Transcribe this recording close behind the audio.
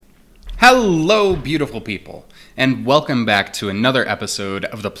Hello, beautiful people, and welcome back to another episode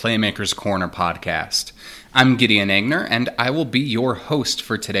of the Playmaker's Corner podcast. I'm Gideon Agner, and I will be your host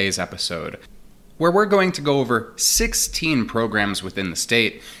for today's episode, where we're going to go over 16 programs within the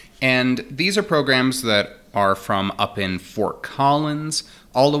state, and these are programs that are from up in Fort Collins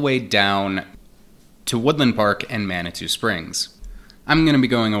all the way down to Woodland Park and Manitou Springs. I'm going to be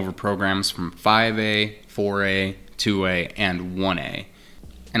going over programs from 5A, 4A, 2A, and 1A.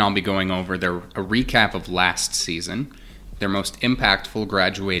 And I'll be going over a recap of last season, their most impactful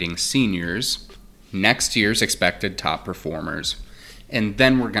graduating seniors, next year's expected top performers, and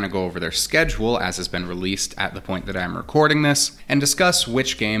then we're going to go over their schedule as has been released at the point that I'm recording this, and discuss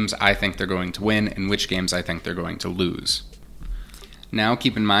which games I think they're going to win and which games I think they're going to lose. Now,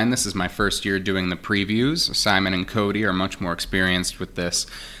 keep in mind, this is my first year doing the previews. Simon and Cody are much more experienced with this,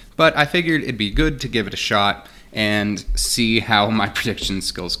 but I figured it'd be good to give it a shot and see how my prediction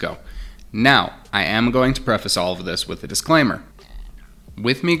skills go. Now, I am going to preface all of this with a disclaimer.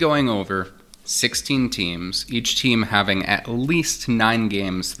 With me going over 16 teams, each team having at least 9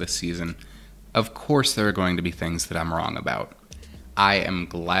 games this season, of course there are going to be things that I'm wrong about. I am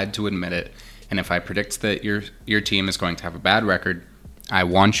glad to admit it, and if I predict that your team is going to have a bad record, I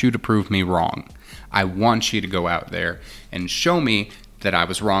want you to prove me wrong. I want you to go out there and show me that I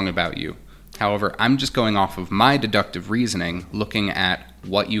was wrong about you. However, I'm just going off of my deductive reasoning, looking at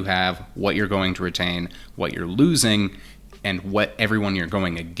what you have, what you're going to retain, what you're losing, and what everyone you're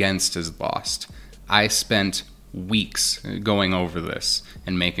going against has lost. I spent weeks going over this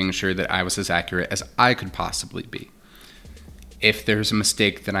and making sure that I was as accurate as I could possibly be. If there's a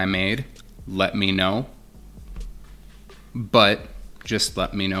mistake that I made, let me know. But just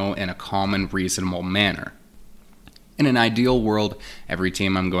let me know in a calm and reasonable manner. In an ideal world, every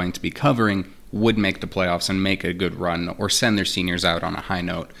team I'm going to be covering would make the playoffs and make a good run or send their seniors out on a high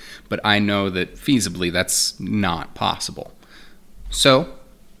note, but I know that feasibly that's not possible. So,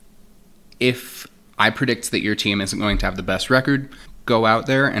 if I predict that your team isn't going to have the best record, go out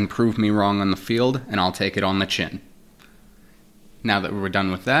there and prove me wrong on the field, and I'll take it on the chin. Now that we're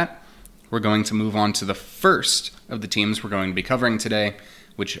done with that, we're going to move on to the first of the teams we're going to be covering today,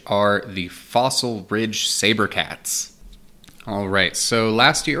 which are the Fossil Ridge Sabercats. Alright, so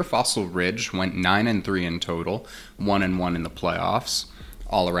last year Fossil Ridge went 9-3 in total, 1-1 in the playoffs,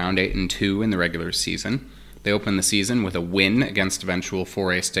 all around 8-2 in the regular season. They opened the season with a win against eventual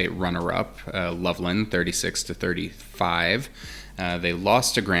 4A state runner-up, Loveland, 36-35. They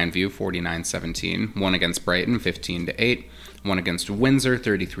lost to Grandview, 49-17, won against Brighton, 15-8, won against Windsor,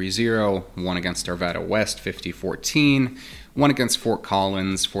 33-0, won against Arvada West, 50-14, won against Fort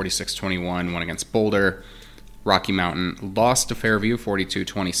Collins, 46-21, won against Boulder. Rocky Mountain lost to Fairview,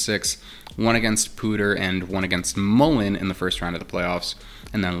 42-26, won against Poudre, and won against Mullen in the first round of the playoffs,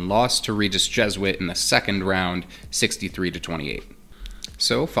 and then lost to Regis Jesuit in the second round, 63-28.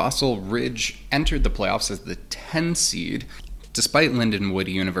 So Fossil Ridge entered the playoffs as the 10 seed, despite Lindenwood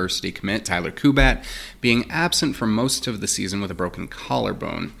University commit Tyler Kubat being absent for most of the season with a broken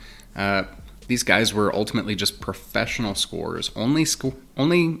collarbone. These guys were ultimately just professional scorers, only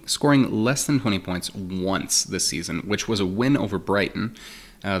scoring less than 20 points once this season, which was a win over Brighton.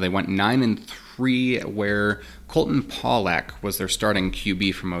 They went 9-3, where Colton Pollack was their starting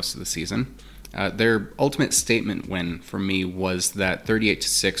QB for most of the season. Their ultimate statement win for me was that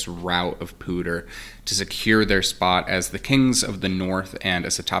 38-6 rout of Poudre to secure their spot as the Kings of the North and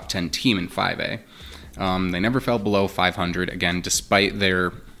as a top 10 team in 5A. They never fell below 500, again, despite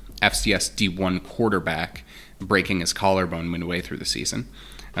their FCS D1 quarterback breaking his collarbone midway through the season.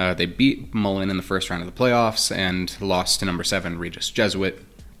 They beat Mullen in the first round of the playoffs and lost to number 7 Regis Jesuit.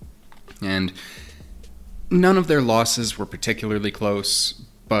 And none of their losses were particularly close,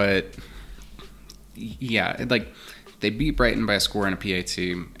 but yeah, they beat Brighton by a score in a PAT,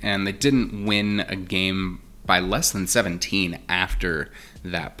 and they didn't win a game by less than 17 after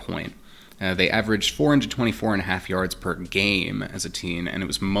that point. They averaged 424.5 yards per game as a team, and it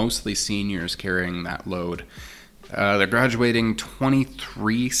was mostly seniors carrying that load. They're graduating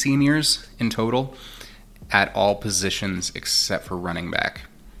 23 seniors in total at all positions except for running back.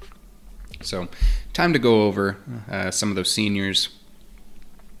 So, time to go over some of those seniors.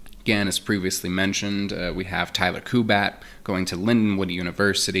 Again, as previously mentioned, we have Tyler Kubat going to Lindenwood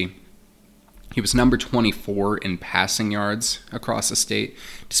University. He was number 24 in passing yards across the state,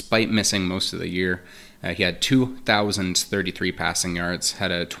 despite missing most of the year. He had 2,033 passing yards,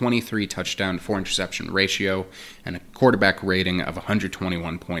 had a 23 touchdown to 4 interception ratio, and a quarterback rating of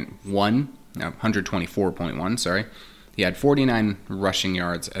 124.1, sorry. He had 49 rushing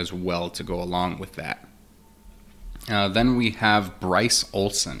yards as well to go along with that. Then we have Bryce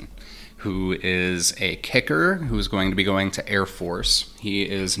Olson, who is a kicker who's going to be going to Air Force. He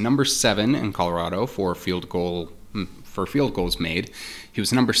is number 7 in Colorado for field goals made. He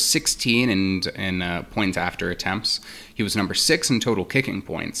was number 16 in points after attempts. He was number 6 in total kicking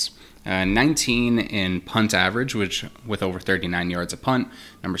points. 19 in punt average, which with over 39 yards a punt.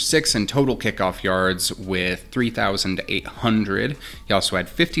 Number 6 in total kickoff yards with 3,800. He also had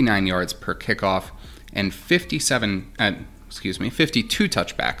 59 yards per kickoff and 52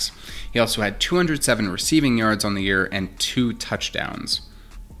 touchbacks. He also had 207 receiving yards on the year and 2 touchdowns.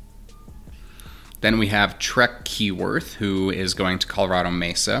 Then we have Trek Keyworth, who is going to Colorado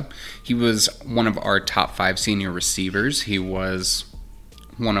Mesa. He was one of our top 5 senior receivers. He was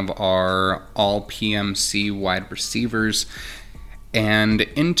one of our all-PMC wide receivers. And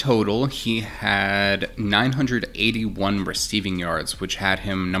in total, he had 981 receiving yards, which had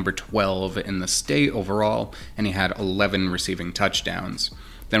him number 12 in the state overall, and he had 11 receiving touchdowns.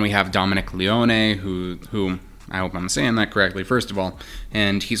 Then we have Dominic Leone, who I hope I'm saying that correctly, first of all,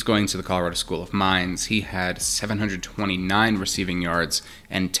 and he's going to the Colorado School of Mines. He had 729 receiving yards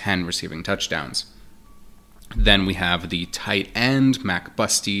and 10 receiving touchdowns. Then we have the tight end, Mac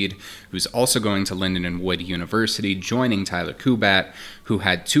Bustede, who's also going to Linden and Wood University, joining Tyler Kubat, who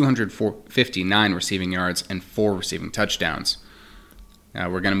had 259 receiving yards and 4 receiving touchdowns.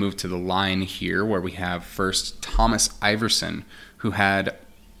 We're going to move to the line here, where we have first Thomas Iverson, who had,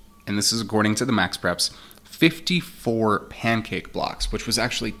 and this is according to the Max Preps, 54 pancake blocks, which was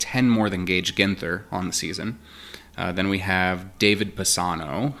actually 10 more than Gage Ginther on the season. Then we have David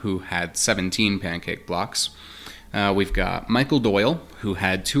Pisano, who had 17 pancake blocks. We've got Michael Doyle, who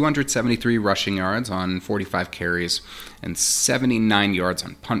had 273 rushing yards on 45 carries and 79 yards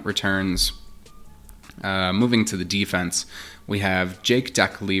on punt returns. Moving to the defense, we have Jake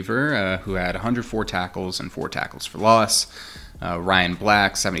Decklever, who had 104 tackles and 4 tackles for loss. Ryan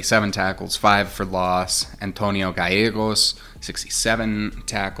Black, 77 tackles, 5 for loss. Antonio Gallegos, 67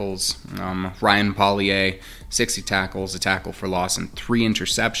 tackles. Ryan Pollier, 60 tackles, a tackle for loss, and 3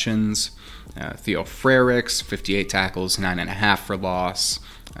 interceptions. Theo Frericks, 58 tackles, 9.5 for loss.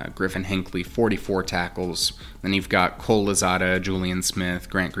 Griffin Hinckley, 44 tackles. Then you've got Cole Lozada, Julian Smith,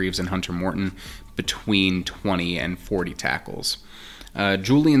 Grant Greaves, and Hunter Morton between 20 and 40 tackles.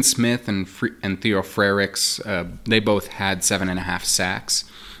 Julian Smith and Theo Frericks, they both had 7.5 sacks.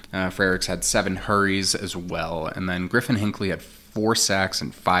 Frericks had 7 hurries as well. And then Griffin Hinckley had 4 sacks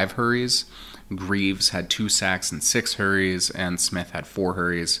and 5 hurries. Greaves had 2 sacks and 6 hurries. And Smith had 4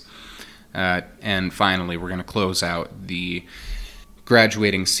 hurries. And finally, we're going to close out the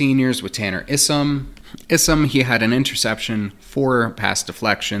graduating seniors with Tanner Issam. Issam, he had an interception, 4 pass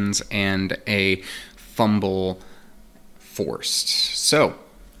deflections, and a fumble forced. So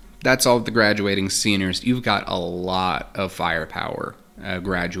that's all of the graduating seniors. You've got a lot of firepower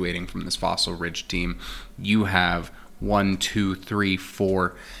graduating from this Fossil Ridge team. You have 4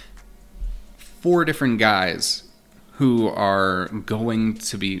 different guys who are going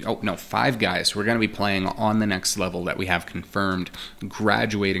to be, 5 guys who are going to be playing on the next level that we have confirmed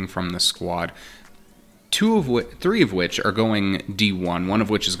graduating from the squad. 3 of which are going D1, one of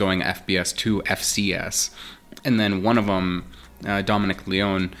which is going FBS to FCS. And then one of them, Dominic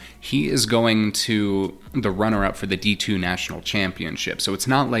Leone, he is going to the runner-up for the D2 National Championship. So it's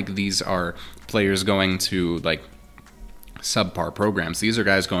not like these are players going to like subpar programs. These are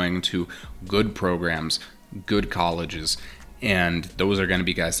guys going to good programs, good colleges, and those are going to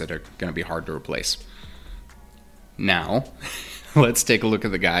be guys that are going to be hard to replace. Now, let's take a look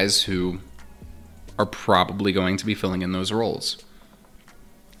at the guys who are probably going to be filling in those roles.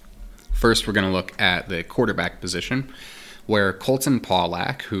 First, we're going to look at the quarterback position, where Colton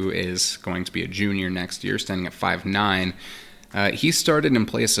Pollack, who is going to be a junior next year, standing at 5'9", he started in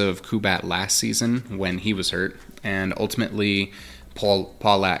place of Kubat last season when he was hurt, and ultimately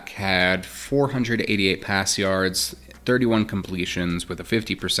Pollack had 488 pass yards, 31 completions with a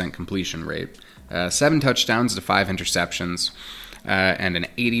 50% completion rate, 7 touchdowns to 5 interceptions, and an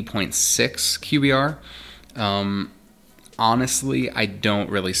 80.6 QBR. Honestly, I don't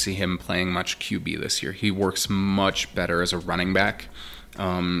really see him playing much QB this year. He works much better as a running back.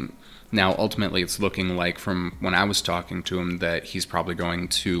 Now, ultimately, it's looking like from when I was talking to him that he's probably going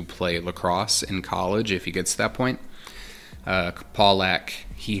to play lacrosse in college if he gets to that point. Pollack,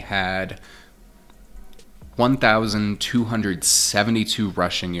 he had 1,272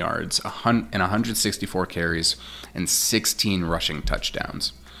 rushing yards and 164 carries and 16 rushing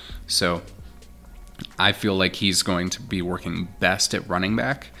touchdowns. So I feel like he's going to be working best at running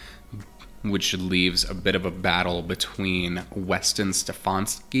back, which leaves a bit of a battle between Weston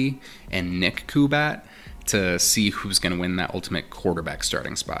Stefanski and Nick Kubat to see who's going to win that ultimate quarterback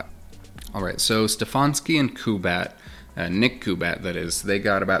starting spot. All right, so Stefanski and Kubat, Nick Kubat, that is, they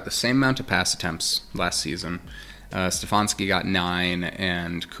got about the same amount of pass attempts last season. Stefanski got 9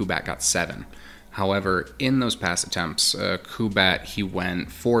 and Kubat got 7. However, in those pass attempts, Kubat, he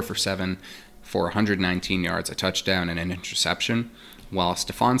went 4 for 7 for 119 yards, a touchdown, and an interception, while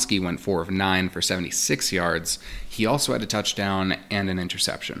Stefanski went 4 of 9 for 76 yards. He also had a touchdown and an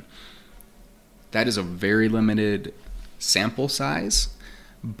interception. That is a very limited sample size,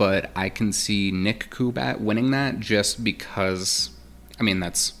 but I can see Nick Kubat winning that just because, I mean,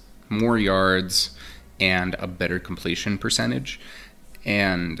 that's more yards and a better completion percentage.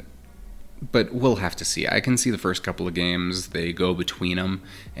 But we'll have to see. I can see the first couple of games, they go between them,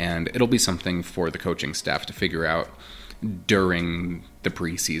 and it'll be something for the coaching staff to figure out during the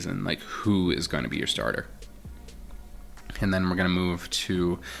preseason, like who is going to be your starter. And then we're going to move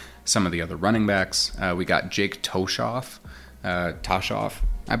to some of the other running backs. We got Jake Toshoff,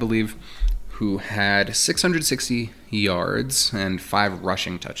 I believe, who had 660 yards and 5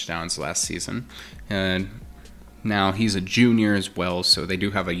 rushing touchdowns last season. Now he's a junior as well, so they do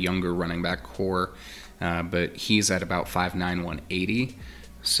have a younger running back core, but he's at about 5'9", 180.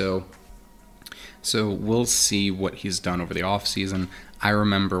 So we'll see what he's done over the offseason. I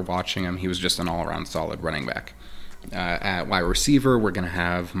remember watching him. He was just an all-around solid running back. At wide receiver, we're going to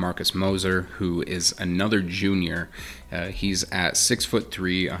have Marcus Moser, who is another junior. He's at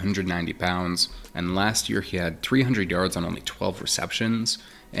 6'3", 190 pounds, and last year he had 300 yards on only 12 receptions,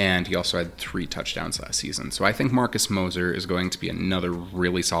 and he also had 3 touchdowns last season. So I think Marcus Moser is going to be another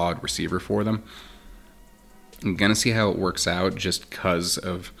really solid receiver for them. I'm going to see how it works out just because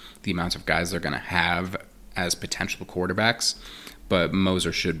of the amount of guys they're going to have as potential quarterbacks, but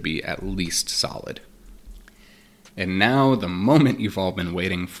Moser should be at least solid. And now the moment you've all been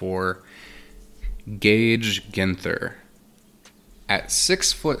waiting for, Gage Ginther. At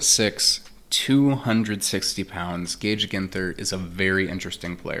 6'6", 260 pounds, Gage Ginther is a very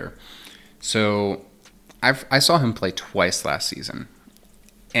interesting player. So I saw him play twice last season,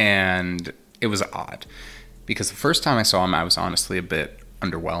 and it was odd. Because the first time I saw him, I was honestly a bit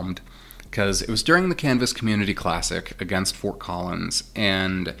underwhelmed, because it was during the Canvas Community Classic against Fort Collins,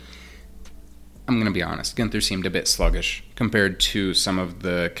 and I'm going to be honest, Ginther seemed a bit sluggish compared to some of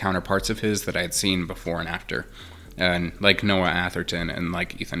the counterparts of his that I had seen before and after, and like Noah Atherton and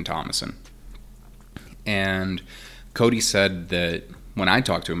like Ethan Thomason. And Cody said that when I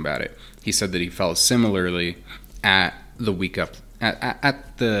talked to him about it, he said that he felt similarly at the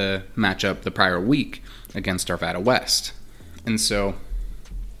at the matchup the prior week against Arvada West. And so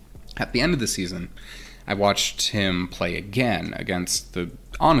at the end of the season, I watched him play again against the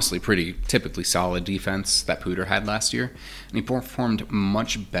honestly pretty typically solid defense that Pooter had last year, and he performed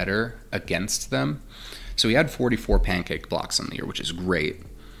much better against them. So he had 44 pancake blocks on the year, which is great,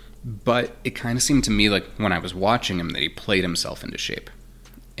 but it kind of seemed to me like when I was watching him that he played himself into shape.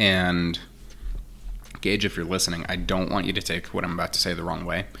 And Gage, if you're listening, I don't want you to take what I'm about to say the wrong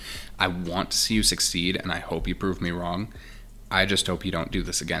way. I want to see you succeed, and I hope you prove me wrong. I just hope you don't do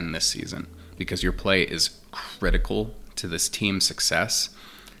this again this season, because your play is critical to this team's success,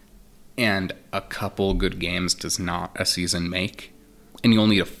 and a couple good games does not a season make, and you'll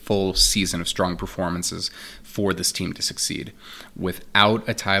need a full season of strong performances for this team to succeed. Without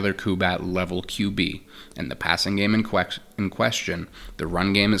a Tyler Kubat-level QB and the passing game in question, the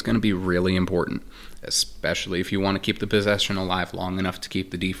run game is going to be really important, especially if you want to keep the possession alive long enough to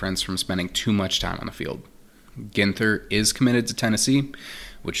keep the defense from spending too much time on the field. Ginther is committed to Tennessee,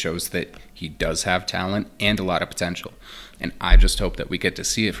 which shows that he does have talent and a lot of potential. And I just hope that we get to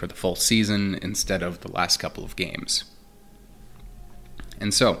see it for the full season instead of the last couple of games.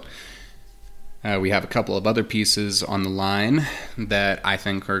 And so, we have a couple of other pieces on the line that I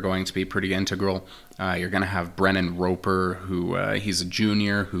think are going to be pretty integral. You're going to have Brennan Roper, who he's a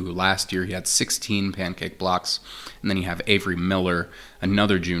junior, who last year he had 16 pancake blocks. And then you have Avery Miller,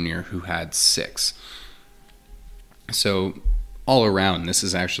 another junior, who had 6. So all around, this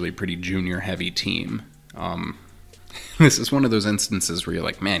is actually a pretty junior-heavy team. This is one of those instances where you're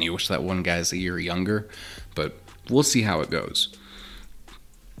like, man, you wish that one guy's a year younger, but we'll see how it goes.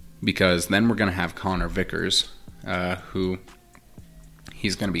 Because then we're going to have Connor Vickers, who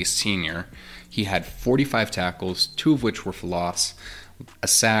he's going to be a senior. He had 45 tackles, 2 of which were for loss, a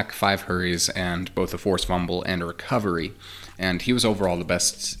sack, 5 hurries, and both a forced fumble and a recovery. And he was overall the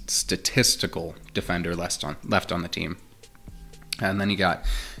best statistical defender left on the team. And then you got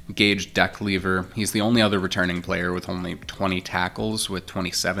Gage Decklever. He's the only other returning player with only 20 tackles with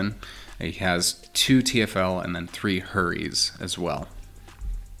 27. He has 2 TFL and then 3 hurries as well.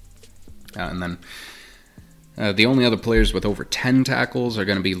 And then The only other players with over 10 tackles are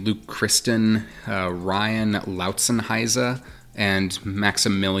going to be Luke Christen, Ryan Lautzenheise, and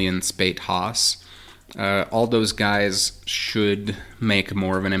Maximilian Spate-Haas. All those guys should make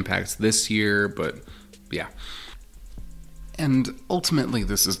more of an impact this year, but yeah. And ultimately,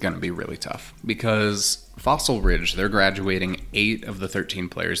 this is going to be really tough because Fossil Ridge, they're graduating 8 of the 13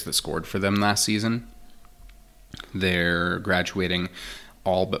 players that scored for them last season. They're graduating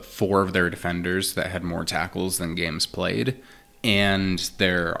all but 4 of their defenders that had more tackles than games played, and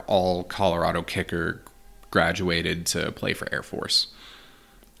they're all Colorado kicker graduated to play for Air Force.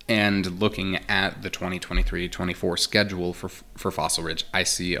 And looking at the 2023-24 schedule for Fossil Ridge, I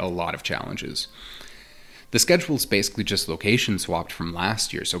see a lot of challenges. The schedule is basically just location swapped from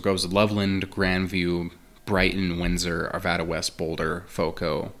last year, so it goes Loveland, Grandview, Brighton, Windsor, Arvada West, Boulder,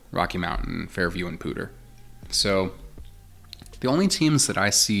 Foco, Rocky Mountain, Fairview, and Poudre. So the only teams that I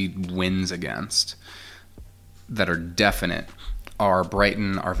see wins against that are definite are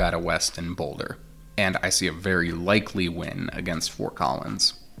Brighton, Arvada West, and Boulder. And I see a very likely win against Fort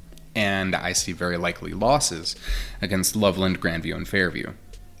Collins. And I see very likely losses against Loveland, Grandview, and Fairview.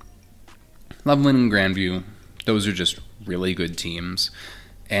 Loveland and Grandview, those are just really good teams.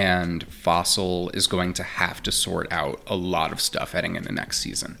 And Fossil is going to have to sort out a lot of stuff heading into next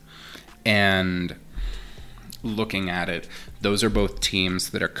season. And looking at it, those are both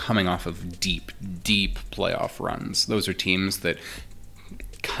teams that are coming off of deep playoff runs. Those are teams that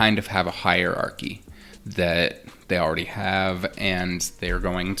kind of have a hierarchy that they already have, and they're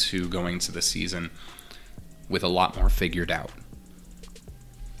going to go into the season with a lot more figured out.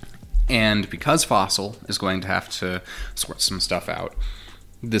 And because Fossil is going to have to sort some stuff out,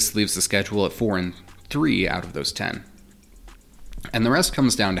 this leaves the schedule at 4-3 out of those 10. And the rest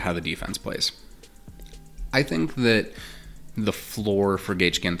comes down to how the defense plays. I think that the floor for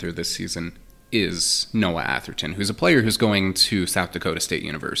Gage Ginther this season is Noah Atherton, who's a player who's going to South Dakota State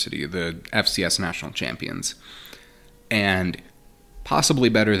University, the FCS national champions, and possibly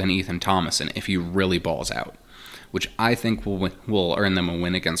better than Ethan Thomason if he really balls out, which I think will earn them a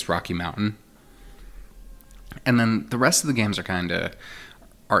win against Rocky Mountain. And then the rest of the games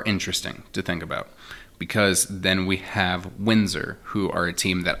are interesting to think about, because then we have Windsor, who are a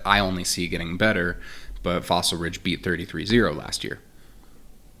team that I only see getting better, but Fossil Ridge beat 33-0 last year.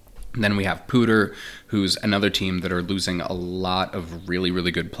 And then we have Poudre, who's another team that are losing a lot of really,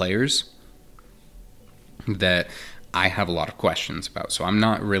 really good players that I have a lot of questions about. So I'm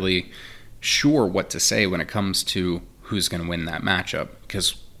not really sure what to say when it comes to who's going to win that matchup,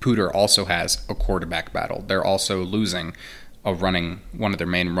 because Poudre also has a quarterback battle. They're also losing one of their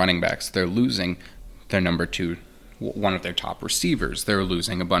main running backs. They're losing their number 2, one of their top receivers. They're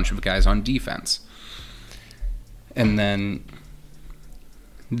losing a bunch of guys on defense. And then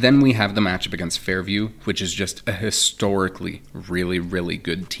we have the matchup against Fairview, which is just a historically really, really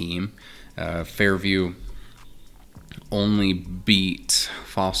good team. Fairview only beat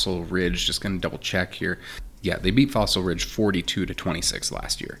Fossil Ridge, just going to double check here. Yeah, they beat Fossil Ridge 42-26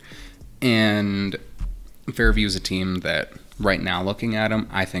 last year. And Fairview is a team that right now, looking at them,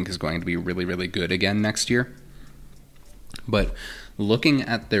 I think is going to be really, really good again next year. But looking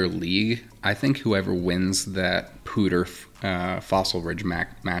at their league, I think whoever wins that Poudre Fossil Ridge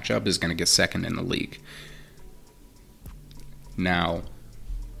matchup is going to get second in the league. Now,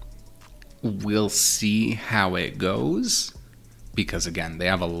 we'll see how it goes, because again, they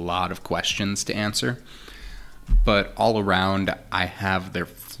have a lot of questions to answer. But all around, I have their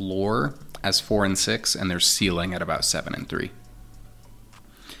floor as 4-6 and their ceiling at about 7-3.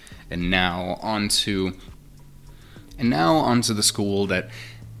 And now onto the school that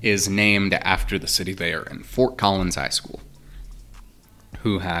is named after the city they are in, Fort Collins High School,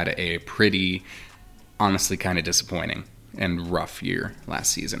 who had a pretty, honestly, kind of disappointing and rough year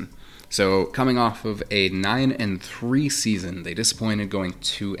last season. So coming off of a 9-3 season, they disappointed going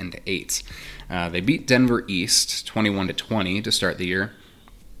 2-8. They beat Denver East 21-20 to start the year,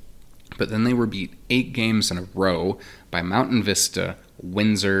 but then they were beat 8 games in a row by Mountain Vista,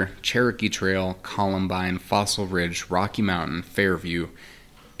 Windsor, Cherokee Trail, Columbine, Fossil Ridge, Rocky Mountain, Fairview,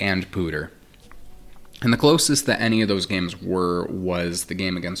 and Poudre. And the closest that any of those games were was the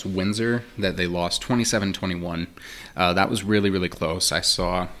game against Windsor that they lost 27-21. That was really, really close. I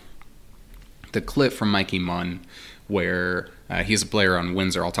saw the clip from Mikey Munn where he's a player on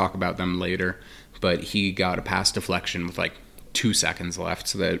Windsor. I'll talk about them later. But he got a pass deflection with like 2 seconds left,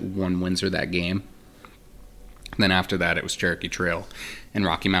 so that won Windsor that game. And then after that, it was Cherokee Trail and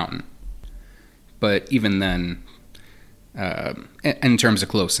Rocky Mountain. But even then, In terms of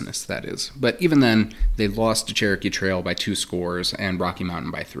closeness, that is. But even then, they lost to Cherokee Trail by 2 scores and Rocky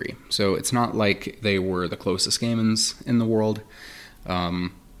Mountain by 3. So it's not like they were the closest games in the world.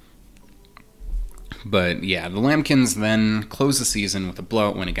 But yeah, the Lambkins then closed the season with a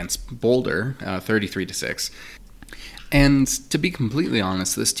blowout win against Boulder, 33-6. And to be completely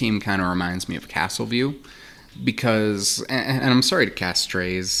honest, this team kind of reminds me of Castleview. Because, and I'm sorry to cast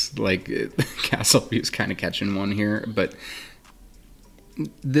strays, like, Castleview's kind of catching one here, but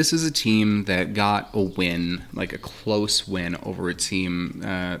this is a team that got a win, like a close win over a team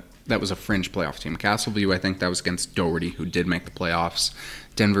that was a fringe playoff team. Castleview, I think that was against Doherty, who did make the playoffs.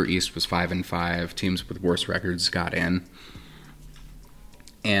 Denver East was 5-5. Teams with worse records got in.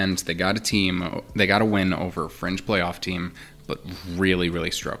 And they got a win over a fringe playoff team, but really,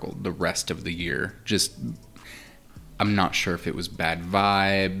 really struggled the rest of the year. Just, I'm not sure if it was bad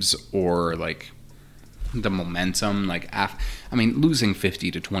vibes or like the momentum. Losing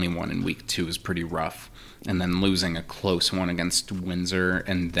 50-21 in week 2 is pretty rough, and then losing a close one against Windsor,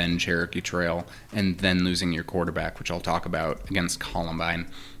 and then Cherokee Trail, and then losing your quarterback, which I'll talk about, against Columbine.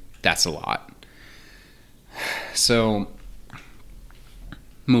 That's a lot. So,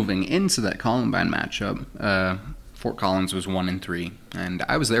 moving into that Columbine matchup, Fort Collins was 1-3, and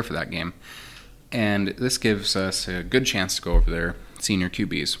I was there for that game. And this gives us a good chance to go over their senior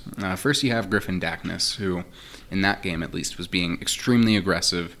QBs. First, you have Griffin Dackness, who, in that game at least, was being extremely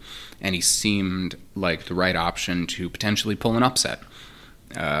aggressive, and he seemed like the right option to potentially pull an upset.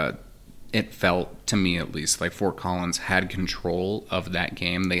 It felt, to me at least, like Fort Collins had control of that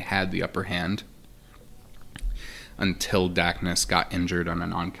game. They had the upper hand until Dackness got injured on a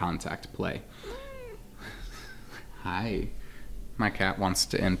non-contact play. Hi. My cat wants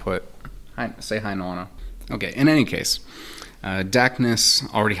to input. Hi, say hi, Nona. Okay, in any case, Dackness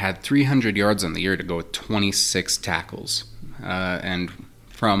already had 300 yards on the year to go with 26 tackles. And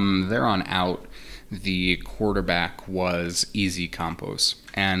from there on out, the quarterback was Easy Campos.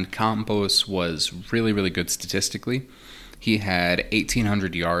 And Campos was really, really good statistically. He had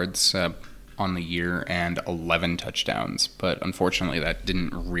 1,800 yards on the year and 11 touchdowns. But unfortunately, that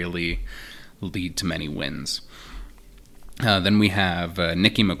didn't really lead to many wins. Then we have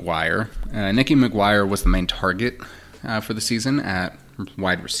Nicky McGuire. Nicky McGuire was the main target for the season at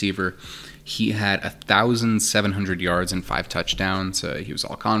wide receiver. He had 1,700 yards and 5 touchdowns. He was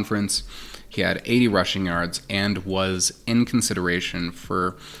all conference. He had 80 rushing yards and was in consideration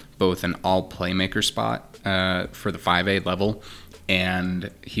for both an all Playmaker spot for the 5A level, and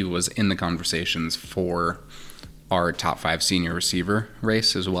he was in the conversations for our top 5 senior receiver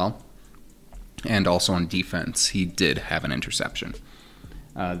race as well. And also on defense, he did have an interception.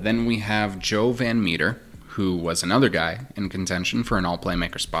 Then we have Joe Van Meter, who was another guy in contention for an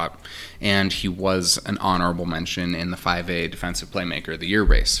all-Playmaker spot, and he was an honorable mention in the 5A Defensive Playmaker of the Year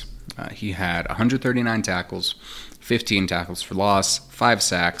race. He had 139 tackles, 15 tackles for loss, 5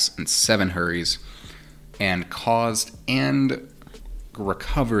 sacks, and 7 hurries, and caused and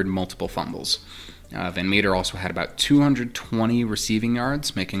recovered multiple fumbles. Van Meter also had about 220 receiving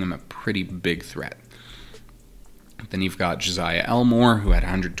yards, making him a pretty big threat. Then you've got Josiah Elmore, who had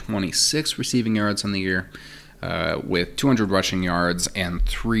 126 receiving yards on the year, with 200 rushing yards and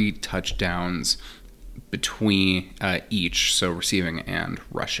 3 touchdowns between each, so receiving and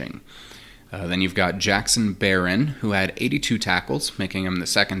rushing. Then you've got Jackson Barron, who had 82 tackles, making him the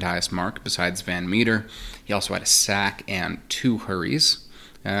second highest mark besides Van Meter. He also had a sack and 2 hurries.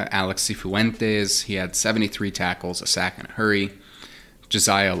 Alex Cifuentes, he had 73 tackles, a sack, and a hurry.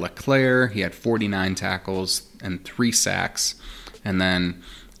 Josiah LeClaire, he had 49 tackles and 3 sacks. And then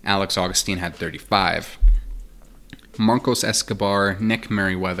Alex Augustine had 35. Marcos Escobar, Nick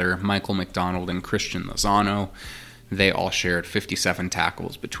Merriweather, Michael McDonald, and Christian Lozano, they all shared 57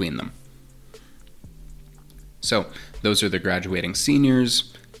 tackles between them. So, those are the graduating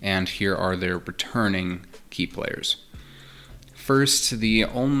seniors, and here are their returning key players. First, the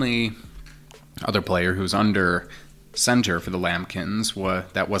only other player who's under center for the Lambkins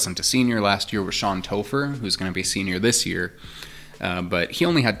that wasn't a senior last year was Sean Topher, who's going to be a senior this year. But he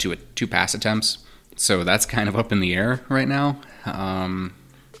only had two pass attempts, so that's kind of up in the air right now. And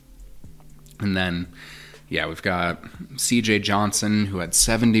then, we've got CJ Johnson, who had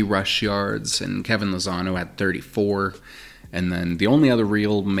 70 rush yards, and Kevin Lozano had 34. And then the only other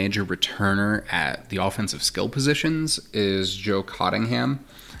real major returner at the offensive skill positions is Joe Cottingham.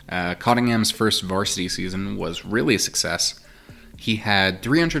 Cottingham's first varsity season was really a success. He had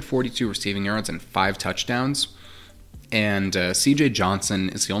 342 receiving yards and 5 touchdowns. And CJ Johnson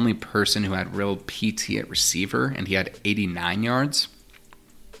is the only person who had real PT at receiver, and he had 89 yards.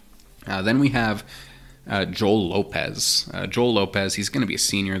 Then we have Joel Lopez. Joel Lopez, he's going to be a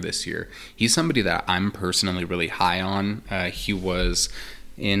senior this year. He's somebody that I'm personally really high on. He was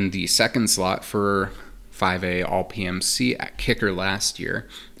in the second slot for 5A All-PMC at kicker last year,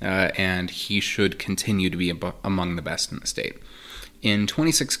 and he should continue to be among the best in the state. In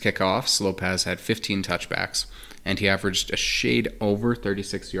 26 kickoffs, Lopez had 15 touchbacks, and he averaged a shade over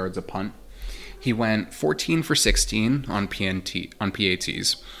 36 yards a punt. He went 14 for 16 on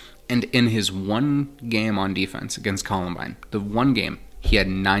PATs, and in his one game on defense against Columbine, the one game, he had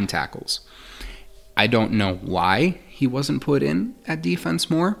 9 tackles. I don't know why he wasn't put in at defense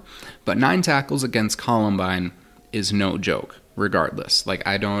more, but 9 tackles against Columbine is no joke, regardless.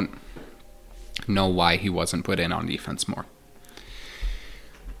 I don't know why he wasn't put in on defense more.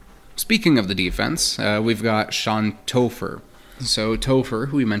 Speaking of the defense, we've got Sean Topher. So Topher,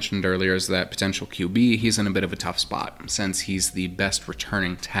 who we mentioned earlier as that potential QB, he's in a bit of a tough spot since he's the best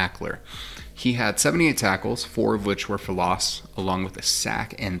returning tackler. He had 78 tackles, 4 of which were for loss, along with a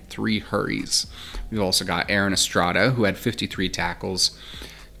sack and 3 hurries. We've also got Aaron Estrada, who had 53 tackles,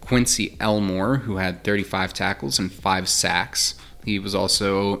 Quincy Elmore, who had 35 tackles and 5 sacks. He was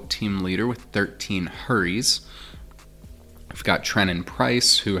also team leader with 13 hurries. We've got Trenton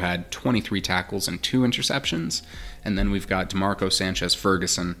Price, who had 23 tackles and 2 interceptions. And then we've got DeMarco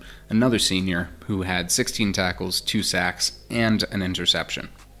Sanchez-Ferguson, another senior, who had 16 tackles, 2 sacks, and an interception.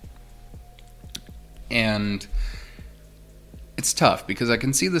 And it's tough because I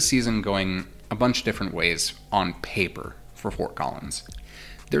can see the season going a bunch of different ways on paper for Fort Collins.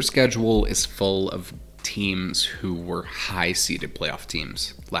 Their schedule is full of teams who were high-seeded playoff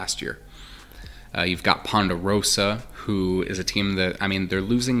teams last year. You've got Ponderosa, who is a team that, they're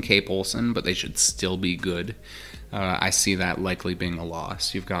losing Cape Olson, but they should still be good. I see that likely being a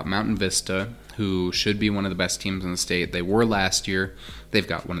loss. You've got Mountain Vista, who should be one of the best teams in the state. They were last year. They've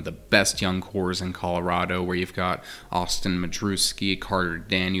got one of the best young cores in Colorado, where you've got Austin Madrusky, Carter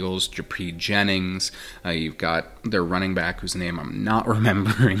Daniels, Japri Jennings. You've got their running back, whose name I'm not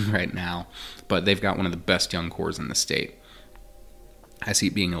remembering right now, but they've got one of the best young cores in the state. I see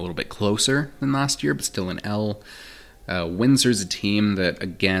it being a little bit closer than last year, but still an L. Windsor's a team that,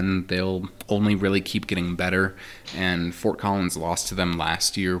 again, they'll only really keep getting better, and Fort Collins lost to them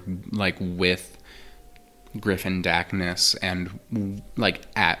last year, with Griffin Dackness and,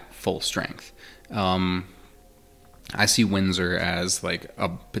 at full strength. I see Windsor as, a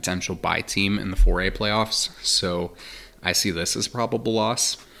potential bye team in the 4A playoffs, so I see this as a probable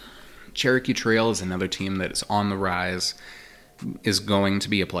loss. Cherokee Trail is another team that is on the rise, is going to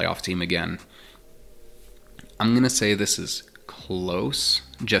be a playoff team again. I'm going to say this is close,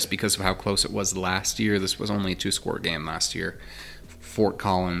 just because of how close it was last year. This was only a 2-score game last year. Fort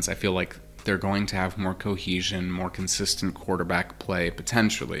Collins, I feel like they're going to have more cohesion, more consistent quarterback play,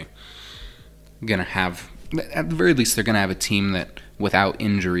 potentially. Going to have, at the very least, they're going to have a team that, without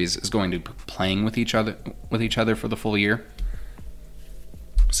injuries, is going to be playing with each other for the full year.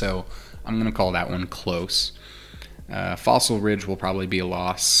 So I'm going to call that one close. Fossil Ridge will probably be a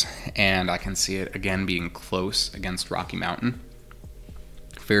loss, and I can see it again being close against Rocky Mountain.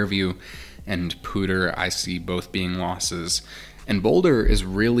 Fairview and Pooter, I see both being losses, and Boulder is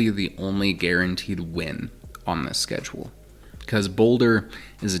really the only guaranteed win on this schedule, because Boulder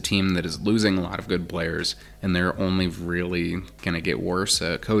is a team that is losing a lot of good players, and they're only really going to get worse.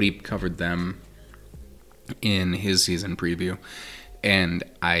 Cody covered them in his season preview, and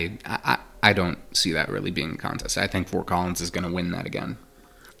I don't see that really being a contest. I think Fort Collins is going to win that again.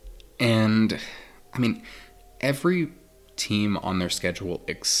 And, every team on their schedule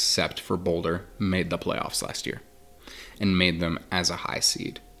except for Boulder made the playoffs last year and made them as a high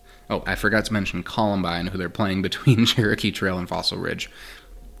seed. Oh, I forgot to mention Columbine, who they're playing between Cherokee Trail and Fossil Ridge.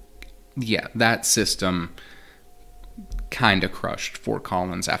 Yeah, that system kind of crushed Fort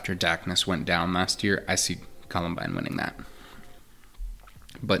Collins after Dackness went down last year. I see Columbine winning that.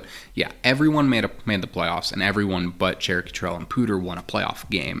 But yeah, everyone made the playoffs, and everyone but Cherokee Trail and Pooter won a playoff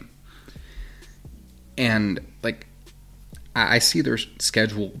game. And I see their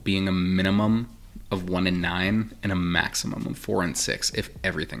schedule being a minimum of 1-9 and a maximum of 4-6 if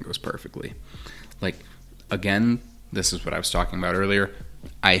everything goes perfectly. Again, this is what I was talking about earlier.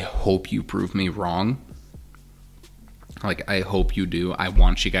 I hope you prove me wrong. I hope you do. I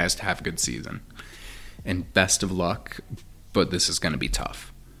want you guys to have a good season. And best of luck, but this is going to be tough.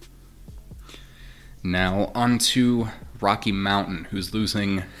 Now, on to Rocky Mountain, who's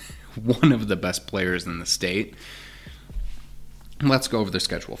losing one of the best players in the state. Let's go over their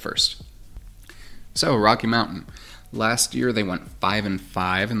schedule first. So, Rocky Mountain. Last year, they went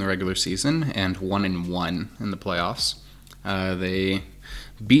 5-5 in the regular season and 1-1 in the playoffs. They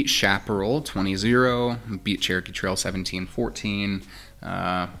beat Chaparral 20-0, beat Cherokee Trail 17-14,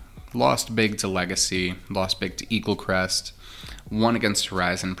 lost big to Legacy, lost big to Eagle Crest, won against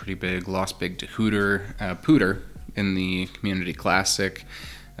Horizon pretty big, lost big to Pooter in the Community Classic,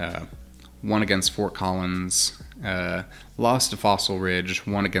 won against Fort Collins, lost to Fossil Ridge,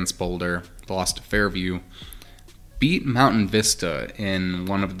 won against Boulder, lost to Fairview, beat Mountain Vista in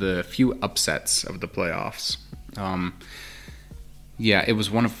one of the few upsets of the playoffs. It was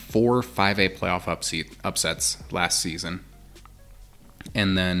one of 4 5A playoff upsets last season.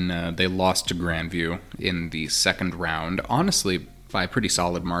 And then they lost to Grandview in the second round, honestly, by a pretty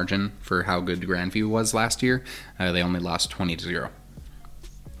solid margin for how good Grandview was last year. They only lost 20-0.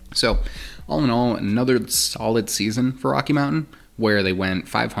 So, all in all, another solid season for Rocky Mountain, where they went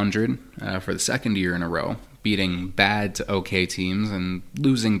 500 for the second year in a row, beating bad to okay teams and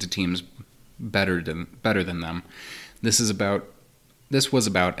losing to teams better than them. This was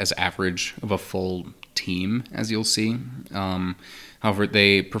about as average of a full team as you'll see. However,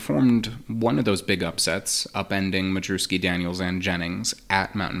 they performed one of those big upsets, upending Madrusky, Daniels, and Jennings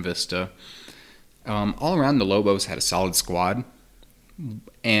at Mountain Vista. All around, the Lobos had a solid squad,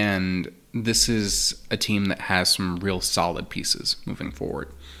 and this is a team that has some real solid pieces moving forward.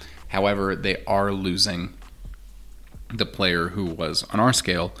 However, they are losing the player who was, on our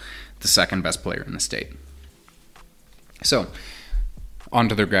scale, the second best player in the state. So, on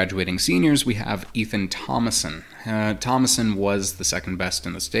to their graduating seniors, we have Ethan Thomason. Thomason was the second best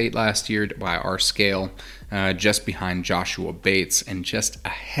in the state last year by our scale, just behind Joshua Bates and just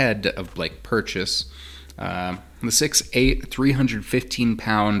ahead of Blake Purchase. The 6'8",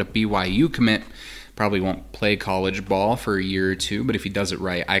 315-pound BYU commit probably won't play college ball for a year or two, but if he does it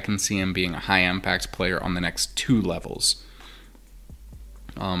right, I can see him being a high-impact player on the next 2 levels.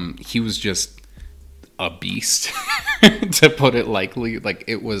 He was just a beast, to put it lightly. Like,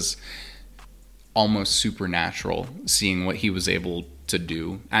 it was almost supernatural seeing what he was able to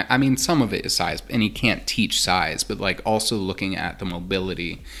do. I mean, some of it is size, and he can't teach size, but like also looking at the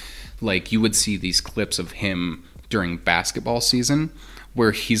mobility, like you would see these clips of him during basketball season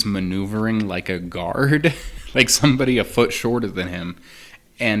where he's maneuvering like a guard, like somebody a foot shorter than him,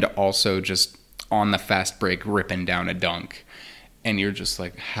 and also just on the fast break ripping down a dunk. And you're just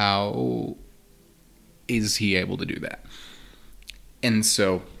like, how is he able to do that? And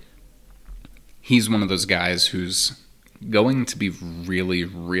so he's one of those guys who's going to be really,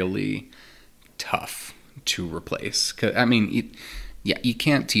 really tough to replace. 'Cause, I mean, you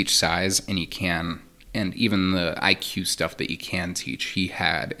can't teach size, and you can, and even the IQ stuff that you can teach, he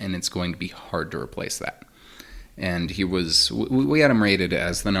had, and it's going to be hard to replace that. And we had him rated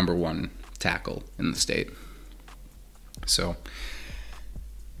as the number 1 tackle in the state. So,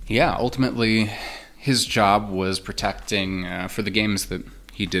 yeah, ultimately, his job was protecting, for the games that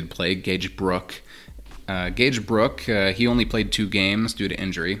he did play, Gage Brook. He only played 2 games due to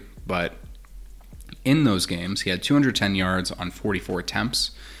injury, but in those games, he had 210 yards on 44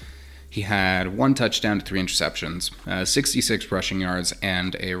 attempts. He had 1 touchdown to 3 interceptions, 66 rushing yards,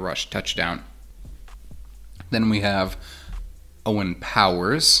 and a rush touchdown. Then we have Owen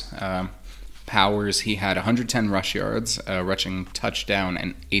Powers. Powers, he had 110 rush yards, a rushing touchdown,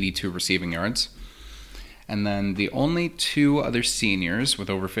 and 82 receiving yards. And then the only 2 other seniors with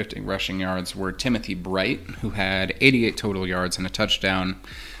over 50 rushing yards were Timothy Bright, who had 88 total yards and a touchdown,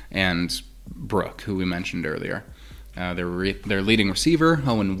 and Brooke, who we mentioned earlier. Their leading receiver,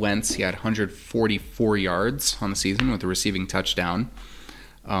 Owen Wentz, he had 144 yards on the season with a receiving touchdown.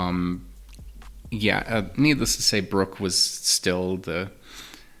 Needless to say, Brooke was still the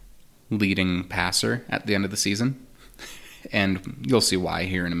leading passer at the end of the season, and you'll see why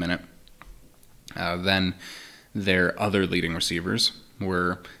here in a minute. Then their other leading receivers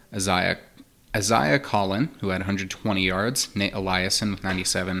were Isaiah Collin, who had 120 yards, Nate Eliason with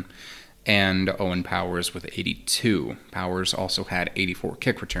 97, and Owen Powers with 82. Powers also had 84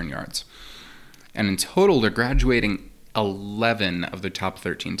 kick return yards. And in total, they're graduating 11 of their top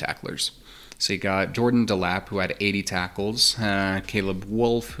 13 tacklers. So you got Jordan DeLapp, who had 80 tackles, Caleb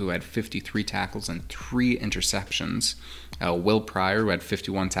Wolf, who had 53 tackles and 3 interceptions, Will Pryor, who had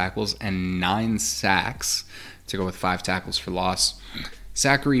 51 tackles and 9 sacks, to go with 5 tackles for loss,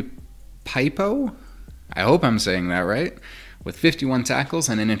 Zachary Pipo, I hope I'm saying that right, with 51 tackles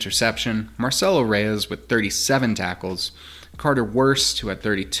and an interception, Marcelo Reyes with 37 tackles, Carter Wurst, who had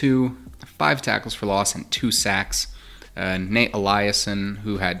 32, 5 tackles for loss and 2 sacks, Nate Eliason,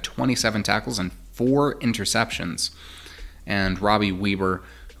 who had 27 tackles and 4 interceptions, and Robbie Weber,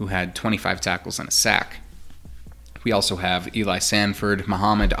 who had 25 tackles and a sack. We also have Eli Sanford,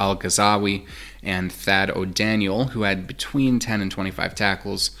 Muhammad Al-Ghazawi, and Thad O'Daniel, who had between 10 and 25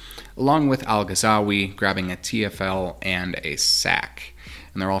 tackles, along with Al-Ghazawi grabbing a TFL and a sack.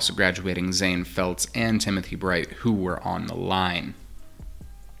 And they're also graduating Zane Feltz and Timothy Bright, who were on the line.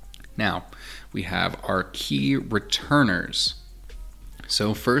 Now, we have our key returners.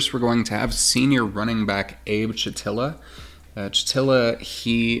 So first, we're going to have senior running back Abe Chatilla. Chatilla,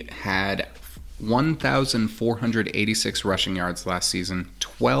 he had 1,486 rushing yards last season,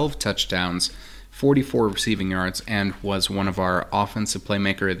 12 touchdowns, 44 receiving yards, and was one of our Offensive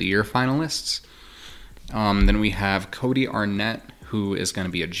Playmaker of the Year finalists. Then we have Cody Arnett, who is going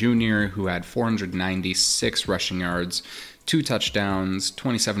to be a junior, who had 496 rushing yards, 2 touchdowns,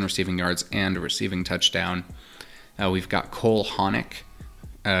 27 receiving yards, and a receiving touchdown. We've got Cole Honick.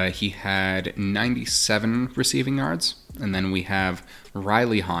 He had 97 receiving yards. And then we have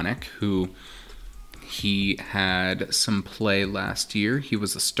Riley Honick, who he had some play last year. He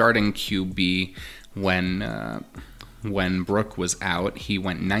was a starting QB when Brooke was out. He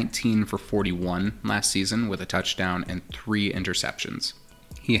went 19 for 41 last season with a touchdown and 3 interceptions.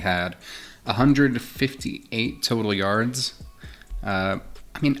 He had 158 total yards.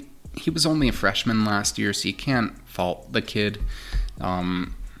 He was only a freshman last year, so you can't fault the kid.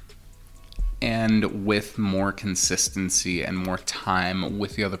 And with more consistency and more time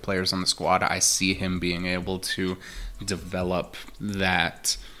with the other players on the squad, I see him being able to develop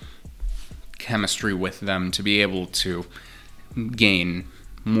that chemistry with them to be able to gain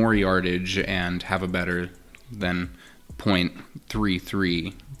more yardage and have a better than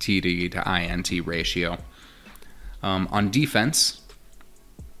 0.33 TD to INT ratio. On defense,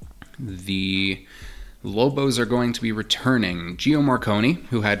 the Lobos are going to be returning Gio Marconi,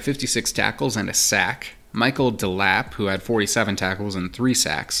 who had 56 tackles and a sack, Michael Delap, who had 47 tackles and 3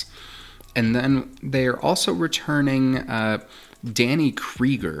 sacks, and then they are also returning Danny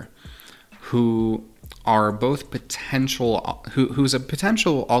Krieger, who's a potential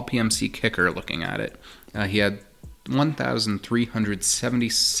All-PMC kicker looking at it. He had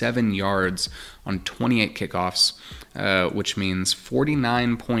 1,377 yards on 28 kickoffs, which means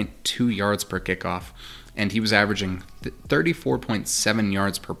 49.2 yards per kickoff, and he was averaging 34.7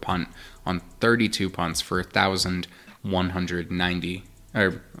 yards per punt on 32 punts for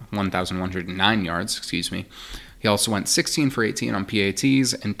 1,109 yards, He also went 16 for 18 on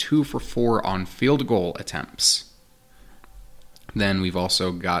PATs and 2 for 4 on field goal attempts. Then we've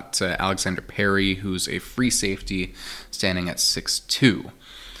also got Alexander Perry, who's a free safety, standing at 6'2".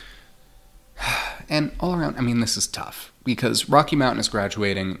 And all around, this is tough, because Rocky Mountain is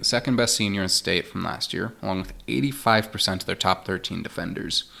graduating second best senior in state from last year, along with 85% of their top 13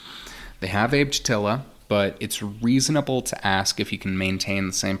 defenders. They have Abe Chatilla, but it's reasonable to ask if he can maintain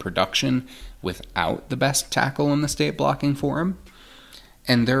the same production without the best tackle in the state blocking for him.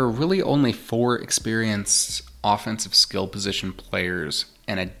 And there are really only 4 experienced offensive skill position players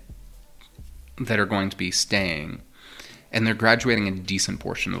that are going to be staying, and they're graduating a decent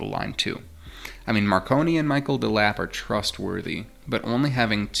portion of the line too. Marconi and Michael Delap are trustworthy, but only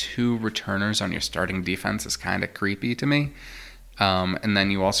having 2 returners on your starting defense is kind of creepy to me. And then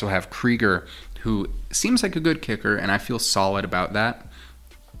you also have Krieger, who seems like a good kicker, and I feel solid about that,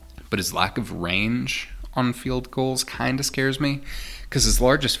 but his lack of range on field goals kind of scares me, because his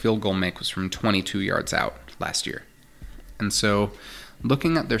largest field goal make was from 22 yards out last year. And so,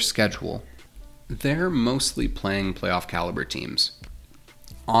 looking at their schedule, they're mostly playing playoff caliber teams.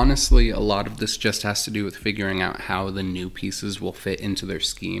 Honestly, a lot of this just has to do with figuring out how the new pieces will fit into their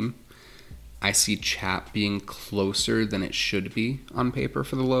scheme. I see Chap being closer than it should be on paper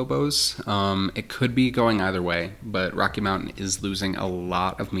for the Lobos. It could be going either way, but Rocky Mountain is losing a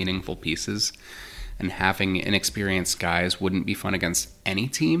lot of meaningful pieces, and having inexperienced guys wouldn't be fun against any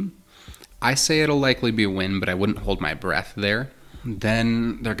team. I say it'll likely be a win, but I wouldn't hold my breath there.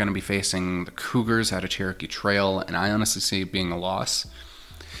 Then they're going to be facing the Cougars out of Cherokee Trail, and I honestly see it being a loss.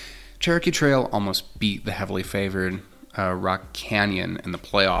 Cherokee Trail almost beat the heavily favored Rock Canyon in the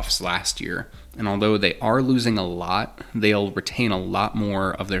playoffs last year, and although they are losing a lot, they'll retain a lot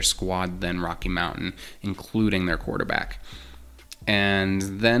more of their squad than Rocky Mountain, including their quarterback. And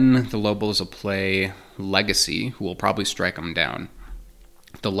then the Lobos will play Legacy, who will probably strike them down.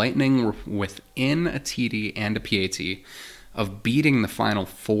 The Lightning were within a TD and a PAT of beating the Final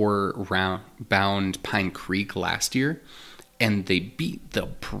Four bound Pine Creek last year, and they beat the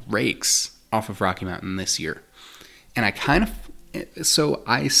brakes off of Rocky Mountain this year. And I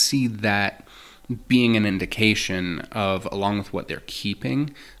see that being an indication of, along with what they're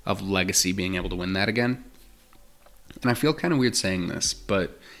keeping, of Legacy being able to win that again. And I feel kind of weird saying this,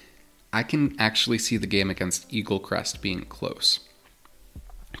 but I can actually see the game against Eagle Crest being close.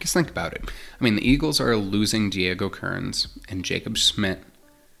 Just think about it. I mean, the Eagles are losing Diego Kearns and Jacob Schmidt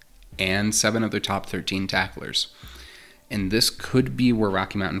and 7 of their top 13 tacklers. And this could be where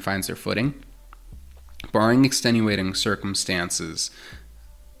Rocky Mountain finds their footing. Barring extenuating circumstances,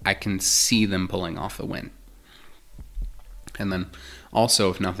 I can see them pulling off the win. And then also,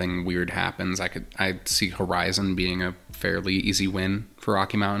 if nothing weird happens, I'd see Horizon being a fairly easy win for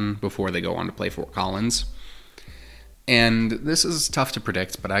Rocky Mountain before they go on to play Fort Collins. And this is tough to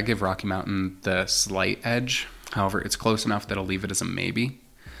predict, but I give Rocky Mountain the slight edge. However, it's close enough that I'll leave it as a maybe.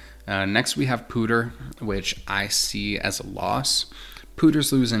 Next, we have Pooter, which I see as a loss.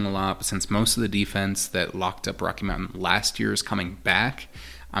 Pooter's losing a lot, but since most of the defense that locked up Rocky Mountain last year is coming back,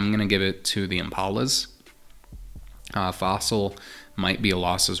 I'm going to give it to the Impalas. Fossil might be a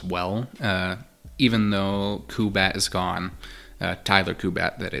loss as well, even though Kubat is gone. Tyler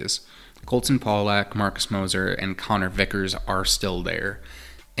Kubat, that is. Colton Pollack, Marcus Moser, and Connor Vickers are still there.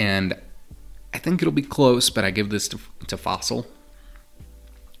 And I think it'll be close, but I give this to Fossil.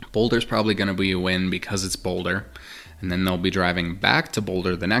 Boulder's probably going to be a win because it's Boulder. And then they'll be driving back to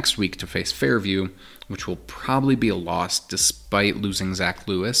Boulder the next week to face Fairview, which will probably be a loss despite losing Zach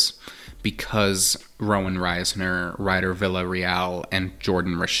Lewis, because Rowan Reisner, Ryder Villarreal, and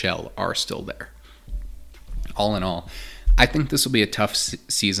Jordan Rochelle are still there. All in all, I think this will be a tough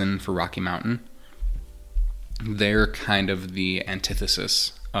season for Rocky Mountain. They're kind of the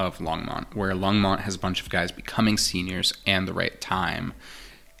antithesis of Longmont, where Longmont has a bunch of guys becoming seniors and the right time.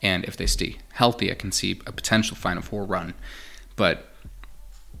 And if they stay healthy, I can see a potential Final Four run. But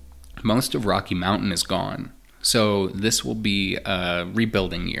most of Rocky Mountain is gone. So this will be a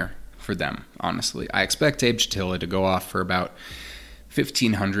rebuilding year for them, honestly. I expect Abe Chatilla to go off for about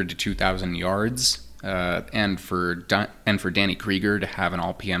 1,500 to 2,000 yards. And for Danny Krieger to have an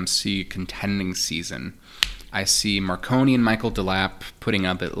all-PMC contending season. I see Marconi and Michael Delap putting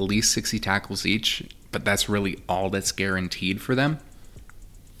up at least 60 tackles each, but that's really all that's guaranteed for them.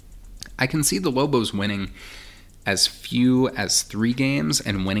 I can see the Lobos winning as few as 3 games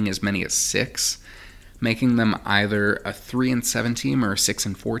and winning as many as 6, making them either a 3-7 team or a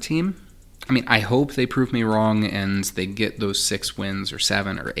 6-4 team. I mean, I hope they prove me wrong and they get those 6 wins or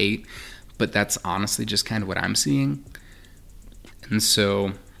 7 or 8, but that's honestly just kind of what I'm seeing. And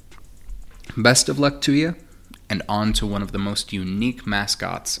so, best of luck to you, and on to one of the most unique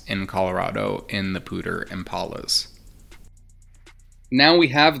mascots in Colorado in the Pooter Impalas. Now we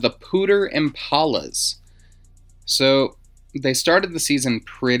have the Pooter Impalas. So, they started the season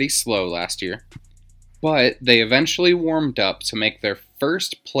pretty slow last year, but they eventually warmed up to make their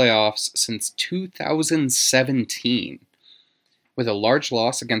first playoffs since 2017. With a large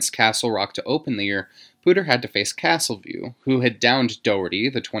loss against Castle Rock to open the year, Pooter had to face Castleview, who had downed Doherty,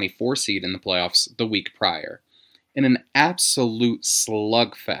 the 24 seed in the playoffs, the week prior. In an absolute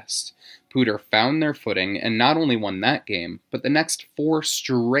slugfest, Pooter found their footing and not only won that game, but the next 4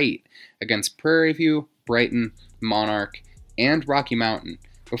 straight against Prairie View, Brighton, Monarch, and Rocky Mountain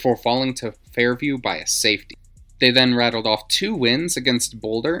before falling to Fairview by a safety. They then rattled off 2 wins against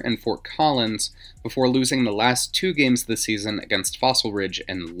Boulder and Fort Collins before losing the last 2 games of the season against Fossil Ridge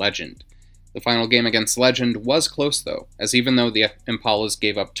and Legend. The final game against Legend was close though, as even though the Impalas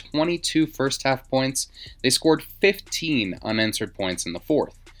gave up 22 first-half points, they scored 15 unanswered points in the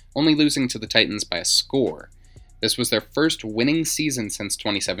fourth, only losing to the Titans by a score. This was their first winning season since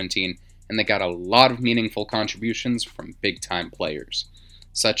 2017, and they got a lot of meaningful contributions from big-time players,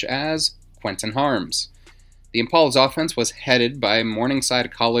 such as Quentin Harms. The Impalas offense was headed by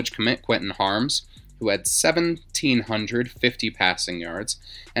Morningside College commit Quentin Harms, who had 1,750 passing yards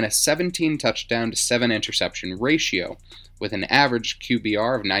and a 17 touchdown to 7 interception ratio, with an average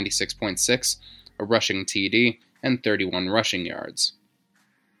QBR of 96.6, a rushing TD, and 31 rushing yards.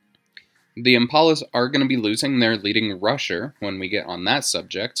 The Impalas are going to be losing their leading rusher when we get on that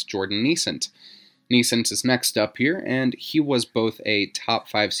subject, Jordan Neesent. Neesent is next up here, and he was both a top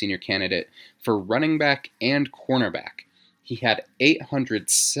 5 senior candidate for running back and cornerback. He had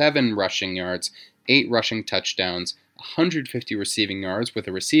 807 rushing yards, 8 rushing touchdowns, 150 receiving yards with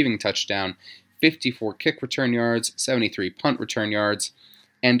a receiving touchdown, 54 kick return yards, 73 punt return yards,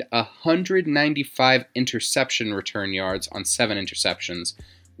 and 195 interception return yards on 7 interceptions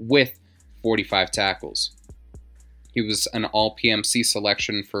with 45 tackles. He was an all-PMC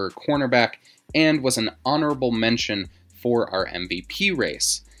selection for cornerback and was an honorable mention for our MVP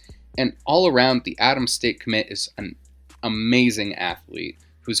race. And all around, the Adams State commit is an amazing athlete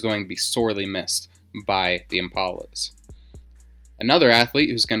who's going to be sorely missed by the Impalas. Another athlete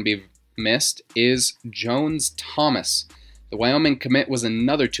who's going to be missed is Jones Thomas. The Wyoming commit was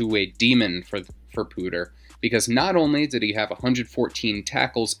another two-way demon for Pooter, because not only did he have 114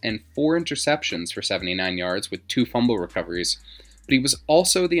 tackles and 4 interceptions for 79 yards with 2 fumble recoveries, but he was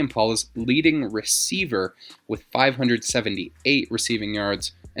also the Impala's leading receiver with 578 receiving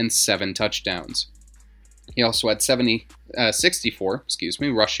yards and 7 touchdowns. He also had 64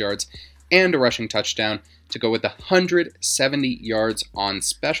 rush yards and a rushing touchdown to go with 170 yards on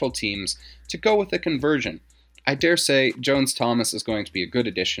special teams to go with a conversion. I dare say Jones-Thomas is going to be a good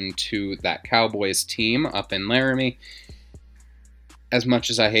addition to that Cowboys team up in Laramie, as much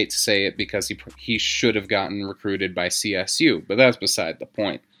as I hate to say it because he should have gotten recruited by CSU, but that's beside the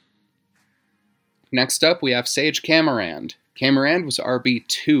point. Next up, we have Sage Camarand. Camarand was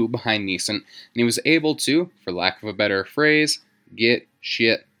RB2 behind Neeson, and he was able to, for lack of a better phrase, get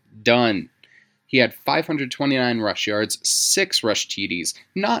shit done. He had 529 rush yards, 6 rush TDs,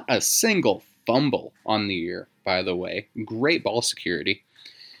 not a single fumble on the year, by the way. Great ball security.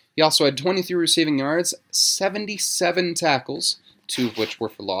 He also had 23 receiving yards, 77 tackles, 2 of which were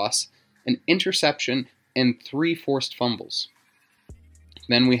for loss, an interception, and 3 forced fumbles.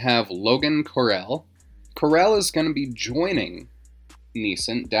 Then we have Logan Correll. Correll is going to be joining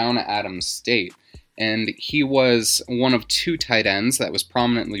Neeson down at Adams State, and he was one of 2 tight ends that was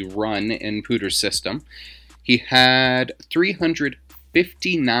prominently run in Pooter's system. He had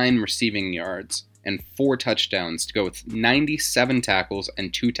 359 receiving yards and 4 touchdowns to go with 97 tackles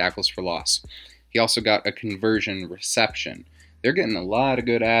and 2 tackles for loss. He also got a conversion reception. They're getting a lot of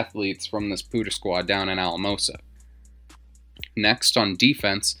good athletes from this Pooter squad down in Alamosa. Next on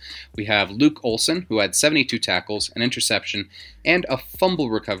defense, we have Luke Olson, who had 72 tackles, an interception, and a fumble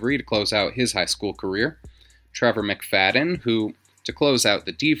recovery to close out his high school career. Trevor McFadden, who, to close out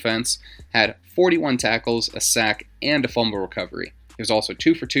the defense, had 41 tackles, a sack, and a fumble recovery. He was also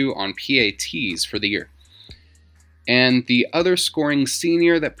 2 for 2 on PATs for the year. And the other scoring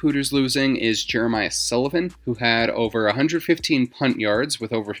senior that Pooter's losing is Jeremiah Sullivan, who had over 115 punt yards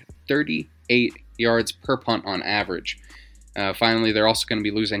with over 38 yards per punt on average. Finally, they're also going to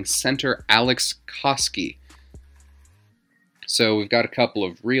be losing center Alex Koski. So we've got a couple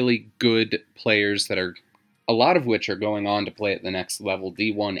of really good players that are, a lot of which are going on to play at the next level,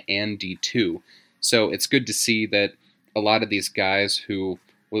 D1 and D2. So it's good to see that a lot of these guys who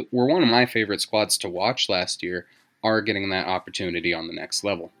were one of my favorite squads to watch last year are getting that opportunity on the next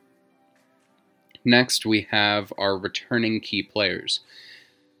level. Next, we have our returning key players.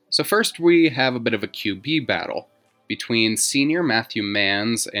 So first, we have a bit of a QB battle between senior Matthew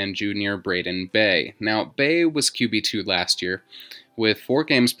Manns and junior Braden Bay. Now, Bay was QB2 last year with 4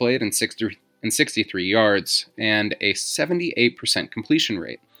 games played and 63 yards and a 78% completion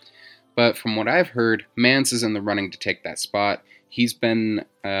rate. But from what I've heard, Manns is in the running to take that spot. He's been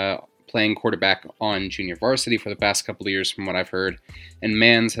playing quarterback on junior varsity for the past couple of years from what I've heard, and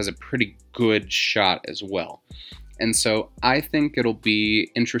Manns has a pretty good shot as well. And so I think it'll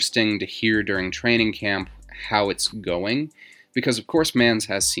be interesting to hear during training camp how it's going, because of course Manns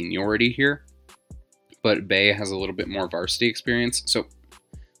has seniority here, but Bay has a little bit more varsity experience, so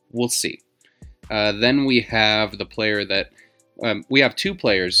we'll see. Then we have the player that we have 2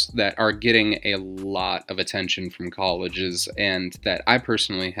 players that are getting a lot of attention from colleges and that I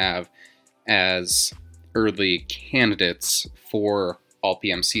personally have as early candidates for all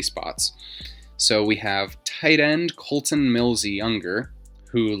PMC spots. So we have tight end Colton Mills Younger,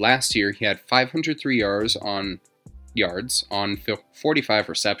 who last year he had 503 yards on 45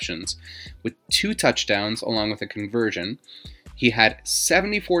 receptions with 2 touchdowns along with a conversion. He had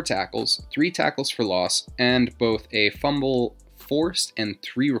 74 tackles, 3 tackles for loss, and both a fumble forced and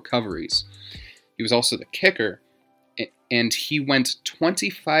 3 recoveries. He was also the kicker, and he went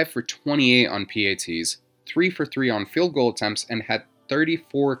 25 for 28 on PATs, 3 for 3 on field goal attempts, and had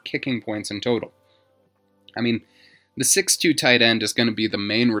 34 kicking points in total. I mean, the 6'2 tight end is going to be the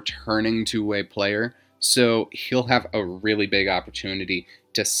main returning two-way player, so he'll have a really big opportunity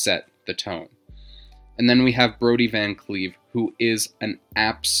to set the tone. And then we have Brody Van Cleve, who is an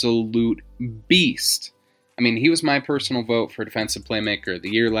absolute beast. I mean, he was my personal vote for Defensive Playmaker of the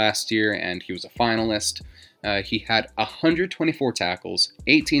Year last year, and he was a finalist. He had 124 tackles,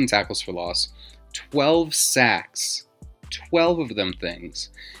 18 tackles for loss, 12 sacks, 12 of them things,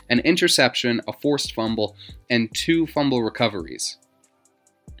 an interception, a forced fumble, and 2 fumble recoveries.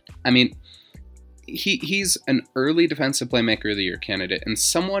 I mean, he's an early Defensive Playmaker of the Year candidate, and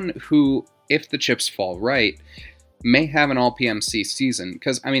someone who, if the chips fall right, may have an all-PMC season,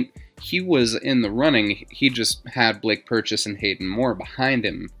 because, I mean, he was in the running. He just had Blake Purchase and Hayden Moore behind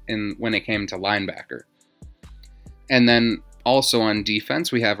him when it came to linebacker. And then Also on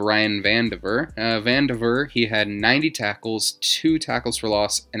defense, we have Ryan Vandiver. Vandiver, he had 90 tackles, 2 tackles for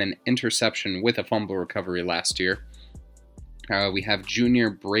loss, and an interception with a fumble recovery last year. We have junior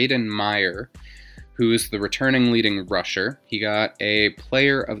Braden Meyer, who is the returning leading rusher. He got a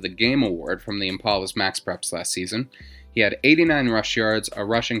Player of the Game award from the Impalas Max Preps last season. He had 89 rush yards, a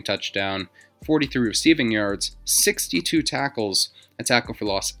rushing touchdown, 43 receiving yards, 62 tackles, a tackle for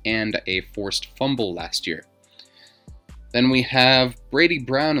loss, and a forced fumble last year. Then we have Brady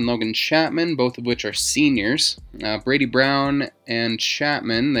Brown and Logan Chapman, both of which are seniors. Brady Brown and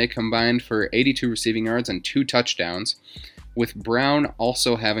Chapman, they combined for 82 receiving yards and 2 touchdowns, with Brown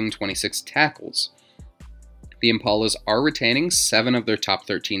also having 26 tackles. The Impalas are retaining 7 of their top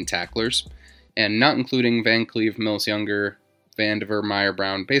 13 tacklers, and not including Van Cleve, Mills Younger, Vandiver, Meyer,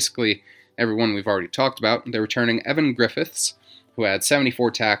 Brown, basically everyone we've already talked about. They're returning Evan Griffiths, who had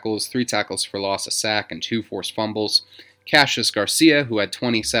 74 tackles, 3 tackles for loss, a sack, and 2 forced fumbles. Cassius Garcia, who had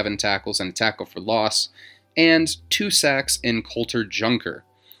 27 tackles and a tackle for loss, and 2 sacks in Coulter Junker.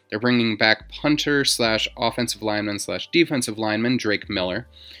 They're bringing back punter/offensive lineman/defensive lineman Drake Miller,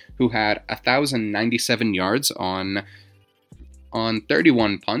 who had 1,097 yards on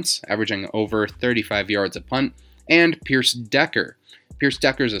 31 punts, averaging over 35 yards a punt, and Pierce Decker. Pierce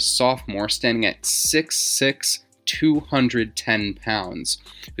Decker is a sophomore, standing at 6'6", 210 pounds,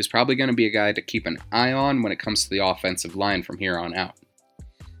 who's probably going to be a guy to keep an eye on when it comes to the offensive line from here on out.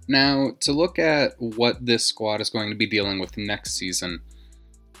 Now, to look at what this squad is going to be dealing with next season,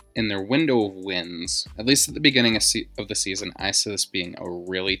 in their window of wins, at least at the beginning of the season, I see this being a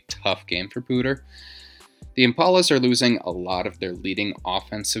really tough game for Pooter. The Impalas are losing a lot of their leading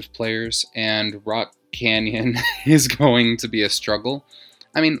offensive players, and Rock Canyon is going to be a struggle.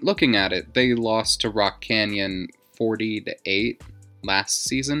 I mean, looking at it, they lost to Rock Canyon 40-8 last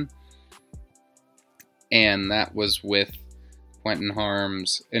season, and that was with Quentin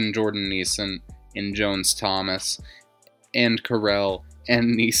Harms and Jordan Neeson and Jones Thomas and Carell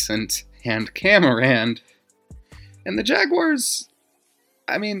and Neeson and Cameron. And the Jaguars,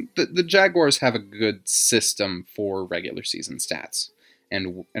 I mean, the Jaguars have a good system for regular season stats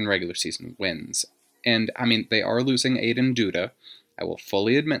and regular season wins. And, I mean, they are losing Aiden Duda. I will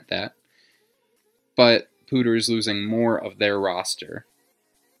fully admit that. But Pooter is losing more of their roster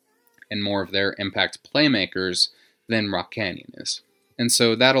and more of their impact playmakers than Rock Canyon is. And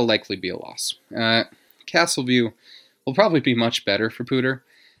so that'll likely be a loss. Castleview will probably be much better for Pooter,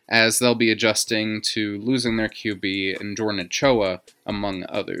 as they'll be adjusting to losing their QB and Jordan Ochoa, among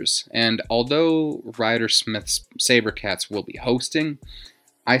others. And although Ryder Smith's Sabercats will be hosting,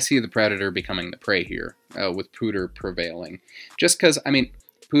 I see the Predator becoming the prey here, with Pooter prevailing. Just because, I mean,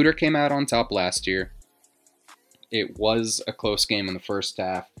 Pooter came out on top last year. It was a close game in the first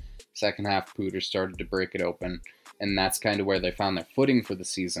half. Second half, Pooter started to break it open, and that's kind of where they found their footing for the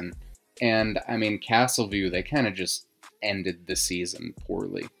season. And, I mean, Castleview, they kind of just ended the season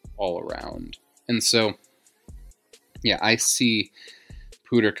poorly all around. And so, yeah, I see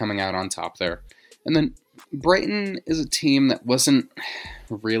Pooter coming out on top there. And then Brighton is a team that wasn't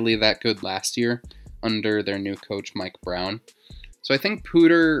really that good last year under their new coach, Mike Brown. So I think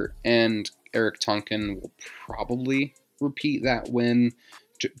Pooter and Eric Tonkin will probably repeat that win,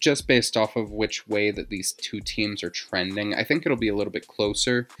 just based off of which way that these two teams are trending. I think it'll be a little bit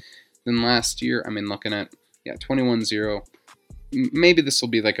closer than last year. I mean, looking at, 21-0. Maybe this will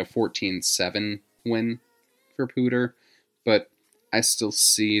be like a 14-7 win for Pooter, but I still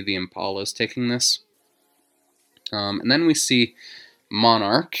see the Impalas taking this. And then we see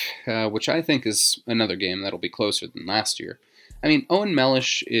Monarch, which I think is another game that'll be closer than last year. I mean, Owen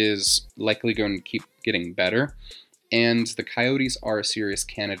Mellish is likely going to keep getting better, and the Coyotes are a serious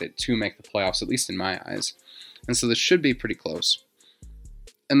candidate to make the playoffs, at least in my eyes. And so this should be pretty close.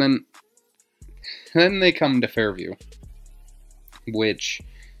 And then they come to Fairview, which,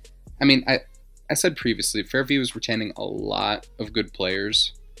 I mean, I said previously, Fairview is retaining a lot of good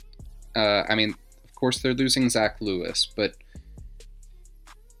players. I mean, of course, they're losing Zach Lewis, but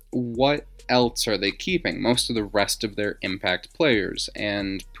what else are they keeping? Most of the rest of their impact players,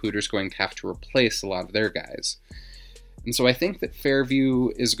 and Pooter's going to have to replace a lot of their guys. And so I think that Fairview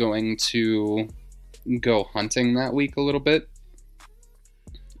is going to go hunting that week a little bit.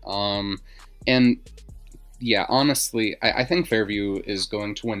 And yeah, honestly, I think Fairview is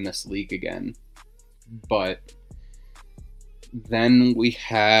going to win this league again. But then we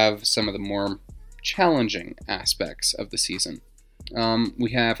have some of the more challenging aspects of the season.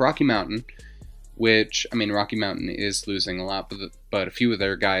 We have Rocky Mountain, which, I mean, Rocky Mountain is losing a lot, but a few of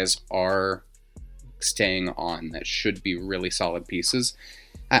their guys are staying on that should be really solid pieces.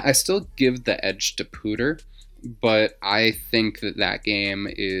 I still give the edge to Pooter but I think that game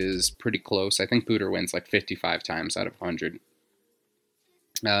is pretty close. I think Pooter wins like 55 times out of 100.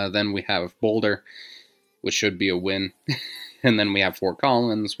 Then we have Boulder, which should be a win. And then we have Fort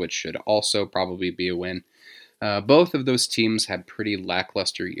Collins, which should also probably be a win. Both of those teams had pretty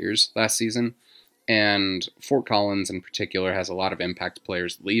lackluster years last season, and Fort Collins in particular has a lot of impact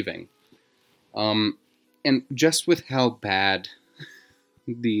players leaving. And just with how bad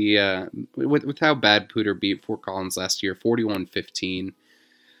with how bad Pooter beat Fort Collins last year, 41-15,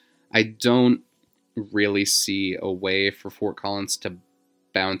 I don't really see a way for Fort Collins to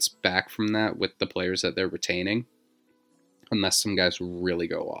bounce back from that with the players that they're retaining, unless some guys really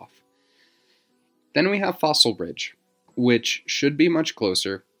go off. Then we have Fossil Ridge, which should be much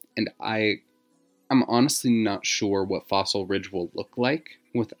closer, and I'm honestly not sure what Fossil Ridge will look like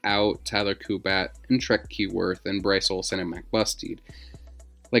without Tyler Kubat and Trek Keyworth and Bryce Olsen and Mac Bustede.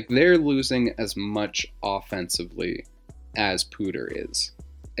 Like, they're losing as much offensively as Pooter is.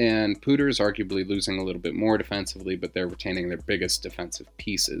 And Pooter is arguably losing a little bit more defensively, but they're retaining their biggest defensive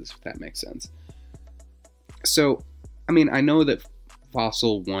pieces, if that makes sense. So, I mean, I know that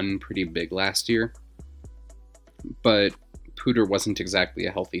Fossil won pretty big last year, but Pooter wasn't exactly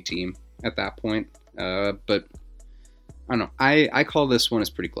a healthy team at that point. But I don't know. I call this one as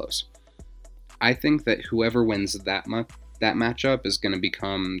pretty close. I think that whoever wins that matchup is going to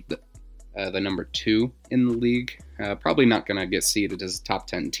become the number 2 in the league. Probably not going to get seeded as a top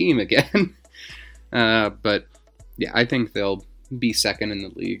 10 team again. But yeah, I think they'll be second in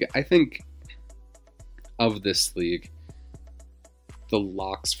the league. I think of this league, the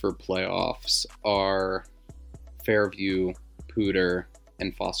locks for playoffs are Fairview, Pooter,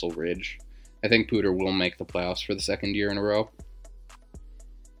 and Fossil Ridge. I think Pooter will make the playoffs for the second year in a row.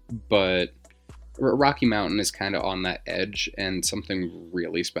 But Rocky Mountain is kind of on that edge, and something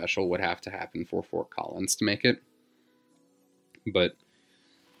really special would have to happen for Fort Collins to make it. But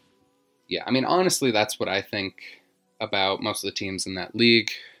yeah, I mean, honestly, that's what I think about most of the teams in that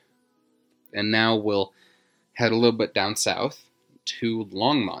league. And now we'll head a little bit down south to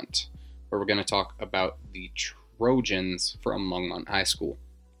Longmont, where we're going to talk about the Trojans from Longmont High School,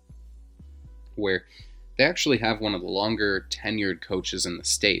 where they actually have one of the longer tenured coaches in the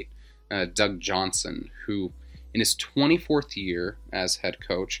state, Doug Johnson, who in his 24th year as head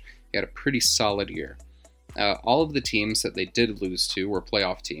coach, he had a pretty solid year. All of the teams that they did lose to were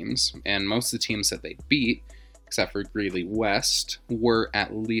playoff teams, and most of the teams that they beat, except for Greeley West, were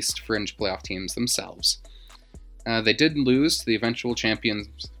at least fringe playoff teams themselves. They did lose to the eventual champions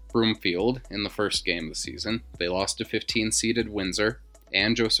Broomfield in the first game of the season. They lost to 15-seeded Windsor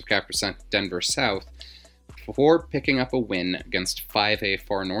and Joseph Capper Denver South before picking up a win against 5A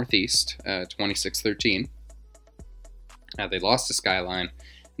Far Northeast, 26-13. They lost to Skyline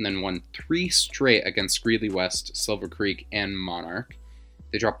and then won 3 straight against Greeley West, Silver Creek, and Monarch.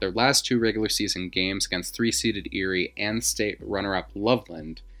 They dropped their last 2 regular season games against 3-seeded Erie and state runner-up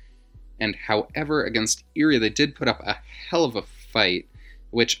Loveland. And however, against Erie, they did put up a hell of a fight,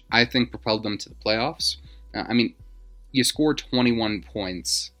 which I think propelled them to the playoffs. I mean, you score 21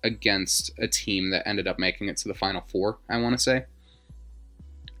 points against a team that ended up making it to the Final Four, I want to say.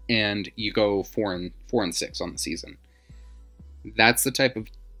 And you go 4-6 on the season. That's the type of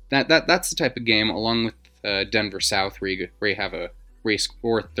that's the type of game, along with Denver South, where you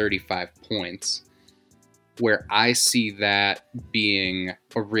score 35 points, where I see that being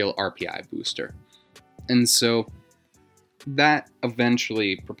a real RPI booster. And so that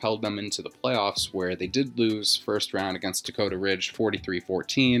eventually propelled them into the playoffs, where they did lose first round against Dakota Ridge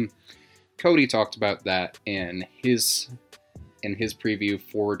 43-14. Cody talked about that in his preview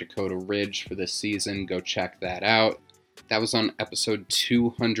for Dakota Ridge for this season. Go check that out. That was on episode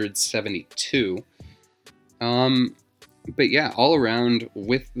 272. But yeah, all around,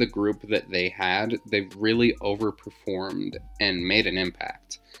 with the group that they had, they really overperformed and made an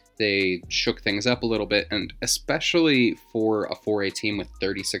impact. They shook things up a little bit, and especially for a 4A team with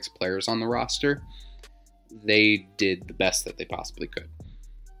 36 players on the roster, they did the best that they possibly could.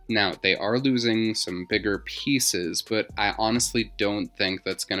 Now, they are losing some bigger pieces, but I honestly don't think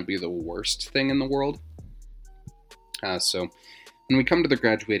that's going to be the worst thing in the world. So when we come to the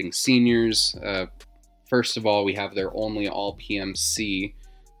graduating seniors, first of all, we have their only All-PMC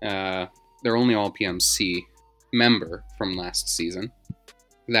member from last season.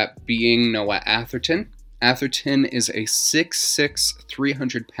 That being Noah Atherton. Atherton is a 6'6",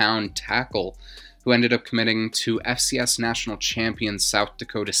 300-pound tackle who ended up committing to FCS National Champion South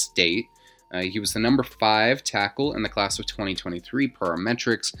Dakota State. He was the number 5 tackle in the class of 2023 per our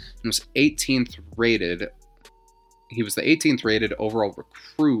metrics, and was 18th rated. He was the 18th rated overall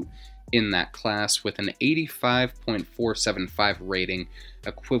recruit in that class with an 85.475 rating,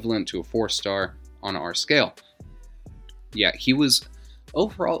 equivalent to a 4-star on our scale. Yeah, he was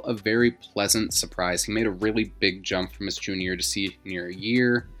overall a very pleasant surprise. He made a really big jump from his junior to senior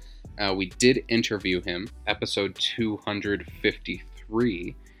year. We did interview him, episode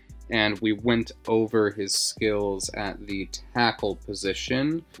 253, and we went over his skills at the tackle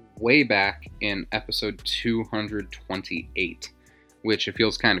position way back in episode 228, which it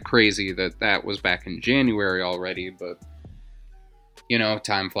feels kind of crazy that was back in January already, but,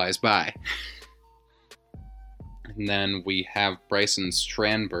 time flies by. And then we have Bryson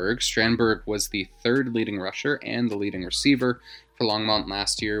Strandberg. Strandberg was the third leading rusher and the leading receiver for Longmont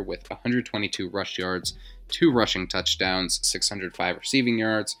last year with 122 rush yards, 2 rushing touchdowns, 605 receiving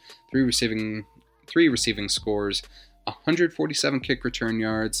yards, 3 receiving scores, 147 kick return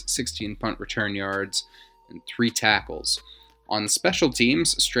yards, 16 punt return yards, and 3 tackles. On special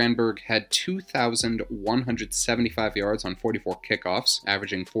teams, Strandberg had 2,175 yards on 44 kickoffs,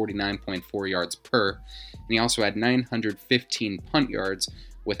 averaging 49.4 yards per, and he also had 915 punt yards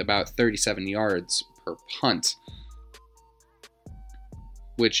with about 37 yards per punt,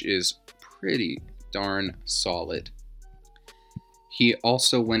 which is pretty darn solid. He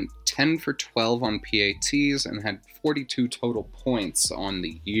also went 10 for 12 on PATs and had 42 total points on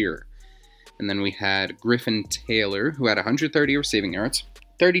the year. And then we had Griffin Taylor, who had 130 receiving yards,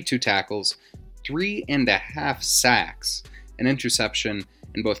 32 tackles, 3.5 sacks, an interception,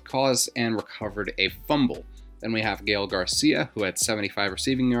 and both caused and recovered a fumble. Then we have Gael Garcia, who had 75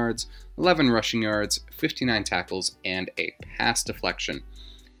 receiving yards, 11 rushing yards, 59 tackles, and a pass deflection.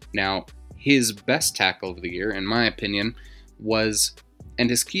 Now, his best tackle of the year, in my opinion, and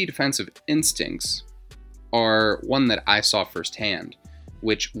his key defensive instincts are one that I saw firsthand,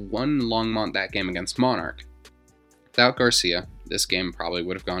 which won Longmont that game against Monarch. Without Garcia, this game probably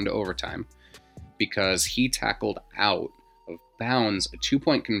would have gone to overtime because he tackled out of bounds a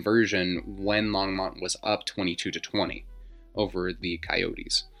 2-point conversion when Longmont was up 22-20 over the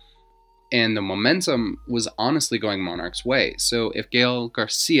Coyotes. And the momentum was honestly going Monarch's way. So if Gael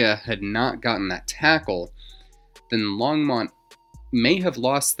Garcia had not gotten that tackle, then Longmont may have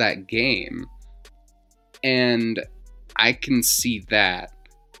lost that game. And I can see that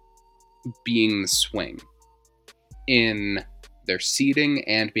being the swing in their seeding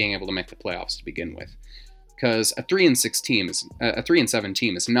and being able to make the playoffs to begin with. Because a 3-7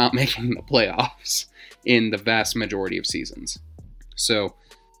 team is not making the playoffs in the vast majority of seasons. So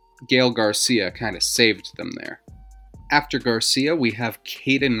Gael Garcia kind of saved them there. After Garcia, we have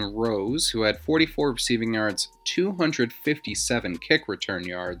Caden Rose, who had 44 receiving yards, 257 kick return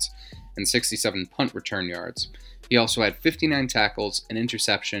yards, and 67 punt return yards. He also had 59 tackles, an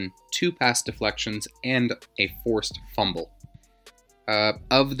interception, 2 pass deflections, and a forced fumble.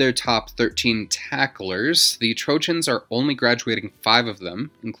 Of their top 13 tacklers, the Trojans are only graduating 5 of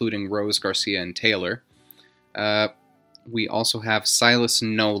them, including Rose, Garcia, and Taylor. We also have Silas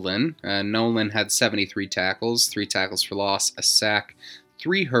Nolan. Nolan had 73 tackles, 3 tackles for loss, a sack,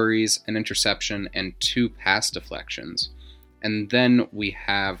 3 hurries, an interception, and 2 pass deflections. And then we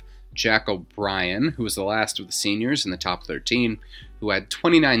have Jack O'Brien, who was the last of the seniors in the top 13, who had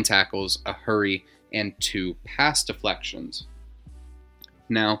 29 tackles, a hurry, and 2 pass deflections.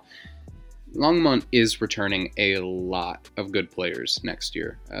 Now, Longmont is returning a lot of good players next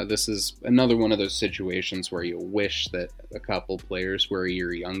year. This is another one of those situations where you wish that a couple players were a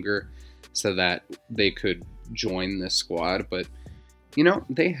year younger so that they could join this squad, but,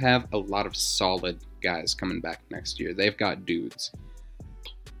 they have a lot of solid guys coming back next year. They've got dudes.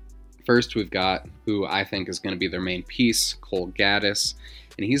 First, we've got who I think is going to be their main piece, Cole Gaddis,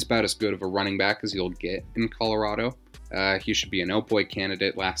 and he's about as good of a running back as you'll get in Colorado. He should be an Opoi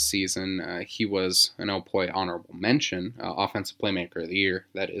candidate last season. He was an Opoi honorable mention, offensive playmaker of the year,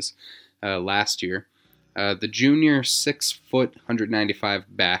 that is, last year. The junior 6',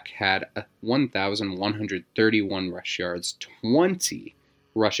 195 back had 1,131 rush yards, 20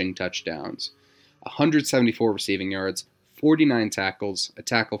 rushing touchdowns, 174 receiving yards, 49 tackles, a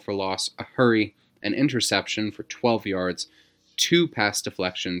tackle for loss, a hurry, an interception for 12 yards, 2 pass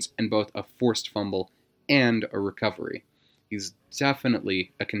deflections, and both a forced fumble and a recovery. He's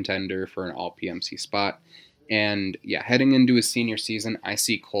definitely a contender for an all-PMC spot. And yeah, heading into his senior season, I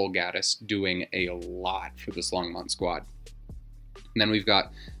see Cole Gaddis doing a lot for this Longmont squad. And then we've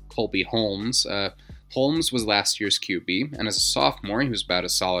got Colby Holmes. Holmes was last year's QB, and as a sophomore, he was about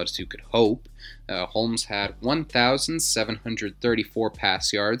as solid as you could hope. Holmes had 1,734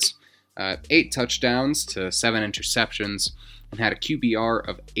 pass yards, 8 touchdowns to 7 interceptions, and had a QBR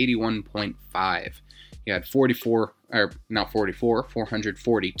of 81.5. He had 44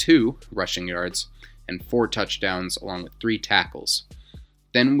 442 rushing yards, and 4 touchdowns, along with 3 tackles.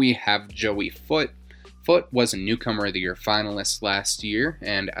 Then we have Joey Foote. Foote was a Newcomer of the Year finalist last year,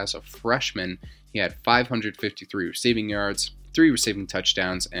 and as a freshman, he had 553 receiving yards, 3 receiving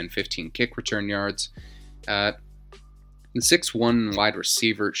touchdowns, and 15 kick return yards. The 6'1" wide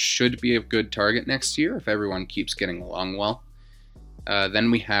receiver should be a good target next year if everyone keeps getting along well.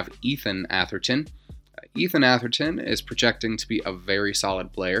 Then we have Ethan Atherton. Ethan Atherton is projecting to be a very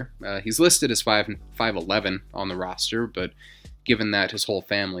solid player. He's listed as 5'11" on the roster, but given that his whole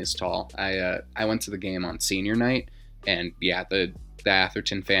family is tall, I went to the game on senior night, and yeah, the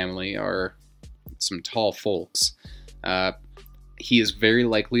Atherton family are some tall folks. He is very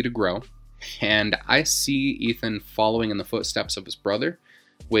likely to grow, and I see Ethan following in the footsteps of his brother,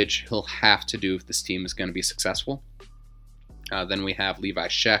 which he'll have to do if this team is going to be successful. Then we have Levi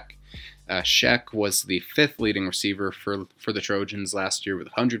Sheck. Sheck was the 5th leading receiver for the Trojans last year with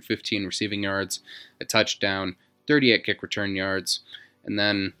 115 receiving yards, a touchdown, 38 kick return yards. And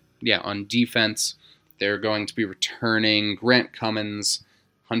then, on defense, they're going to be returning Grant Cummins,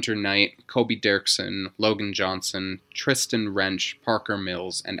 Hunter Knight, Kobe Derksen, Logan Johnson, Tristan Wrench, Parker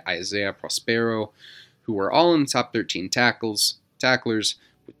Mills, and Isaiah Prospero, who were all in the top 13 tacklers,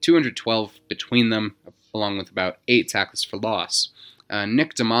 with 212 between them, along with about 8 tackles for loss.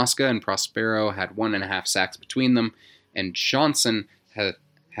 Nick Damaska and Prospero had 1.5 sacks between them, and Johnson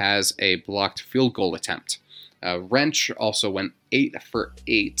has a blocked field goal attempt. Wrench also went 8 for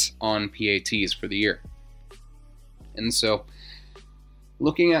 8 on PATs for the year. And so,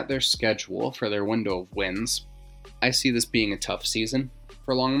 looking at their schedule for their window of wins, I see this being a tough season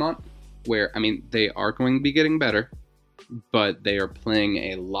for Longmont, where, they are going to be getting better, but they are playing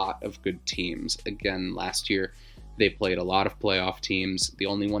a lot of good teams. Again, last year, they played a lot of playoff teams. The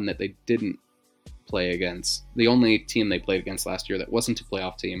only one that they didn't play against, the only team they played against last year that wasn't a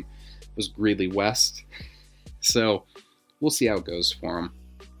playoff team was Greeley West. So, we'll see how it goes for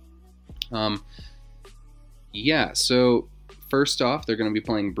them. So first off, they're going to be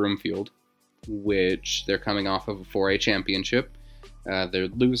playing Broomfield, which they're coming off of a 4A championship. They're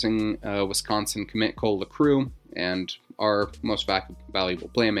losing Wisconsin commit Cole LaCrue and our most valuable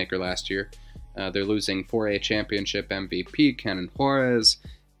playmaker last year. They're losing 4A championship MVP Kenan Juarez,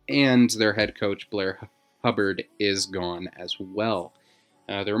 and their head coach Blair Hubbard is gone as well.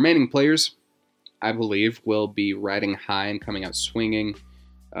 The remaining players, I believe, will be riding high and coming out swinging.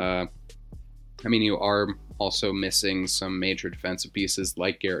 You are also missing some major defensive pieces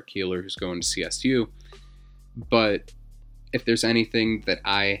like Garrett Keeler, who's going to CSU. But if there's anything that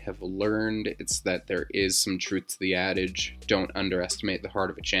I have learned, it's that there is some truth to the adage, don't underestimate the heart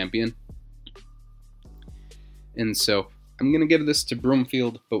of a champion. And so I'm going to give this to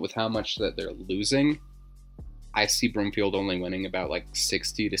Broomfield, but with how much that they're losing, I see Broomfield only winning about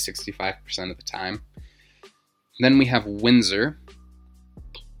 60 to 65% of the time. Then we have Windsor,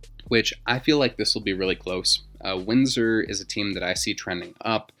 which I feel like this will be really close. Windsor is a team that I see trending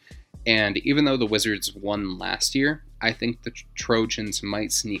up, and even though the Wizards won last year, I think the Trojans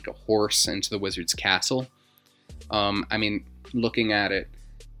might sneak a horse into the Wizards' castle. Looking at it,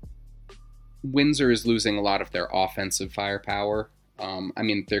 Windsor is losing a lot of their offensive firepower.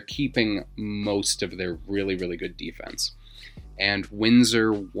 They're keeping most of their really, really good defense. And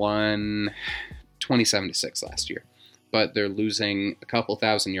Windsor won 27-6 last year. But they're losing a couple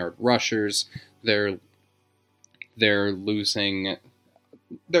 1,000-yard rushers. They're losing a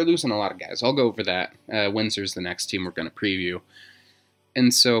lot of guys. I'll go over that. Windsor's the next team we're going to preview.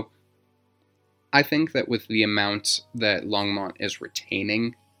 And so I think that with the amount that Longmont is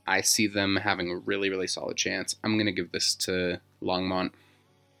retaining, I see them having a really, really solid chance. I'm going to give this to Longmont.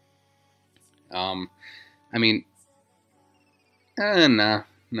 Now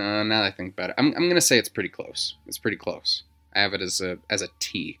that I think about it, I'm going to say it's pretty close. It's pretty close. I have it as a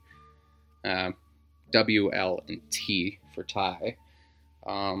T. W, L, and T for tie.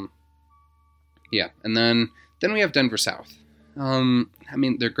 And then we have Denver South.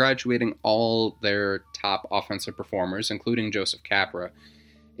 They're graduating all their top offensive performers, including Joseph Capra,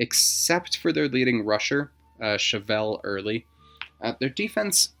 except for their leading rusher, Chevelle Early. Their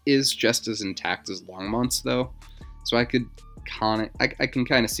defense is just as intact as Longmont's, though, so I can kind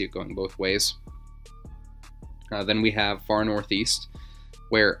of see it going both ways. Then we have Far Northeast,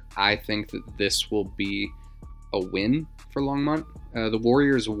 where I think that this will be a win for Longmont. The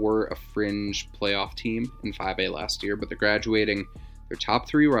Warriors were a fringe playoff team in 5A last year, but they're graduating their top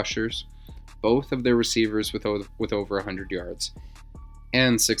 3 rushers, both of their receivers with over 100 yards,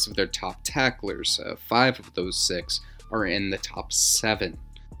 and 6 of their top tacklers. 5 of those 6 are in the top 7.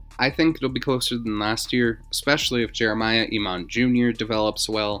 I think it'll be closer than last year, especially if Jeremiah Iman Jr. develops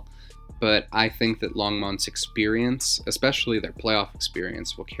well. But I think that Longmont's experience, especially their playoff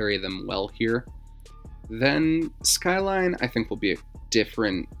experience, will carry them well here. Then Skyline, I think, will be a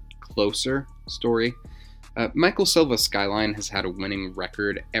different, closer story. Michael Silva's Skyline has had a winning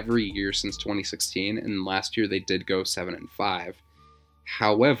record every year since 2016, and last year they did go 7-5.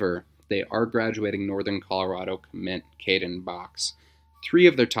 However, they are graduating Northern Colorado commit Caden Box, 3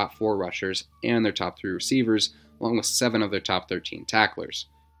 of their top 4 rushers and their top 3 receivers, along with 7 of their top 13 tacklers.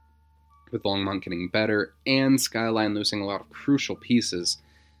 With Longmont getting better and Skyline losing a lot of crucial pieces,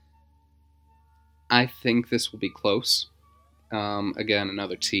 I think this will be close. Again,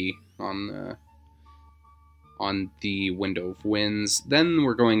 another T on the window of wins. Then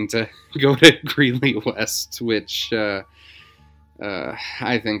we're going to go to Greeley West, which I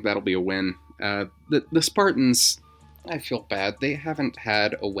think that'll be a win. The Spartans, I feel bad. They haven't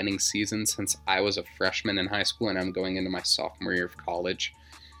had a winning season since I was a freshman in high school and I'm going into my sophomore year of college.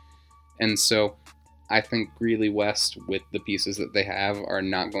 And so I think Greeley West, with the pieces that they have, are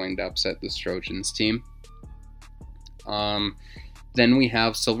not going to upset this Trojans team. Then we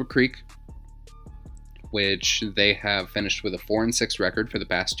have Silver Creek, which they have finished with a 4-6 record for the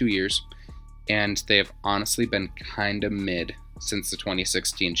past 2 years, and they have honestly been kind of mid since the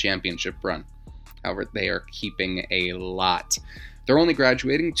 2016 championship run. However, they are keeping a lot. They're only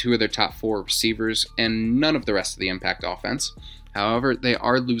graduating 2 of their top 4 receivers and none of the rest of the impact offense. However, they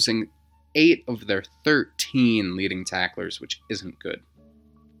are losing 8 of their 13 leading tacklers, which isn't good.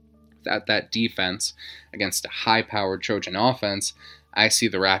 Without that defense against a high-powered Trojan offense, I see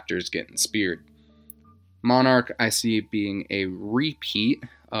the Raptors getting speared. Monarch, I see being a repeat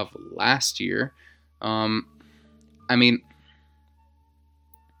of last year.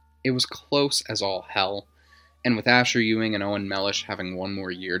 It was close as all hell, and with Asher Ewing and Owen Mellish having one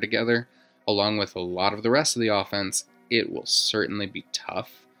more year together, along with a lot of the rest of the offense, it will certainly be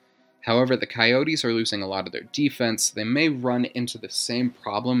tough. However, the Coyotes are losing a lot of their defense. They may run into the same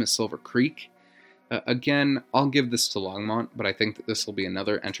problem as Silver Creek. Again, I'll give this to Longmont, but I think that this will be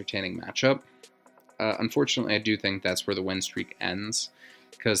another entertaining matchup. Unfortunately, I do think that's where the win streak ends,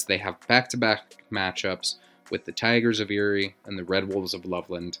 because they have back-to-back matchups with the Tigers of Erie and the Red Wolves of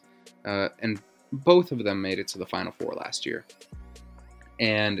Loveland, and both of them made it to the Final Four last year.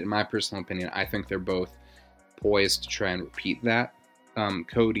 And in my personal opinion, I think they're both poised to try and repeat that.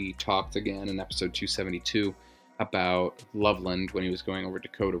 Cody talked again in episode 272 about Loveland when he was going over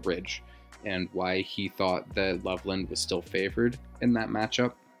Dakota Ridge and why he thought that Loveland was still favored in that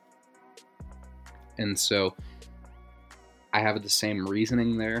matchup. And so I have the same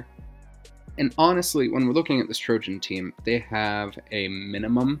reasoning there. And honestly, when we're looking at this Trojan team, they have a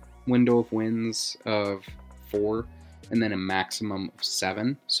minimum window of wins of 4 and then a maximum of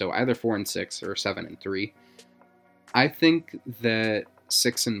 7. So either 4-6 or 7-3. I think that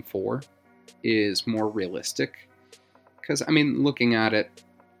 6-4 is more realistic because, looking at it,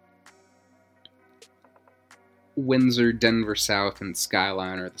 Windsor, Denver South, and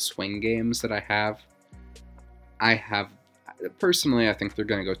Skyline are the swing games that I have. Personally, I think they're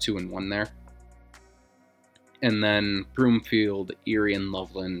going to go 2-1 there. And then Broomfield, Erie, and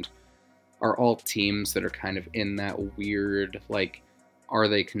Loveland are all teams that are kind of in that weird, are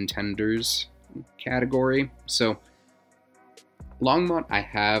they contenders category. So Longmont I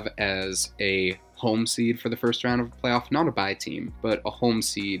have as a home seed for the first round of the playoff, not a bye team, but a home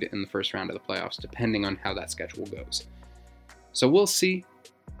seed in the first round of the playoffs, depending on how that schedule goes. So we'll see.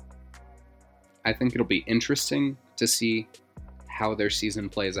 I think it'll be interesting to see how their season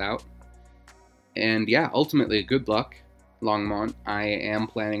plays out. And yeah, ultimately, good luck, Longmont. I am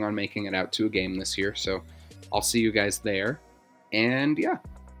planning on making it out to a game this year, so I'll see you guys there. And yeah,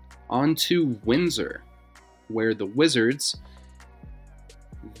 on to Windsor, where the Wizards,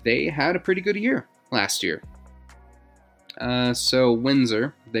 they had a pretty good year last year. So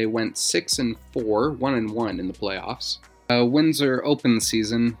Windsor, they went 6-4, 1-1 in the playoffs. Windsor opened the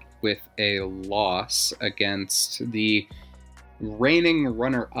season with a loss against the reigning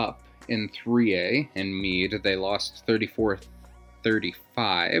runner-up in 3A in Meade. They lost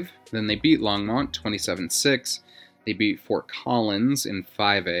 34-35. Then they beat Longmont 27-6. They beat Fort Collins in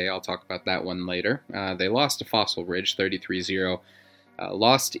 5A. I'll talk about that one later. They lost to Fossil Ridge 33-0.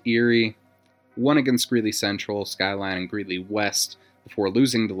 Lost to Erie. Won against Greeley Central, Skyline, and Greeley West before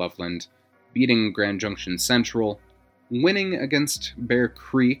losing to Loveland. Beating Grand Junction Central. Winning against Bear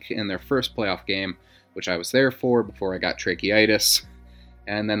Creek in their first playoff game, which I was there for before I got tracheitis.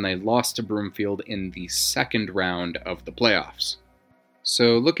 And then they lost to Broomfield in the second round of the playoffs.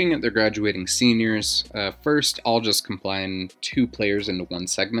 So looking at their graduating seniors, first I'll just combine two players into one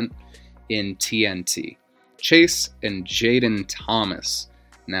segment in TNT. Chase and Jaden Thomas.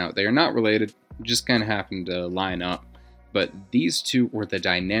 Now, they are not related, just kind of happened to line up, but these two were the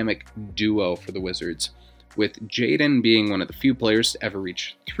dynamic duo for the Wizards, with Jaden being one of the few players to ever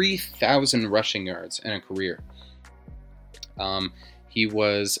reach 3,000 rushing yards in a career. He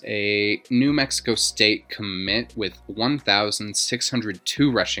was a New Mexico State commit with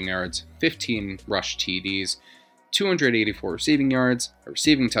 1,602 rushing yards, 15 rush TDs, 284 receiving yards, a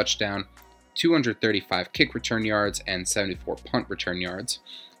receiving touchdown, 235 kick return yards, and 74 punt return yards.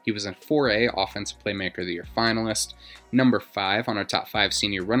 He was a 4A Offensive Playmaker of the Year finalist, number 5 on our top 5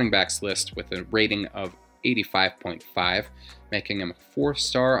 senior running backs list with a rating of 85.5, making him a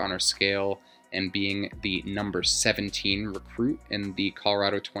 4-star on our scale and being the number 17 recruit in the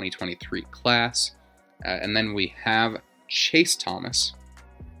Colorado 2023 class. And then we have Chase Thomas,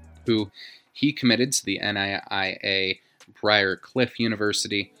 who he committed to the NIIA Briar Cliff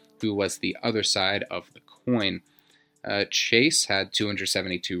University, who was the other side of the coin. Chase had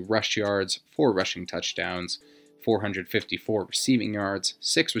 272 rush yards, 4 rushing touchdowns, 454 receiving yards,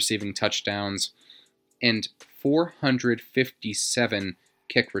 6 receiving touchdowns, and 457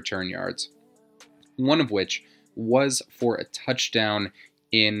 kick return yards, one of which was for a touchdown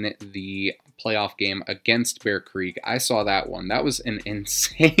in the playoff game against Bear Creek. I saw that one. That was an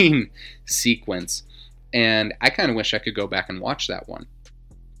insane sequence, and I kind of wish I could go back and watch that one.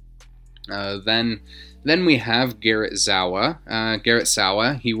 Then we have Garrett Zawa. Garrett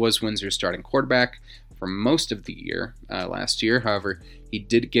Zawa, he was Windsor's starting quarterback for most of the year last year. However, he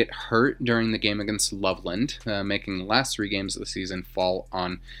did get hurt during the game against Loveland, making the last 3 games of the season fall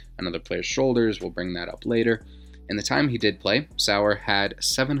on another player's shoulders. We'll bring that up later. In the time he did play, Sauer had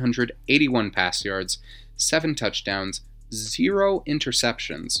 781 pass yards, 7 touchdowns, 0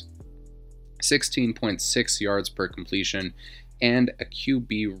 interceptions, 16.6 yards per completion, and a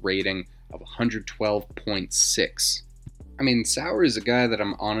QB rating of 112.6. I mean, Sauer is a guy that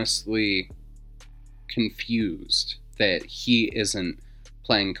I'm honestly confused that he isn't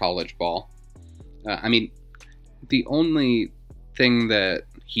playing college ball. The only thing that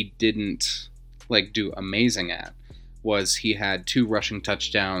he didn't do amazing at was he had 2 rushing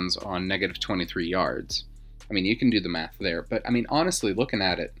touchdowns on negative 23 yards. I mean, you can do the math there, but honestly, looking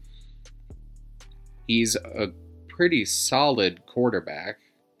at it, he's a pretty solid quarterback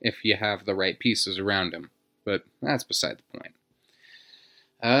if you have the right pieces around him, but that's beside the point.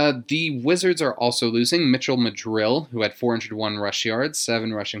 The Wizards are also losing Mitchell Madrill, who had 401 rush yards,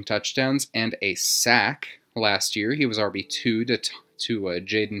 7 rushing touchdowns, and a sack last year. He was RB2 to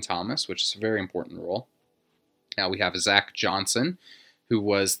Jaden Thomas, which is a very important role. Now we have Zach Johnson, who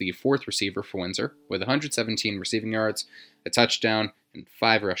was the 4th receiver for Windsor, with 117 receiving yards, a touchdown, and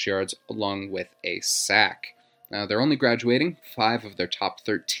 5 rush yards, along with a sack. They're only graduating 5 of their top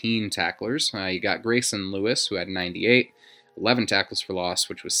 13 tacklers. You got Grayson Lewis, who had 98, 11 tackles for loss,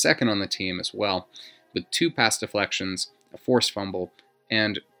 which was second on the team as well, with 2 pass deflections, a forced fumble,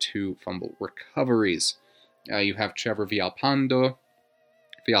 and 2 fumble recoveries. You have Trevor Villalpando,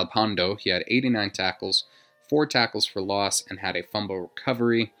 he had 89 tackles, 4 tackles for loss, and had a fumble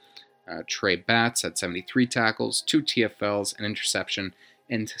recovery. Trey Batts had 73 tackles, 2 TFLs, an interception,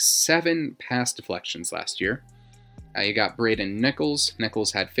 and 7 pass deflections last year. You got Braden Nichols.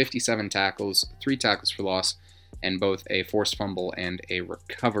 Nichols had 57 tackles, 3 tackles for loss, and both a forced fumble and a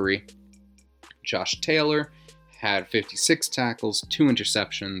recovery. Josh Taylor had 56 tackles, 2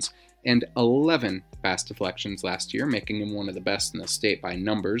 interceptions, and 11 pass deflections last year, making him one of the best in the state by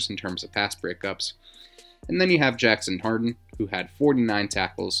numbers in terms of pass breakups. And then you have Jackson Harden, who had 49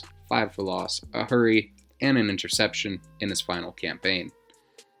 tackles, 5 for loss, a hurry, and an interception in his final campaign.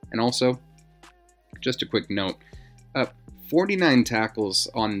 And also, just a quick note, 49 tackles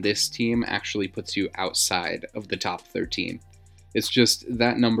on this team actually puts you outside of the top 13. It's just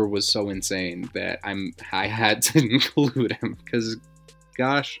that number was so insane that I had to include him because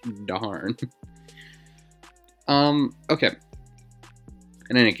gosh darn. Okay.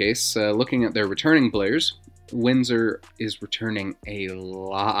 In any case, looking at their returning players, Windsor is returning a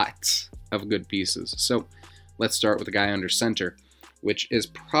lot of good pieces. So let's start with the guy under center, which is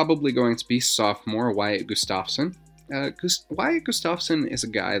probably going to be sophomore Wyatt Gustafson. Wyatt Gustafson is a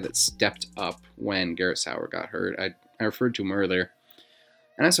guy that stepped up when Garrett Sauer got hurt. I referred to him earlier.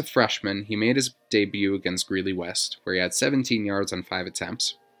 And as a freshman, he made his debut against Greeley West, where he had 17 yards on 5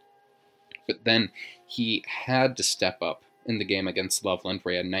 attempts. But then he had to step up in the game against Loveland,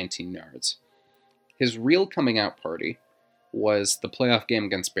 where he had 19 yards. His real coming out party was the playoff game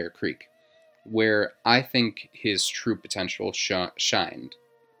against Bear Creek. where I think his true potential shined,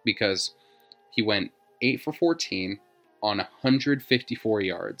 because he went 8 for 14 on 154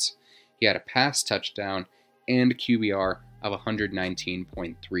 yards. He had a pass touchdown and a QBR of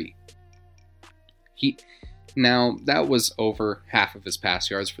 119.3. Now, that was over half of his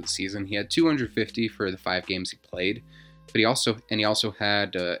pass yards for the season. He had 250 for the 5 games he played, but he also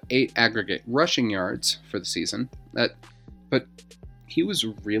had 8 aggregate rushing yards for the season. But he was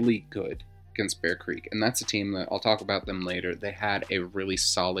really good against Bear Creek, and that's a team that I'll talk about them later. They had a really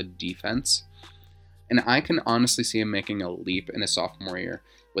solid defense, and I can honestly see him making a leap in his sophomore year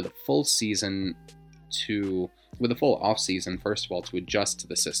with a full off season, first of all, to adjust to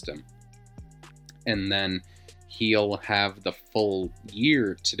the system, and then he'll have the full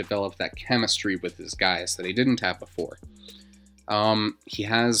year to develop that chemistry with his guys that he didn't have before. He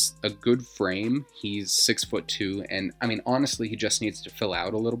has a good frame. He's 6'2", and honestly, he just needs to fill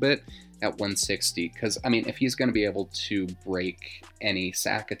out a little bit at 160, because if he's going to be able to break any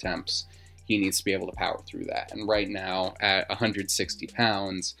sack attempts, he needs to be able to power through that. And right now, at 160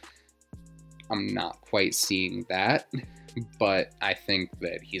 pounds, I'm not quite seeing that, but I think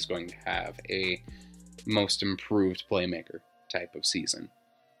that he's going to have a most improved playmaker type of season.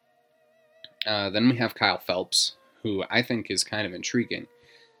 Then we have Kyle Phelps, who I think is kind of intriguing,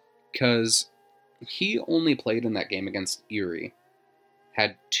 because he only played in that game against Erie,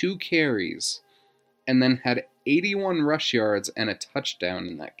 had 2 carries, and then had 81 rush yards and a touchdown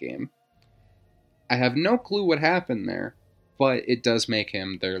in that game. I have no clue what happened there, but it does make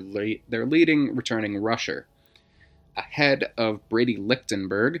him their leading returning rusher, ahead of Brady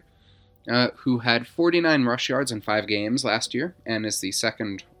Lichtenberg, who had 49 rush yards in 5 games last year and is the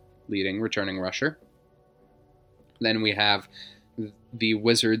second leading returning rusher. Then we have the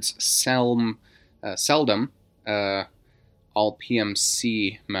Wizards' Seldom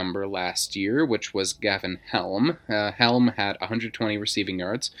All-PMC member last year, which was Gavin Helm. Helm had 120 receiving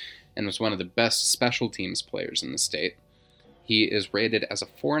yards and was one of the best special teams players in the state. He is rated as a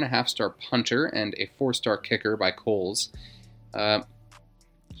 4.5-star punter and a 4-star kicker by Coles.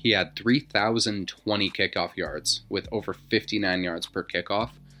 He had 3,020 kickoff yards with over 59 yards per kickoff.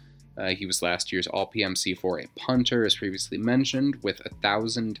 He was last year's All-PMC for a punter, as previously mentioned, with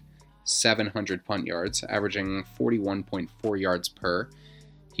 1,700 punt yards, averaging 41.4 yards per.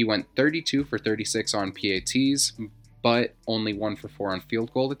 He went 32 for 36 on PATs, but only 1 for 4 on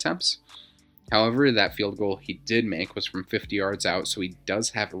field goal attempts. However, that field goal he did make was from 50 yards out, so he does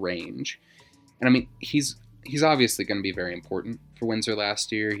have range. And he's obviously going to be very important for Windsor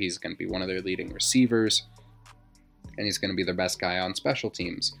last year. He's going to be one of their leading receivers, and he's going to be their best guy on special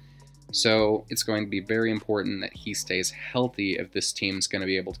teams. So it's going to be very important that he stays healthy if this team's going to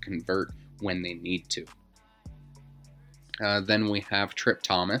be able to convert when they need to. Then we have Trip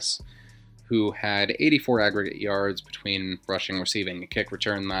Thomas, who had 84 aggregate yards between rushing, receiving, and kick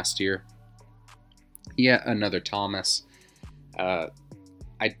return last year. Yet another Thomas. I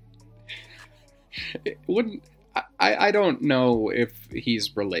don't know if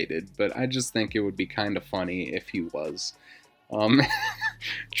he's related, but I just think it would be kind of funny if he was.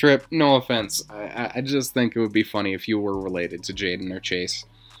 Trip, no offense. I just think it would be funny if you were related to Jaden or Chase.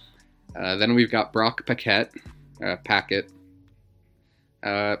 Then we've got Brock Paquette.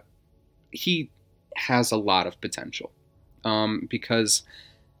 He has a lot of potential. Because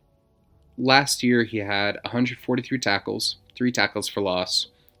last year he had 143 tackles, 3 tackles for loss,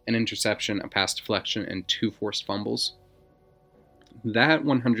 an interception, a pass deflection, and 2 forced fumbles. That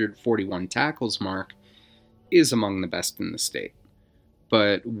 141 tackles mark is among the best in the state.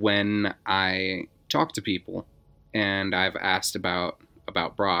 But when I talk to people and I've asked about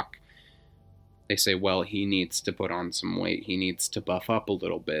Brock, they say, well, he needs to put on some weight. He needs to buff up a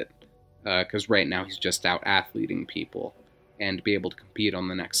little bit, because right now he's just out-athleting people. And to be able to compete on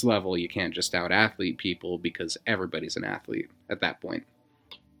the next level, you can't just out-athlete people, because everybody's an athlete at that point.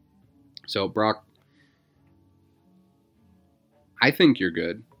 So, Brock, I think you're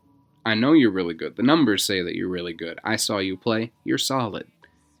good. I know you're really good. The numbers say that you're really good. I saw you play. You're solid.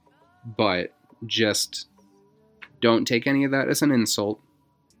 But just don't take any of that as an insult.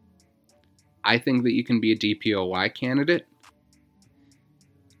 I think that you can be a DPOY candidate.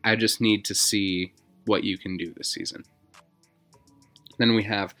 I just need to see what you can do this season. Then we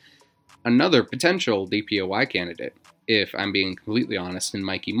have another potential DPOY candidate, if I'm being completely honest, in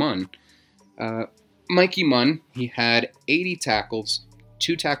Mikey Munn. Mikey Munn, he had 80 tackles,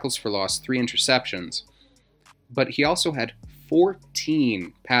 2 tackles for loss, 3 interceptions, but he also had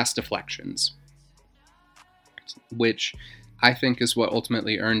 14 pass deflections, which I think is what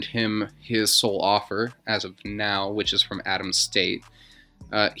ultimately earned him his sole offer as of now, which is from Adams State.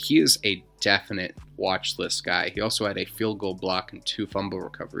 He is a definite watch list guy. He also had a field goal block and 2 fumble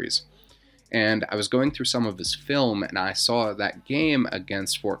recoveries. And I was going through some of his film, and I saw that game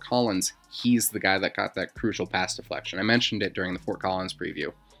against Fort Collins. He's the guy that got that crucial pass deflection. I mentioned it during the Fort Collins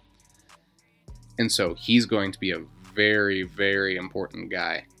preview. And so he's going to be a very, very important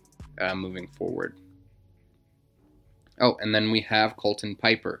guy moving forward. Oh, and then we have Colton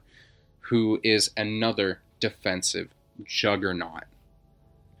Piper, who is another defensive juggernaut.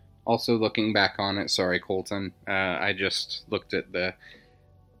 Also, looking back on it, sorry, Colton, I just looked at the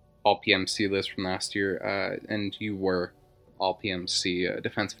All-PMC list from last year, and you were All-PMC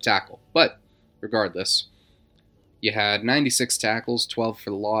defensive tackle. But, regardless, you had 96 tackles, 12 for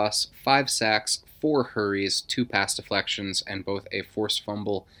the loss, 5 sacks, 4 hurries, 2 pass deflections, and both a forced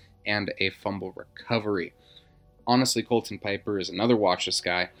fumble and a fumble recovery. Honestly, Colton Piper is another watch list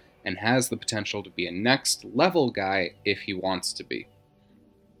guy, and has the potential to be a next-level guy if he wants to be.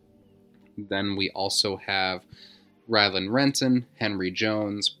 Then we also have Ryland Renton, Henry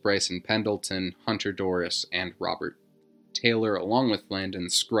Jones, Bryson Pendleton, Hunter Doris, and Robert Taylor, along with Landon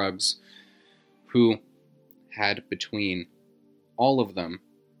Scruggs, who had between all of them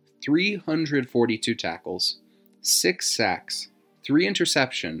 342 tackles, 6 sacks, 3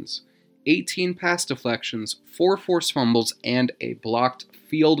 interceptions, 18 pass deflections, 4 forced fumbles, and a blocked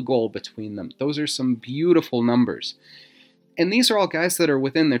field goal between them. Those are some beautiful numbers. And these are all guys that are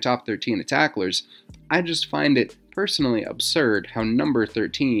within their top 13 tacklers. I just find it personally absurd how number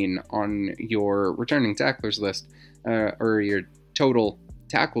 13 on your returning tacklers list, or your total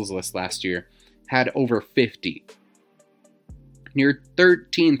tackles list last year, had over 50. Your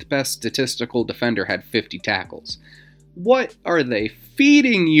 13th best statistical defender had 50 tackles. What are they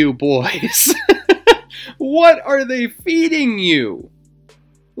feeding you, boys? What are they feeding you?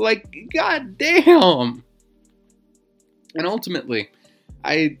 Like, goddamn! And ultimately,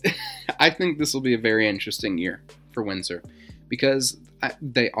 I think this will be a very interesting year for Windsor, because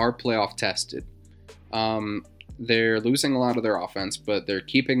they are playoff tested. They're losing a lot of their offense, but they're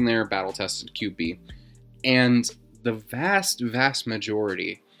keeping their battle-tested QB. And the vast, vast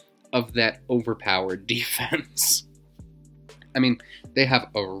majority of that overpowered defense. I mean, they have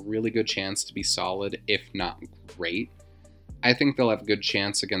a really good chance to be solid, if not great. I think they'll have a good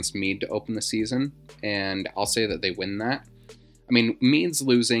chance against Meade to open the season, and I'll say that they win that. I mean, Meade's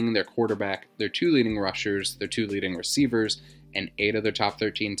losing their quarterback, their 2 leading rushers, their 2 leading receivers, and 8 of their top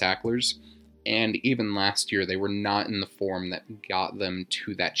 13 tacklers. And even last year, they were not in the form that got them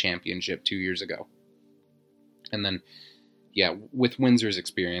to that championship 2 years ago. And then, yeah, with Windsor's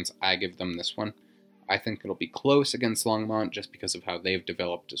experience, I give them this one. I think it'll be close against Longmont just because of how they've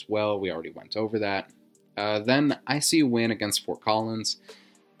developed as well. We already went over that. Then I see a win against Fort Collins,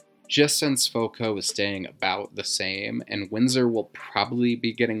 just since FOCO is staying about the same, and Windsor will probably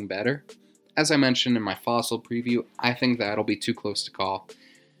be getting better. As I mentioned in my Fossil preview, I think that'll be too close to call.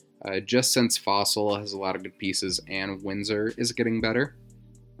 Just since Fossil has a lot of good pieces and Windsor is getting better.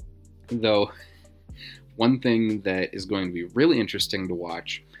 Though, one thing that is going to be really interesting to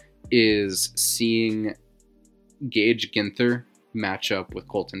watch is seeing Gage Ginther match up with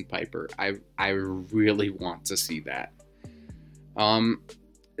Colton Piper. I really want to see that.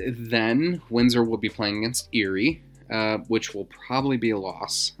 Then Windsor will be playing against Erie, which will probably be a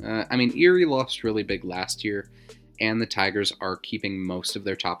loss. I mean, Erie lost really big last year, and the Tigers are keeping most of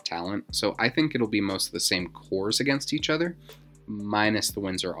their top talent, so I think it'll be most of the same cores against each other, minus the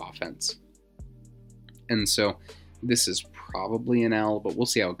Windsor offense. And so this is probably an L, but we'll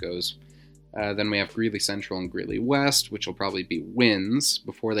see how it goes. Then we have Greeley Central and Greeley West, which will probably be wins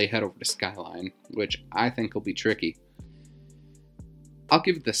before they head over to Skyline, which I think will be tricky. I'll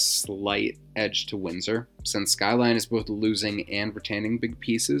give the slight edge to Windsor, since Skyline is both losing and retaining big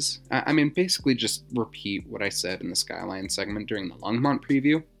pieces. I mean, basically just repeat what I said in the Skyline segment during the Longmont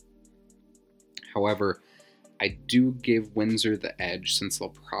preview. However, I do give Windsor the edge, since they'll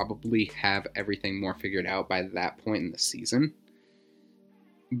probably have everything more figured out by that point in the season,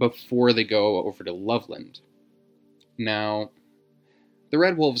 before they go over to Loveland. Now, the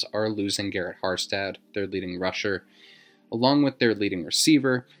Red Wolves are losing Garrett Harstad, their leading rusher, along with their leading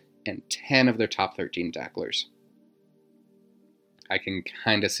receiver, and 10 of their top 13 tacklers. I can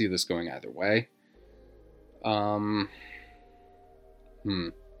kind of see this going either way. I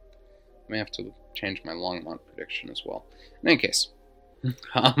may have to change my Longmont prediction as well. In any case,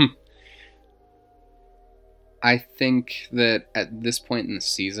 I think that at this point in the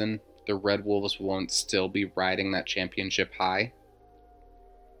season, the Red Wolves won't still be riding that championship high.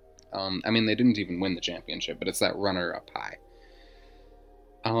 I mean, they didn't even win the championship, but it's that runner-up high.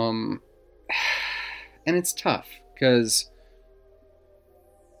 And it's tough, because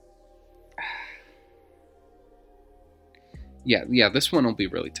Yeah, this one will be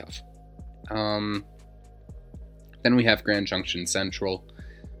really tough. Then we have Grand Junction Central.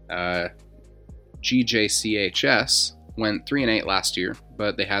 GJCHS went 3-8 last year,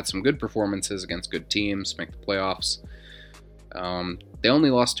 but they had some good performances against good teams, make the playoffs. They only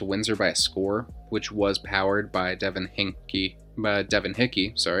lost to Windsor by a score, which was powered by Devin Hickey, and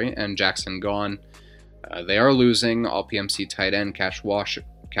Jackson Gaughan. They are losing all-PMC tight end Cash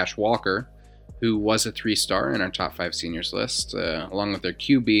Walker, who was a 3-star in our top 5 seniors list, along with their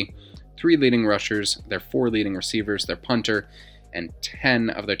QB, 3 leading rushers, their 4 leading receivers, their punter, and 10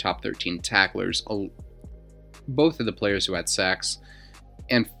 of their top 13 tacklers, both of the players who had sacks,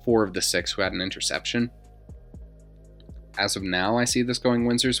 and 4 of the 6 who had an interception. As of now, I see this going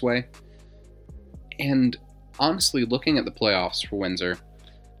Windsor's way. And honestly, looking at the playoffs for Windsor,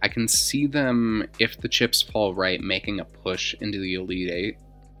 I can see them, if the chips fall right, making a push into the Elite Eight.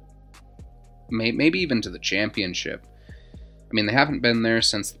 Maybe even to the championship. I mean, they haven't been there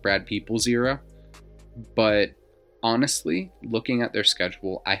since the Brad Peoples era, but honestly, looking at their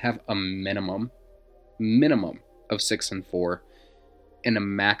schedule, I have a minimum of 6-4 and a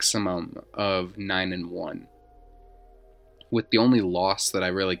maximum of 9-1. With the only loss that I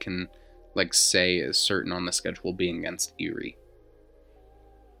really can say is certain on the schedule being against Erie.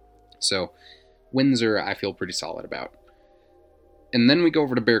 So, Windsor I feel pretty solid about. And then we go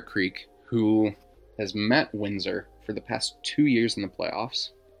over to Bear Creek, who has met Windsor for the past 2 years in the playoffs.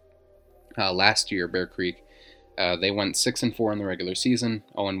 Last year, Bear Creek, they went 6-4 in the regular season,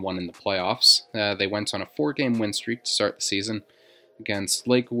 0-1 in the playoffs. They went on a 4-game win streak to start the season against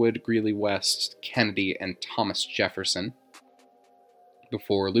Lakewood, Greeley West, Kennedy, and Thomas Jefferson,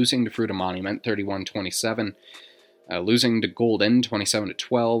 before losing to Fruita Monument 31-27, losing to Golden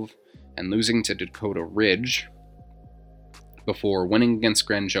 27-12, and losing to Dakota Ridge, before winning against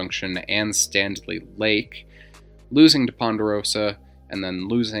Grand Junction and Standley Lake, losing to Ponderosa, and then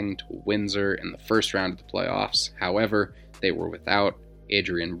losing to Windsor in the first round of the playoffs. However, they were without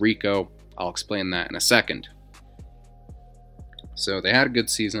Adrian Rico. I'll explain that in a second. So they had a good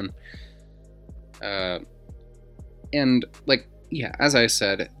season. As I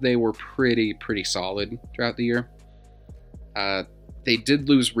said, they were pretty solid throughout the year. They did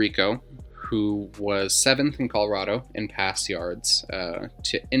lose Rico, who was 7th in Colorado in pass yards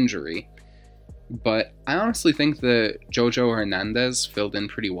to injury. But I honestly think that Jojo Hernandez filled in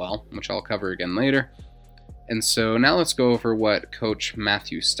pretty well, which I'll cover again later. And so now let's go over what Coach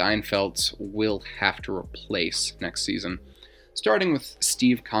Matthew Steinfeld will have to replace next season, starting with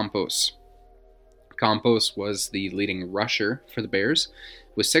Steve Campos. Campos was the leading rusher for the Bears,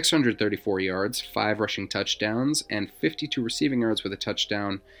 with 634 yards, 5 rushing touchdowns, and 52 receiving yards with a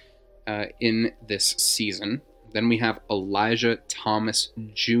touchdown in this season. Then we have Elijah Thomas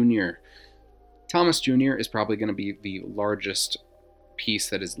Jr. Thomas Jr. is probably going to be the largest piece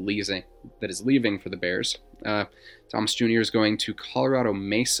that is leaving for the Bears. Thomas Jr. is going to Colorado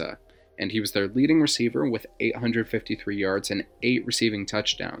Mesa, and he was their leading receiver with 853 yards and 8 receiving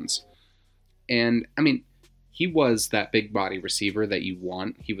touchdowns. And, I mean, he was that big body receiver that you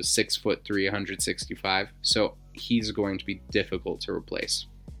want. He was 6'3", 165, so he's going to be difficult to replace.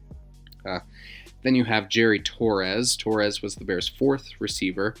 Then you have Jerry Torres. Torres was the Bears' 4th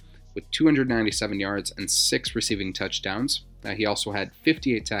receiver with 297 yards and 6 receiving touchdowns. He also had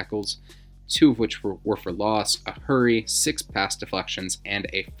 58 tackles, 2 of which were for loss, a hurry, 6 pass deflections, and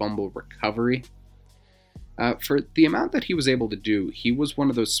a fumble recovery. For the amount that he was able to do, he was one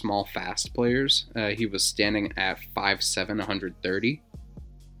of those small, fast players. He was standing at 5'7", 130.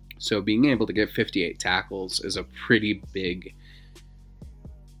 So being able to get 58 tackles is a pretty big...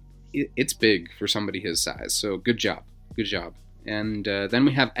 It's big for somebody his size, so good job. And then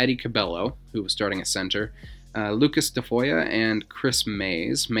we have Eddie Cabello, who was starting at center, Lucas DeFoya, and Chris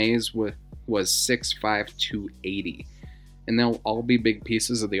Mays. Mays was 6'5", 280. And they'll all be big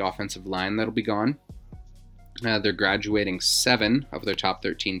pieces of the offensive line that'll be gone. They're graduating 7 of their top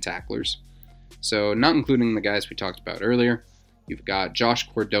 13 tacklers. So not including the guys we talked about earlier. You've got Josh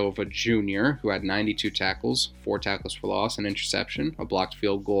Cordova Jr., who had 92 tackles, 4 tackles for loss, an interception, a blocked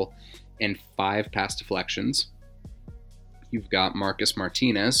field goal, and 5 pass deflections. You've got Marcus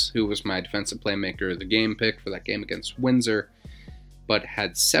Martinez, who was my defensive playmaker of the game pick for that game against Windsor, but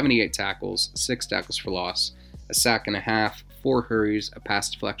had 78 tackles, 6 tackles for loss, a sack and a half, 4 hurries, a pass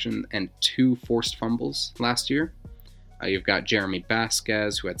deflection, and 2 forced fumbles last year. You've got Jeremy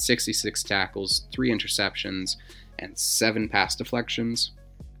Vasquez, who had 66 tackles, 3 interceptions, and 7 pass deflections.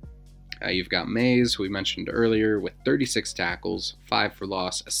 You've got Mays, who we mentioned earlier, with 36 tackles, 5 for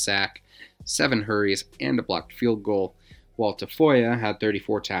loss, a sack, 7 hurries, and a blocked field goal, while Tafoya had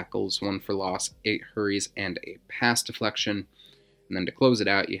 34 tackles, 1 for loss, 8 hurries, and a pass deflection. And then to close it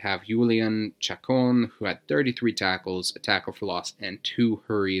out, you have Julian Chacon, who had 33 tackles, a tackle for loss, and 2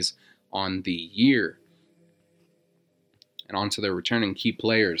 hurries on the year. And on to their returning key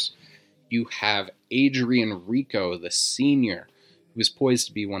players. You have Adrian Rico, the senior, who is poised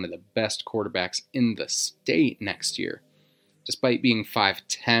to be one of the best quarterbacks in the state next year. Despite being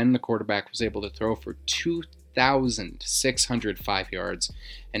 5'10", the quarterback was able to throw for 2,605 yards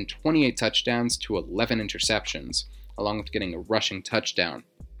and 28 touchdowns to 11 interceptions, along with getting a rushing touchdown.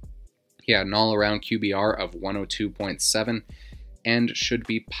 He had an all-around QBR of 102.7 and should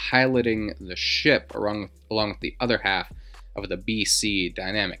be piloting the ship along with the other half of the BC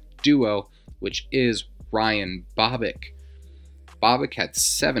dynamic duo, which is Ryan Bobick. Bobick had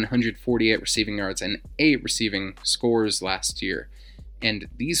 748 receiving yards and 8 receiving scores last year, and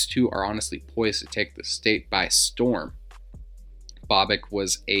these two are honestly poised to take the state by storm. Bobick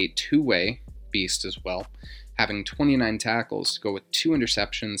was a two-way beast as well, having 29 tackles to go with 2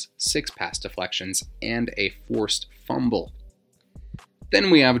 interceptions, 6 pass deflections, and a forced fumble.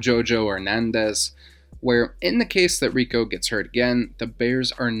 Then we have Jojo Hernandez, where in the case that Rico gets hurt again, the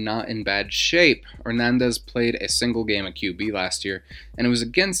Bears are not in bad shape. Hernandez played a single game at QB last year, and it was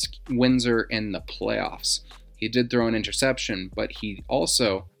against Windsor in the playoffs. He did throw an interception, but he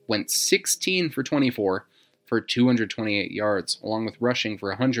also went 16 for 24 for 228 yards, along with rushing for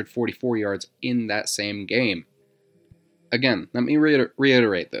 144 yards in that same game. Again, let me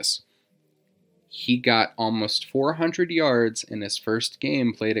reiterate this. He got almost 400 yards in his first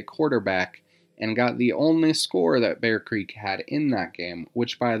game played at quarterback, and got the only score that Bear Creek had in that game,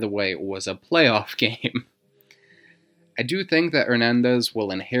 which, by the way, was a playoff game. I do think that Hernandez will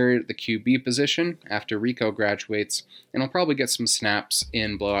inherit the QB position after Rico graduates, and he'll probably get some snaps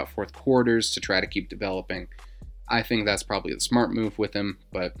in blowout fourth quarters to try to keep developing. I think that's probably the smart move with him,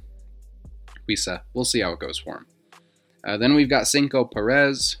 but we'll see how it goes for him. Then we've got Cinco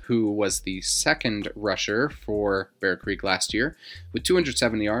Perez, who was the second rusher for Bear Creek last year, with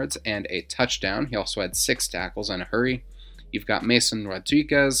 270 yards and a touchdown. He also had 6 tackles and a hurry. You've got Mason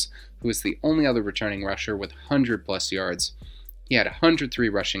Rodriguez, who is the only other returning rusher with 100-plus yards. He had 103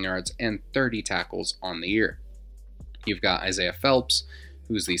 rushing yards and 30 tackles on the year. You've got Isaiah Phelps,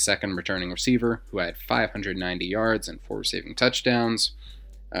 who's the second returning receiver, who had 590 yards and 4 receiving touchdowns.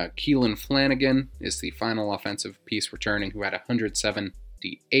 Keelan Flanagan is the final offensive piece returning, who had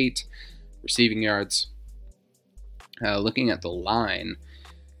 178 receiving yards. Looking at the line,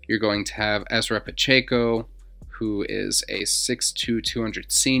 you're going to have Ezra Pacheco, who is a 6'2",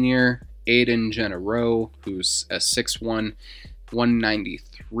 200 senior. Aiden Genero, who's a 6'1",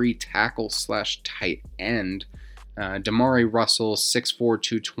 193 tackle/tight end. Damari Russell, 6'4",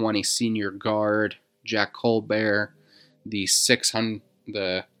 220 senior guard. Jack Colbert, the 6'3",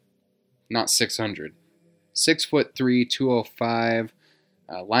 205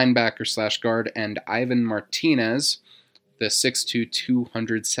 linebacker/guard, and Ivan Martinez, the 6'2",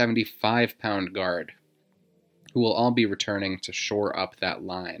 275-pound guard, who will all be returning to shore up that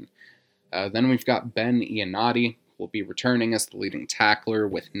line. Then we've got Ben Iannotti, who will be returning as the leading tackler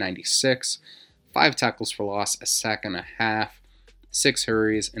with 96, 5 tackles for loss, a sack and a half, 6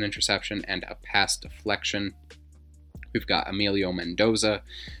 hurries, an interception, and a pass deflection. We've got Emilio Mendoza,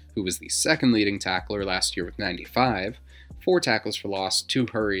 who was the second leading tackler last year with 95, 4 tackles for loss, 2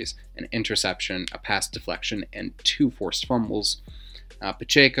 hurries, an interception, a pass deflection, and 2 forced fumbles.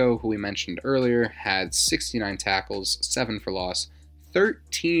 Pacheco, who we mentioned earlier, had 69 tackles, 7 for loss,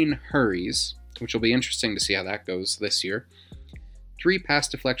 13 hurries, which will be interesting to see how that goes this year, 3 pass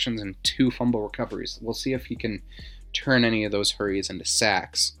deflections, and 2 fumble recoveries. We'll see if he can turn any of those hurries into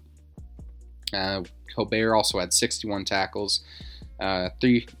sacks. Colbert also had 61 tackles,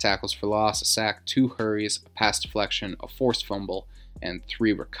 3 tackles for loss, a sack, 2 hurries, a pass deflection, a forced fumble, and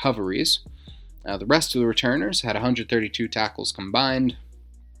 3 recoveries. The rest of the returners had 132 tackles combined.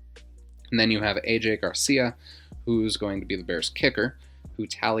 And then you have AJ Garcia, who's going to be the Bears' kicker, who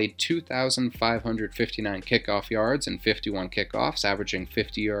tallied 2,559 kickoff yards and 51 kickoffs, averaging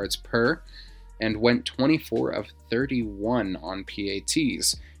 50 yards per, and went 24 of 31 on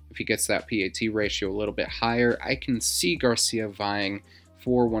PATs. If he gets that PAT ratio a little bit higher, I can see Garcia vying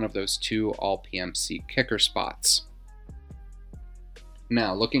for one of those 2 All-PMC kicker spots.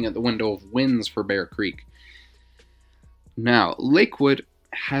 Now, looking at the window of wins for Bear Creek. Now, Lakewood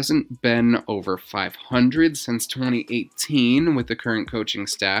hasn't been over 500 since 2018 with the current coaching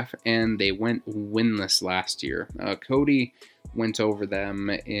staff, and they went winless last year. Cody went over them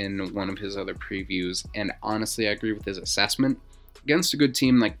in one of his other previews, and honestly, I agree with his assessment. Against a good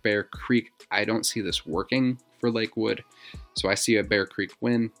team like Bear Creek, I don't see this working for Lakewood, so I see a Bear Creek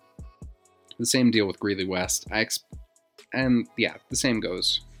win. The same deal with Greeley West. The same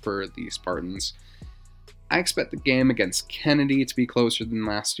goes for the Spartans. I expect the game against Kennedy to be closer than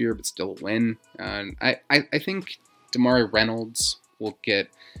last year, but still a win. I think Damari Reynolds will get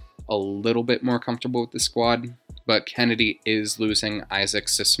a little bit more comfortable with the squad, but Kennedy is losing Isaac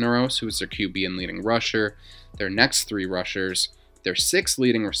Cisneros, who is their QB and leading rusher, their next 3 rushers, their 6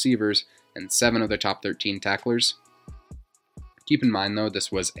 leading receivers, and 7 of their top 13 tacklers. Keep in mind, though,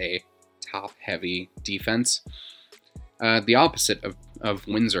 this was a top-heavy defense. The opposite of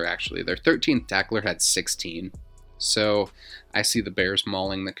Windsor, actually. Their 13th tackler had 16. So I see the Bears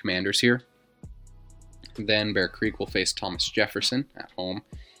mauling the Commanders here. Then Bear Creek will face Thomas Jefferson at home,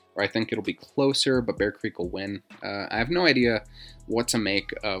 where I think it'll be closer, but Bear Creek will win. I have no idea what to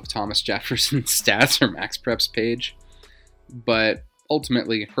make of Thomas Jefferson's stats or Max Prep's page, but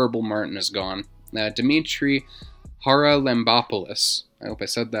ultimately, Herbal Martin is gone. Dimitri Haralambopoulos, I hope I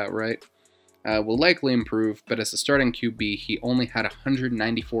said that right, will likely improve, but as a starting QB, he only had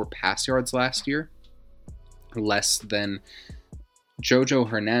 194 pass yards last year, less than Jojo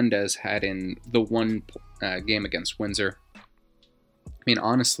Hernandez had in the one game against Windsor. I mean,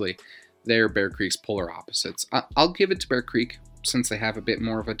 honestly, they're Bear Creek's polar opposites. I'll give it to Bear Creek since they have a bit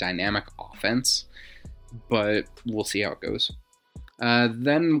more of a dynamic offense, but we'll see how it goes.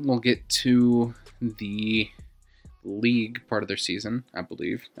 Then we'll get to the league part of their season, I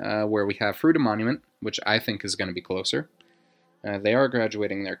believe, where we have Fruita Monument, which I think is going to be closer. They are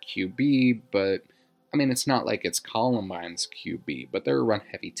graduating their QB, but I mean, it's not like it's Columbine's QB, but they're a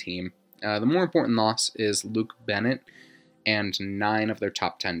run-heavy team. The more important loss is Luke Bennett and 9 of their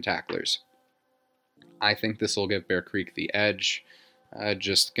top 10 tacklers. I think this will give Bear Creek the edge.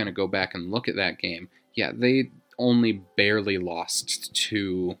 Just going to go back and look at that game. Yeah, they only barely lost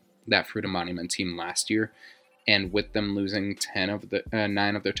to that Fruita Monument team last year, and with them losing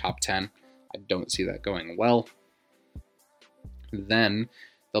 9 of their top 10, I don't see that going well. Then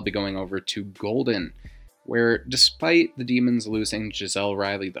they'll be going over to Golden, where despite the Demons losing Giselle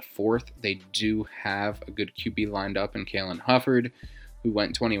Riley IV, they do have a good QB lined up in Kalen Hufford, who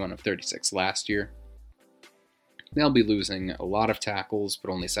went 21 of 36 last year. They'll be losing a lot of tackles,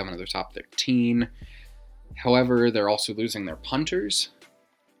 but only 7 of their top 13. However, they're also losing their punters.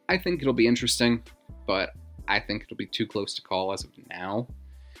 I think it'll be interesting, but I think it'll be too close to call as of now.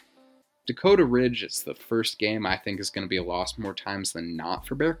 Dakota Ridge is the first game I think is going to be a loss more times than not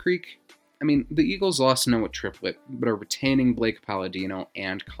for Bear Creek. I mean, the Eagles lost Noah Triplett, but are retaining Blake Palladino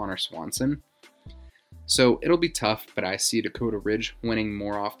and Connor Swanson. So it'll be tough, but I see Dakota Ridge winning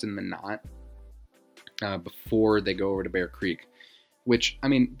more often than not before they go over to Bear Creek, which, I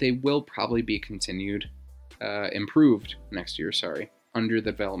mean, they will probably be improved next year, under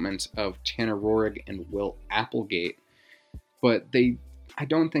the development of Tanner Rohrig and Will Applegate. But I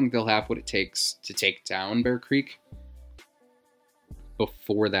don't think they'll have what it takes to take down Bear Creek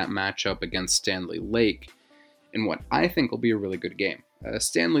before that matchup against Stanley Lake in what I think will be a really good game.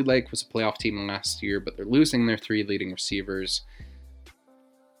 Stanley Lake was a playoff team last year, but they're losing their 3 leading receivers.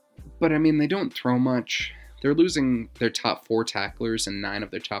 But I mean, they don't throw much. They're losing their top 4 tacklers and 9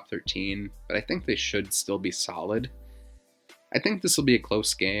 of their top 13, but I think they should still be solid. I think this will be a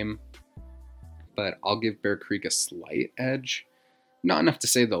close game, but I'll give Bear Creek a slight edge. Not enough to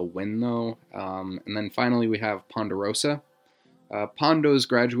say they'll win, though. And then finally, we have Ponderosa. Pondo's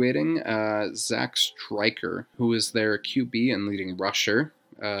graduating. Zach Stryker, who is their QB and leading rusher.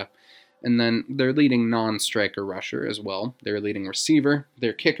 And then their leading non-striker rusher as well. Their leading receiver,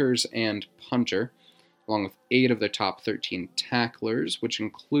 their kickers, and punter, along with 8 of their top 13 tacklers, which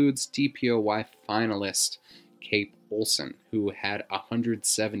includes DPOY finalist Cape Olsen, who had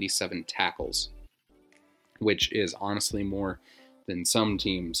 177 tackles, which is honestly more than some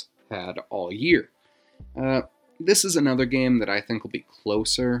teams had all year. This is another game that I think will be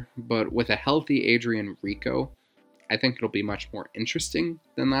closer, but with a healthy Adrian Rico, I think it'll be much more interesting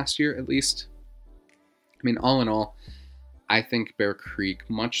than last year, at least. I mean, all in all, I think Bear Creek,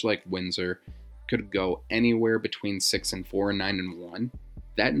 much like Windsor, could go anywhere between 6-4 and 9-1.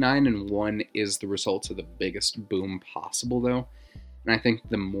 That 9-1 is the result of the biggest boom possible, though, and I think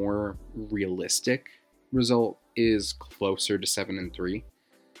the more realistic result is closer to 7-3.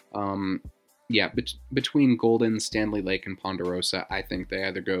 Between Golden, Stanley Lake, and Ponderosa, I think they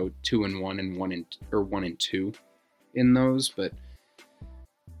either go 2-1 and 1-2 in those, but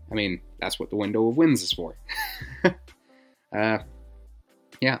I mean, that's what the window of wins is for.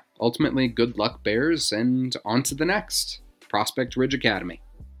 Ultimately, good luck, Bears, and on to the next, Prospect Ridge Academy.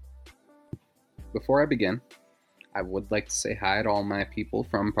 Before I begin, I would like to say hi to all my people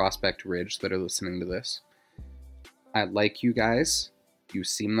from Prospect Ridge that are listening to this. I like you guys. You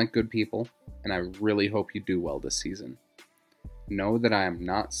seem like good people, and I really hope you do well this season. Know that I am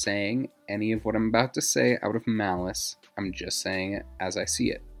not saying any of what I'm about to say out of malice. I'm just saying it as I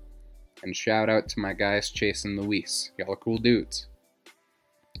see it. And shout out to my guys Chase and Luis. Y'all are cool dudes.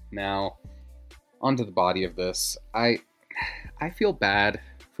 Now, onto the body of this. I feel bad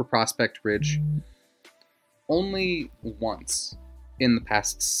for Prospect Ridge. Only once in the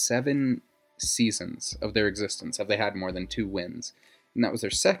past 7 seasons of their existence have they had more than 2 wins. And that was their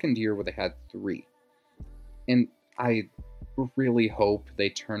second year where they had 3. And I really hope they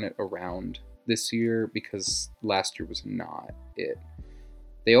turn it around this year, because last year was not it.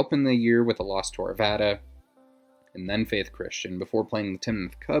 They opened the year with a loss to Arvada and then Faith Christian before playing the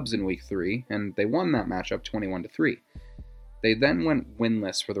Timnath Cubs in week 3, and they won that matchup 21-3. They then went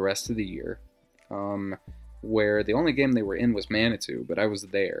winless for the rest of the year, where the only game they were in was Manitou, but I was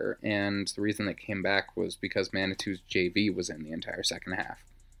there, and the reason they came back was because Manitou's JV was in the entire second half.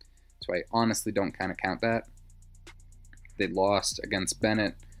 So I honestly don't kind of count that. They lost against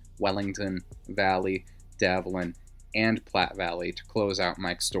Bennett, Wellington, Valley, Davelin, and Platte Valley to close out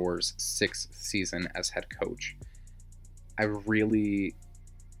Mike Storr's 6th season as head coach. I really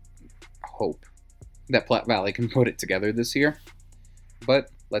hope that Platte Valley can put it together this year.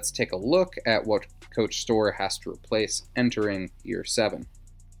 But let's take a look at what Coach Storr has to replace entering year 7.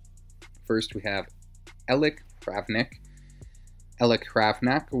 First, we have Alec Kravnik. Alec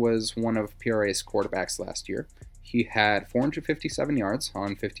Kravnik was one of PRA's quarterbacks last year. He had 457 yards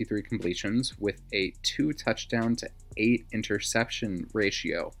on 53 completions with a 2 touchdown to 8 interception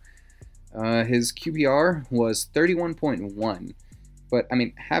ratio. His QBR was 31.1, but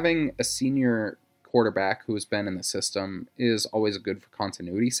having a senior quarterback who has been in the system is always good for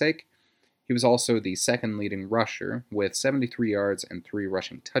continuity's sake. He was also the second leading rusher with 73 yards and 3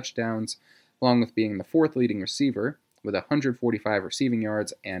 rushing touchdowns, along with being the 4th leading receiver with 145 receiving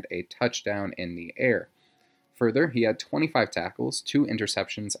yards and a touchdown in the air. Further, he had 25 tackles, 2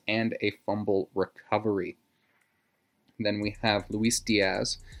 interceptions, and a fumble recovery. Then we have Luis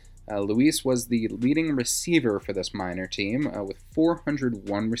Diaz. Luis was the leading receiver for this minor team with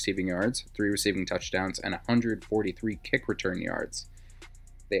 401 receiving yards, 3 receiving touchdowns, and 143 kick return yards.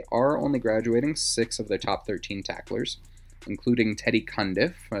 They are only graduating 6 of their top 13 tacklers, including Teddy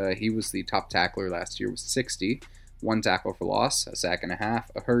Cundiff. He was the top tackler last year with 60, 1 tackle for loss, a sack and a half,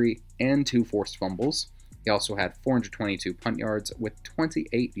 a hurry, and 2 forced fumbles. He also had 422 punt yards with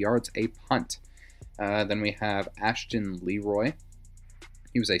 28 yards a punt. Then we have Ashton Leroy.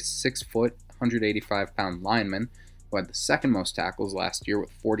 He was a 6-foot, 185-pound lineman who had the second most tackles last year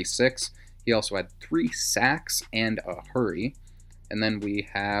with 46. He also had 3 sacks and a hurry. And then we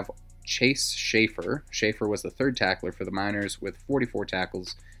have Chase Schaefer. Schaefer was the 3rd tackler for the Miners with 44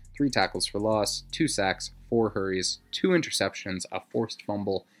 tackles, 3 tackles for loss, 2 sacks, 4 hurries, 2 interceptions, a forced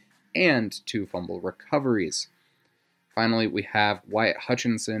fumble, and 2 fumble recoveries. Finally, we have Wyatt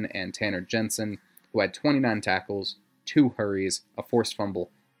Hutchinson and Tanner Jensen, who had 29 tackles, 2 hurries, a forced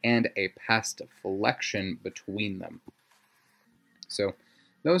fumble, and a pass deflection between them. So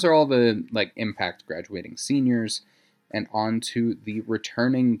those are all the impact graduating seniors, and on to the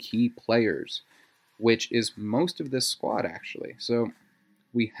returning key players, which is most of this squad actually. So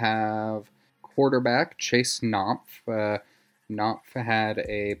we have quarterback Chase Knopf. Knopf had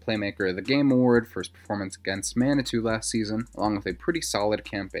a Playmaker of the Game award for his performance against Manitou last season, along with a pretty solid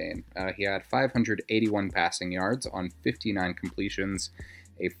campaign. He had 581 passing yards on 59 completions,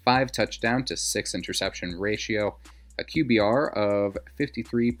 a 5 touchdown to 6 interception ratio, a QBR of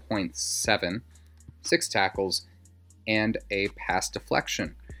 53.7, 6 tackles, and a pass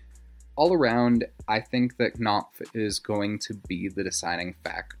deflection. All around, I think that Knopf is going to be the deciding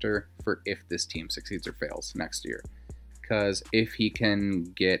factor for if this team succeeds or fails next year. Because if he can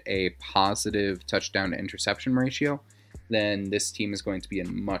get a positive touchdown to interception ratio, then this team is going to be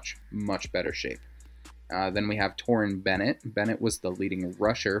in much, much better shape. Then we have Torin Bennett. Bennett was the leading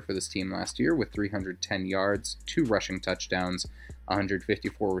rusher for this team last year with 310 yards, 2 rushing touchdowns,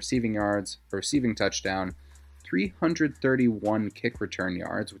 154 receiving yards, a receiving touchdown, 331 kick return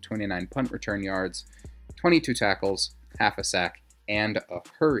yards with 29 punt return yards, 22 tackles, half a sack, and a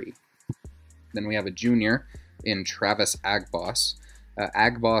hurry. Then we have a junior in Travis Agboss.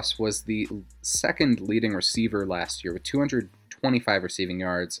 Agboss was the 2nd leading receiver last year with 225 receiving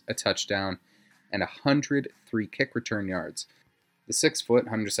yards, a touchdown, and 103 kick return yards. The 6-foot,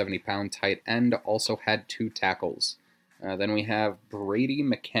 170-pound tight end also had 2 tackles. Then we have Brady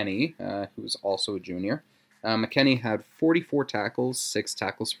McKenney, who's also a junior. McKenney had 44 tackles, 6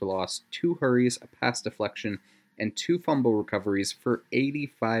 tackles for loss, 2 hurries, a pass deflection, and 2 fumble recoveries for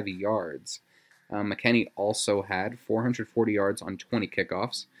 85 yards. McKenny also had 440 yards on 20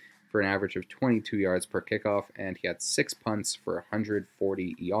 kickoffs for an average of 22 yards per kickoff, and he had 6 punts for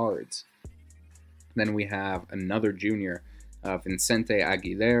 140 yards. Then we have another junior, Vicente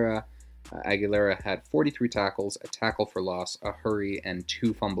Aguilera. Aguilera had 43 tackles, a tackle for loss, a hurry, and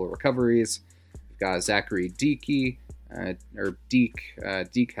 2 fumble recoveries. We've got Zachary Deeke.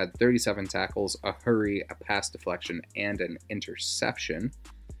 Deke had 37 tackles, a hurry, a pass deflection, and an interception.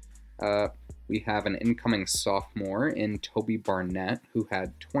 We have an incoming sophomore in Toby Barnett, who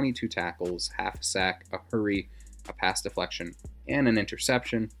had 22 tackles, half a sack, a hurry, a pass deflection, and an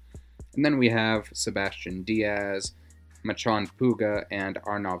interception. And then we have Sebastian Diaz, Machan Puga, and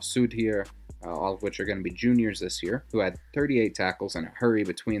Arnav Sudhir, all of which are going to be juniors this year, who had 38 tackles and a hurry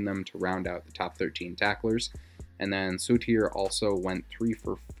between them to round out the top 13 tacklers. And then Sudhir also went 3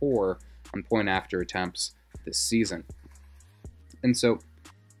 for 4 on point after attempts this season. And so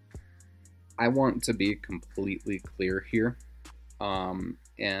I want to be completely clear here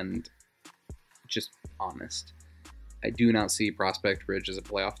and just honest. I do not see Prospect Ridge as a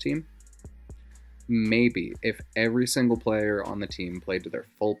playoff team. Maybe if every single player on the team played to their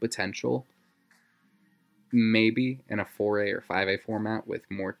full potential, maybe in a 4A or 5A format with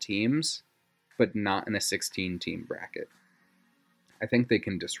more teams, but not in a 16-team bracket. I think they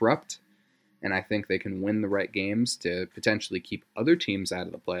can disrupt, and I think they can win the right games to potentially keep other teams out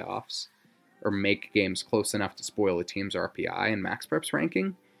of the playoffs, or make games close enough to spoil a team's RPI and Max Preps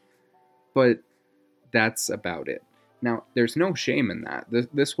ranking, but that's about it. Now, there's no shame in that.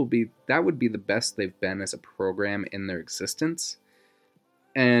 That would be the best they've been as a program in their existence,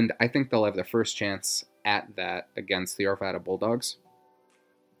 and I think they'll have their first chance at that against the Arvada Bulldogs.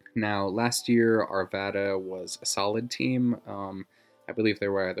 Now, last year, Arvada was a solid team. I believe they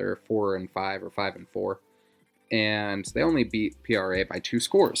were either 4-5 or 5-4. And they only beat PRA by 2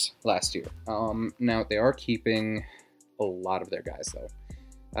 scores last year. Now, they are keeping a lot of their guys,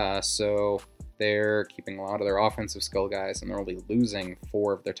 though. So they're keeping a lot of their offensive skill guys, and they're only losing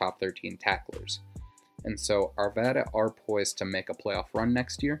 4 of their top 13 tacklers. And so Arvada are poised to make a playoff run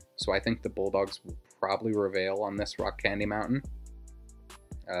next year. So I think the Bulldogs will probably prevail on this Rock Candy Mountain.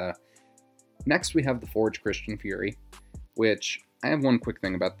 Next, we have the Forge Christian Fury, which I have one quick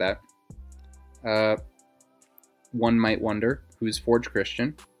thing about that. One might wonder, who's Forge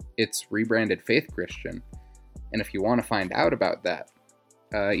Christian? It's rebranded Faith Christian. And if you want to find out about that,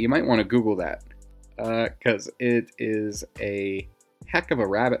 you might want to Google that, because it is a heck of a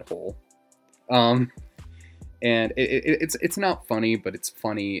rabbit hole. And it's not funny, but it's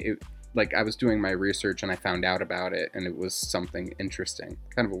funny. I was doing my research and I found out about it, and it was something interesting.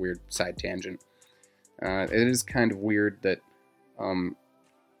 Kind of a weird side tangent. It is kind of weird that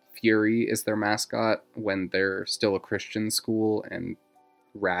Fury is their mascot when they're still a Christian school, and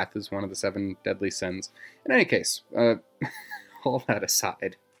wrath is one of the 7 deadly sins. In any case, all that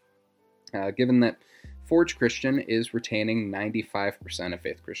aside, given that Forge Christian is retaining 95% of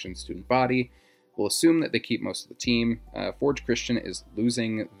Faith Christian student body, we'll assume that they keep most of the team. Forge Christian is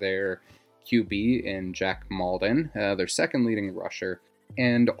losing their QB in Jack Malden, their second leading rusher,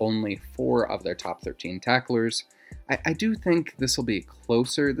 and only 4 of their top 13 tacklers. I do think this will be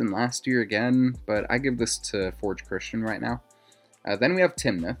closer than last year again, but I give this to Forge Christian right now. Then we have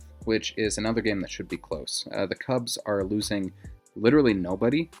Timnath, which is another game that should be close. The Cubs are losing literally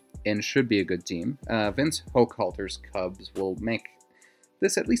nobody and should be a good team. Vince Hochhalter's Cubs will make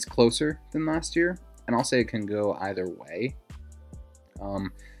this at least closer than last year, and I'll say it can go either way.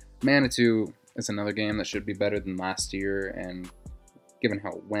 Manitou is another game that should be better than last year, and given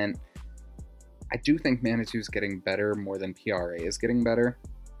how it went, I do think Manitou's getting better more than PRA is getting better.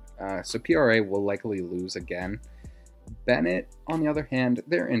 So PRA will likely lose again. Bennett, on the other hand,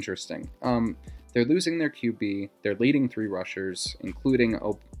 they're interesting. They're losing their QB, they're leading 3 rushers, including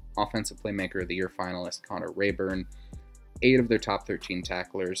Offensive Playmaker of the Year finalist Connor Rayburn, 8 of their top 13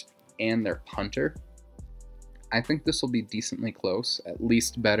 tacklers, and their punter. I think this will be decently close, at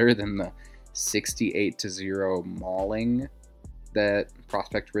least better than the 68-0 mauling that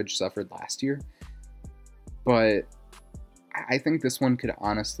Prospect Ridge suffered last year. But I think this one could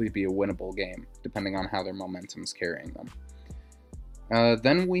honestly be a winnable game, depending on how their momentum is carrying them.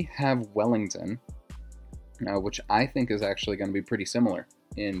 Then we have Wellington, which I think is actually going to be pretty similar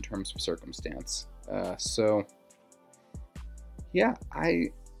in terms of circumstance. So, yeah,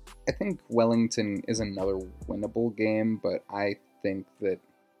 I think Wellington is another winnable game, but I think that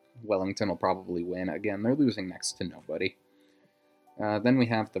Wellington will probably win. Again, they're losing next to nobody. Then we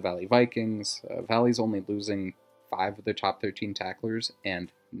have the Valley Vikings. Valley's only losing 5 of their top 13 tacklers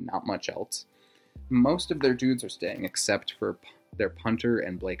and not much else. Most of their dudes are staying except for their punter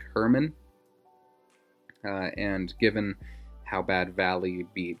and Blake Herman. And given how bad Valley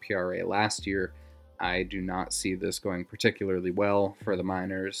beat PRA last year, I do not see this going particularly well for the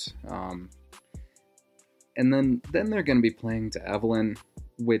Miners. And then they're going to be playing to Evelyn,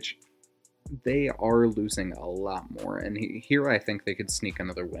 which they are losing a lot more. And here I think they could sneak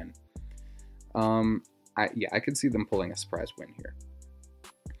another win. I could see them pulling a surprise win here.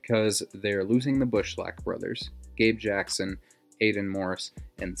 Because they're losing the Bushlack brothers, Gabe Jackson, Aiden Morris,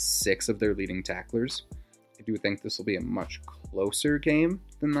 and 6 of their leading tacklers. I do think this will be a much closer game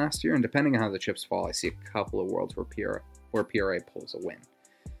than last year, and depending on how the chips fall, I see a couple of worlds where PRA pulls a win.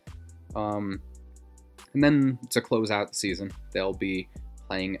 And then to close out the season, they'll be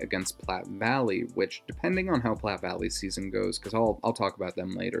playing against Platte Valley, which, depending on how Platte Valley's season goes, because I'll talk about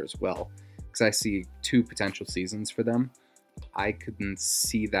them later as well, because I see 2 potential seasons for them, I couldn't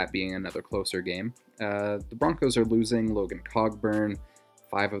see that being another closer game. The Broncos are losing Logan Cogburn,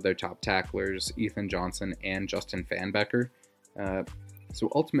 5 of their top tacklers, Ethan Johnson and Justin Fanbecker. So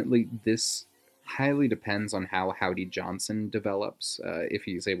ultimately, this highly depends on how Howdy Johnson develops, if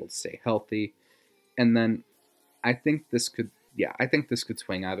he's able to stay healthy. And then I think this could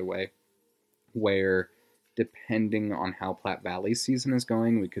swing either way, where depending on how Platte Valley's season is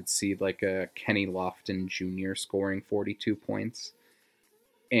going, we could see like a Kenny Lofton Jr. scoring 42 points,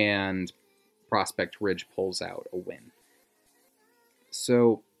 and Prospect Ridge pulls out a win.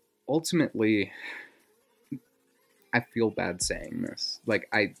 So ultimately, I feel bad saying this. Like,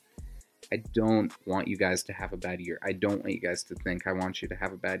 I don't want you guys to have a bad year. I don't want you guys to think I want you to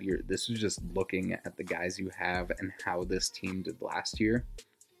have a bad year. This is just looking at the guys you have and how this team did last year.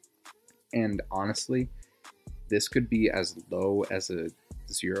 And honestly, this could be as low as a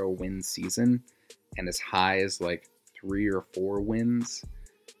 0-win season and as high as like 3 or 4 wins.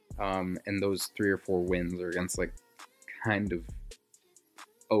 And those 3 or 4 wins are against like kind of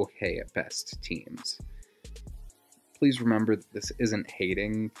okay at best teams. Please remember that this isn't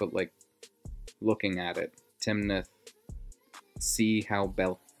hating, but like looking at it, Timnath, see how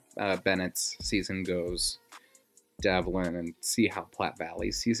Bennett's season goes, Devlin, and see how Platte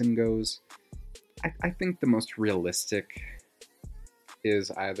Valley's season goes. I think the most realistic is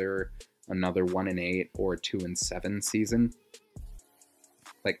either another 1-8 or 2-7 season.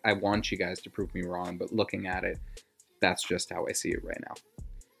 Like, I want you guys to prove me wrong, but looking at it, that's just how I see it right now.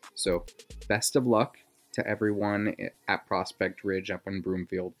 So, best of luck to everyone at Prospect Ridge up in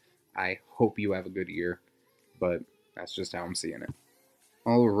Broomfield. I hope you have a good year, but that's just how I'm seeing it.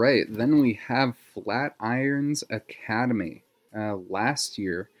 All right, then we have Flatirons Academy. Last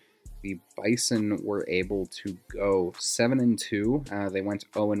year, the Bison were able to go 7-2. They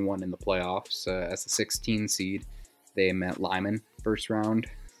went 0-1 in the playoffs. As a 16 seed, they met Lyman first round,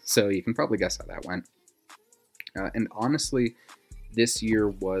 so you can probably guess how that went. And honestly, this year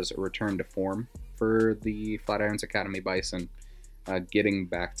was a return to form for the Flatirons Academy Bison, getting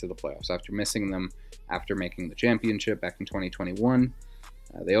back to the playoffs after missing them after making the championship back in 2021.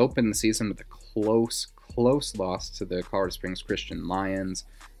 They opened the season with a close loss to the Colorado Springs Christian Lions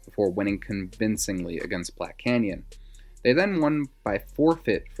before winning convincingly against Platte Canyon. They then won by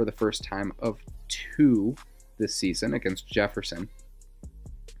forfeit for the first time of 2 this season against Jefferson.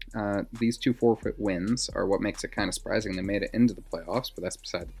 These 2 forfeit wins are what makes it kind of surprising they made it into the playoffs, but that's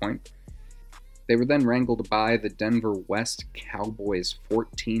beside the point. They were then wrangled by the Denver West Cowboys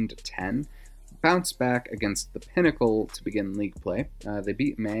 14-10, bounced back against the Pinnacle to begin league play. They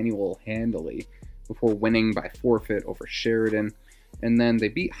beat Manual handily before winning by forfeit over Sheridan, and then they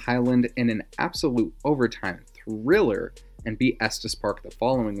beat Highland in an absolute overtime thriller and beat Estes Park the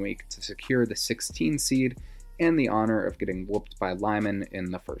following week to secure the 16 seed and the honor of getting whooped by Lyman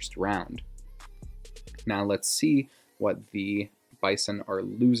in the first round. Now let's see what the Bison are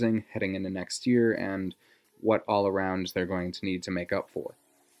losing heading into next year and what all around they're going to need to make up for.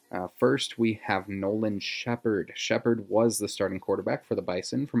 First, we have Nolan Shepard. Shepard was the starting quarterback for the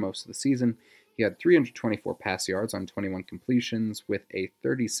Bison for most of the season. He had 324 pass yards on 21 completions with a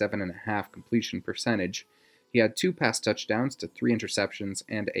 37.5% completion percentage. He had 2 pass touchdowns to 3 interceptions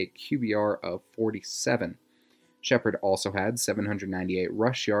and a QBR of 47. Shepard also had 798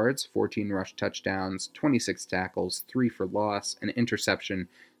 rush yards, 14 rush touchdowns, 26 tackles, 3 for loss, an interception,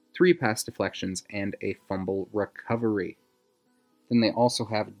 3 pass deflections, and a fumble recovery. Then they also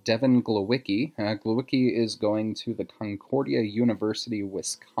have Devin Glowicki. Glowicki is going to the Concordia University,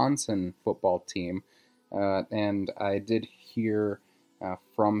 Wisconsin football team, and I did hear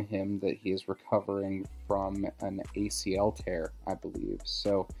from him that he is recovering from an ACL tear, I believe.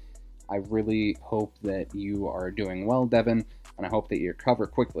 So I really hope that you are doing well, Devin, and I hope that you recover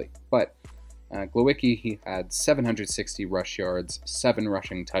quickly. But Glowicki, he had 760 rush yards, 7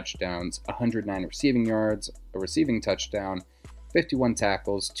 rushing touchdowns, 109 receiving yards, a receiving touchdown, 51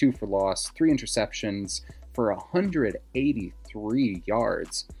 tackles, 2 for loss, 3 interceptions for 183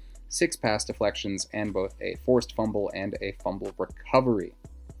 yards, 6 pass deflections, and both a forced fumble and a fumble recovery.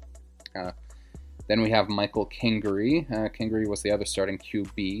 Then we have Michael Kingery. Kingery was the other starting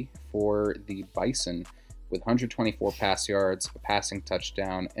QB for the Bison with 124 pass yards, a passing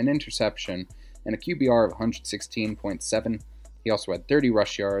touchdown, an interception, and a QBR of 116.7. He also had 30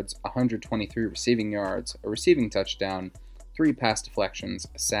 rush yards, 123 receiving yards, a receiving touchdown, 3 pass deflections,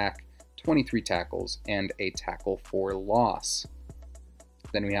 a sack, 23 tackles, and a tackle for loss.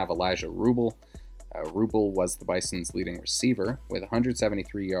 Then we have Elijah Rubel. Rubel was the Bison's leading receiver with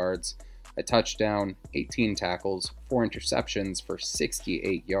 173 yards, a touchdown, 18 tackles, 4 interceptions for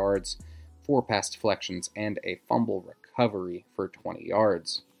 68 yards, 4 pass deflections, and a fumble recovery for 20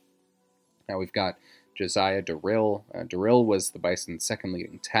 yards. Now we've got Josiah Durrill. Durrill was the Bison's second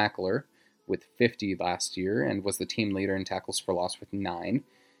leading tackler with 50 last year and was the team leader in tackles for loss with 9.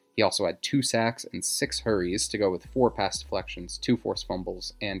 He also had 2 sacks and 6 hurries to go with 4 pass deflections, 2 forced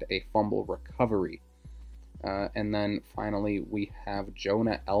fumbles, and a fumble recovery. And then finally we have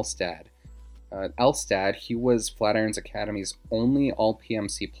Jonah Elstad. Elstad, he was Flatirons Academy's only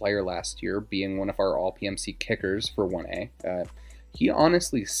All-PMC player last year, being one of our All-PMC kickers for 1A. He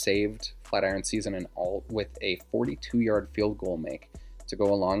honestly saved Flatiron season in Alt with a 42-yard field goal make to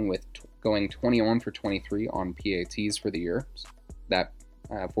go along with going 21 for 23 on PATs for the year. That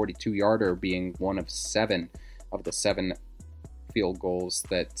 42-yarder being one of 7 of the 7 field goals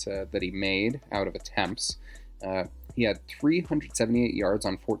that he made out of attempts. He had 378 yards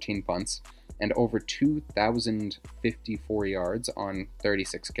on 14 punts and over 2,054 yards on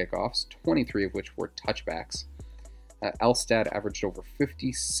 36 kickoffs, 23 of which were touchbacks. Elstad averaged over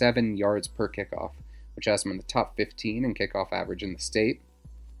 57 yards per kickoff, which has him in the top 15 in kickoff average in the state.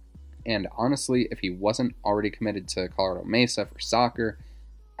 And honestly, if he wasn't already committed to Colorado Mesa for soccer,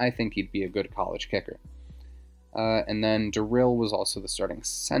 I think he'd be a good college kicker. And then Durrill was also the starting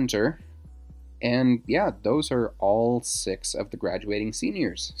center. And yeah, those are all 6 of the graduating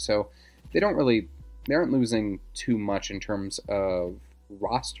seniors. So they aren't losing too much in terms of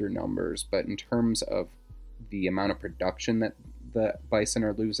roster numbers, but in terms of the amount of production that the Bison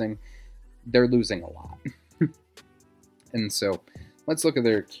are losing, they're losing a lot. And so let's look at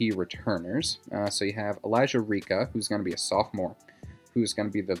their key returners. So you have Elijah Rika, who's going to be a sophomore, who's going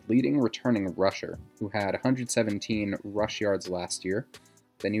to be the leading returning rusher, who had 117 rush yards last year.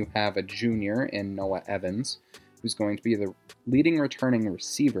 Then you have a junior in Noah Evans, who's going to be the leading returning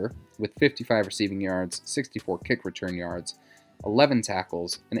receiver with 55 receiving yards, 64 kick return yards, 11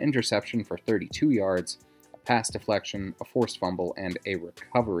 tackles, an interception for 32 yards, a pass deflection, a forced fumble, and a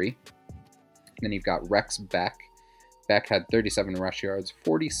recovery. Then you've got Rex Beck. Beck had 37 rush yards,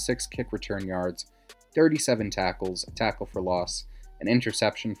 46 kick return yards, 37 tackles, a tackle for loss, an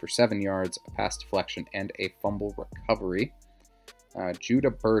interception for 7 yards, a pass deflection, and a fumble recovery.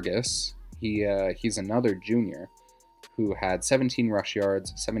 Judah Burgess, he's another junior who had 17 rush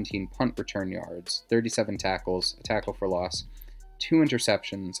yards, 17 punt return yards, 37 tackles, a tackle for loss, 2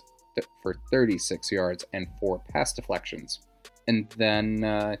 interceptions for 36 yards, and 4 pass deflections. And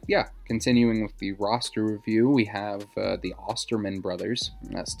then, continuing with the roster review, we have the Osterman brothers.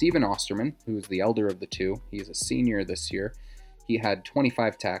 Stephen Osterman, who is the elder of the two, he's a senior this year. He had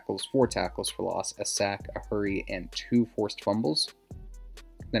 25 tackles, 4 tackles for loss, a sack, a hurry, and 2 forced fumbles.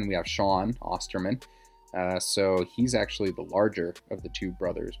 Then we have Sean Osterman. So he's actually the larger of the 2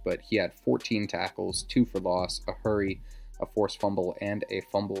 brothers, but he had 14 tackles, 2 for loss, a hurry, a forced fumble, and a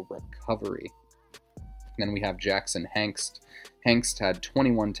fumble recovery. Then we have Jackson Hengst. Hengst had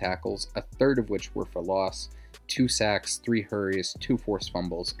 21 tackles, a third of which were for loss, 2 sacks, 3 hurries, 2 forced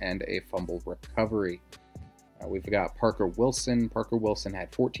fumbles, and a fumble recovery. We've got Parker Wilson. Parker Wilson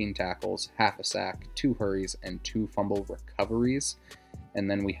had 14 tackles, half a sack, 2 hurries, and 2 fumble recoveries. And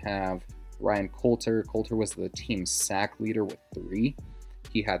then we have Ryan Coulter. Coulter was the team's sack leader with 3.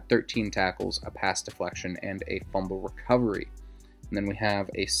 He had 13 tackles, a pass deflection, and a fumble recovery. And then we have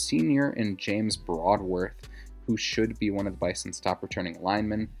a senior in James Broadworth, who should be one of the Bison's top returning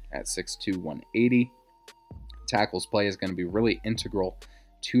linemen at 6'2", 180. Tackles play is going to be really integral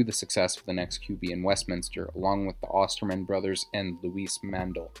to the success of the next QB in Westminster, along with the Osterman brothers and Luis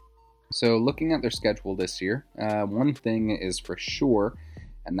Mandel. So looking at their schedule this year, one thing is for sure,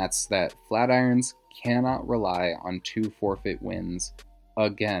 and that's that Flatirons cannot rely on 2 forfeit wins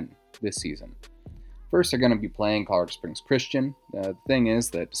again this season. First, they're going to be playing Colorado Springs Christian. The thing is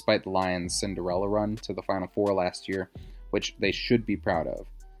that despite the Lions' Cinderella run to the Final Four last year, which they should be proud of,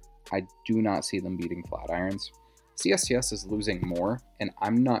 I do not see them beating Flatirons. CSCS is losing more, and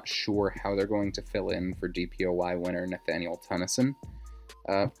I'm not sure how they're going to fill in for DPOY winner Nathaniel Tennyson.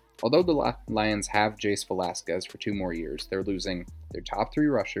 Although the Lions have Jace Velasquez for 2 more years, they're losing their top 3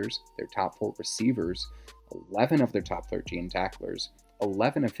 rushers, their top 4 receivers, 11 of their top 13 tacklers,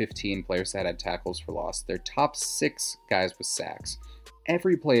 11 of 15 players that had tackles for loss, their top 6 guys with sacks,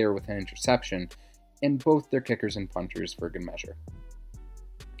 every player with an interception, and both their kickers and punters for good measure.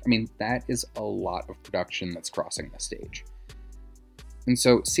 I mean, that is a lot of production that's crossing the stage. And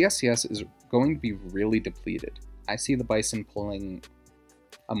so CSCS is going to be really depleted. I see the Bison pulling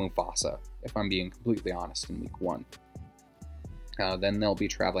a Mufasa, if I'm being completely honest, in week 1. Then they'll be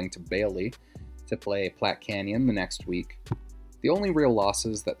traveling to Bailey to play Platte Canyon the next week. The only real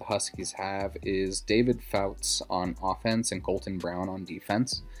losses that the Huskies have is David Fouts on offense and Colton Brown on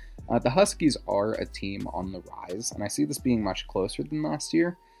defense. The Huskies are a team on the rise, and I see this being much closer than last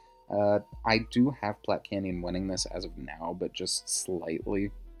year. I do have Platte Canyon winning this as of now, but just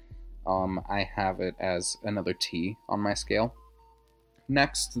slightly. I have it as another T on my scale.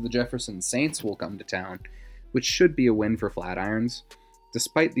 Next, the Jefferson Saints will come to town, which should be a win for Flatirons.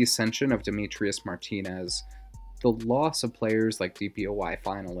 Despite the ascension of Demetrius Martinez, the loss of players like DPOY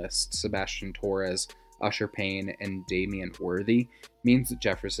finalists Sebastian Torres, Usher Payne, and Damian Worthy means that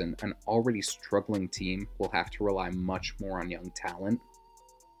Jefferson, an already struggling team, will have to rely much more on young talent.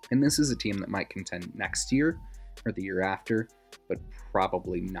 And this is a team that might contend next year or the year after, but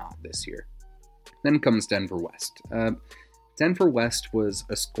probably not this year. Then comes Denver West. Denver West was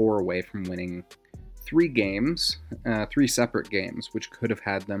a score away from winning 3 separate games, which could have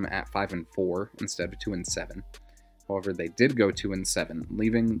had them at 5-4 instead of 2-7. However, they did go 2-7,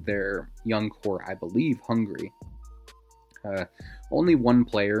 leaving their young core, I believe, hungry. Only one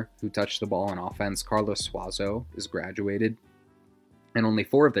player who touched the ball on offense, Carlos Suazo, is graduated, and only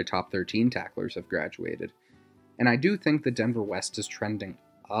 4 of their top 13 tacklers have graduated. And I do think the Denver West is trending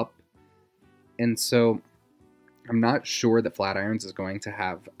up, and so I'm not sure that Flatirons is going to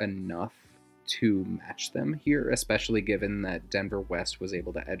have enough to match them here, especially given that Denver West was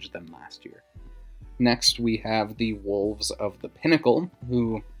able to edge them last year. Next, we have the Wolves of the Pinnacle,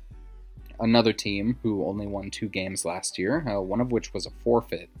 another team who only won 2 games last year, one of which was a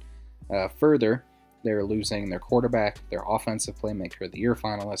forfeit. Further, they're losing their quarterback, their offensive playmaker of the year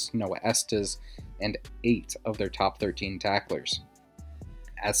finalist, Noah Estes, and 8 of their top 13 tacklers.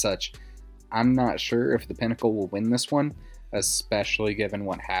 As such, I'm not sure if the Pinnacle will win this one, especially given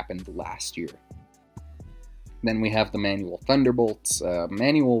what happened last year. Then we have the Manual Thunderbolts.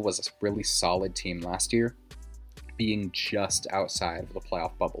 Manual was a really solid team last year, being just outside of the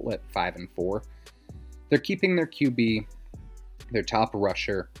playoff bubble at 5-4. They're keeping their QB, their top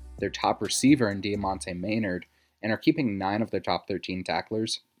rusher, their top receiver in Diamante Maynard, and are keeping 9 of their top 13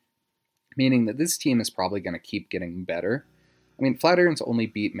 tacklers, meaning that this team is probably going to keep getting better. I mean, Flatirons only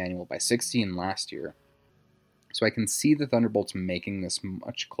beat Manual by 16 last year, so I can see the Thunderbolts making this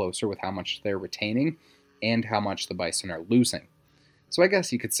much closer with how much they're retaining and how much the Bison are losing. So I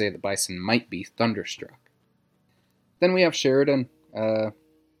guess you could say the Bison might be thunderstruck. Then we have Sheridan. The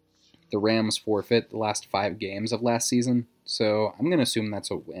Rams forfeit the last 5 games of last season, so I'm going to assume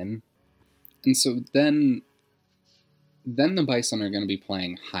that's a win. And so then the Bison are going to be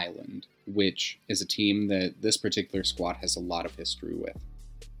playing Highland, which is a team that this particular squad has a lot of history with.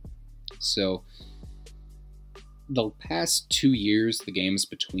 So the past 2 years, the games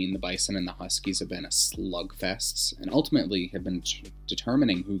between the Bison and the Huskies have been a slugfest, and ultimately have been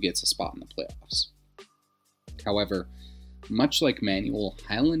determining who gets a spot in the playoffs. However, much like Manual,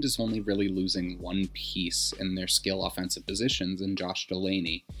 Highland is only really losing one piece in their skill offensive positions in Josh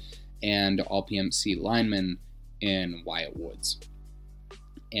Delaney and All-PMC lineman in Wyatt Woods,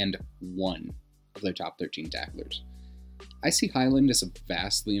 and 1 of their top 13 tacklers. I see Highland as a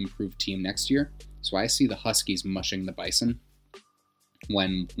vastly improved team next year, so I see the Huskies mushing the Bison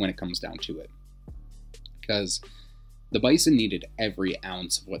when it comes down to it. Because the Bison needed every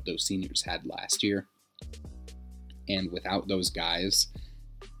ounce of what those seniors had last year. And without those guys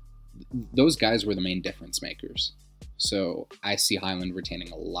were the main difference makers. So I see Highland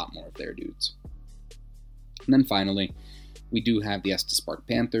retaining a lot more of their dudes. And then finally, we do have the Estes Park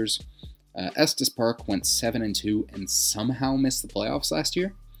Panthers. Estes Park went 7-2 and somehow missed the playoffs last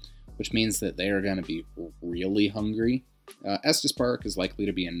year, which means that they are going to be really hungry. Estes Park is likely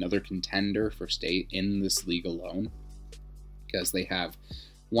to be another contender for state in this league alone, because they have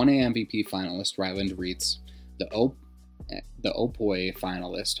 1A MVP finalist Ryland Reitz, the Opoi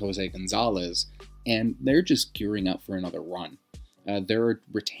finalist Jose Gonzalez, and they're just gearing up for another run. They're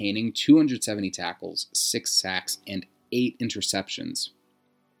retaining 270 tackles, 6 sacks, and 8 interceptions.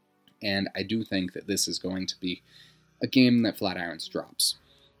 And I do think that this is going to be a game that Flatirons drops.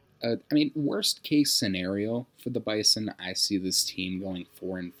 Worst case scenario for the Bison, I see this team going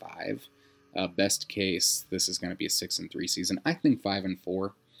 4-5. Best case, this is going to be a 6-3 season. I think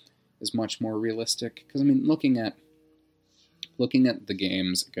 5-4 is much more realistic because looking at the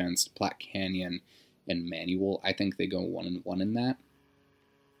games against Platte Canyon and Manual, I think they go 1-1 in that.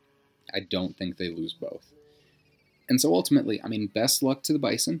 I don't think they lose both. And so ultimately, best luck to the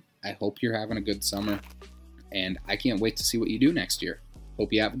Bison. I hope you're having a good summer, and I can't wait to see what you do next year.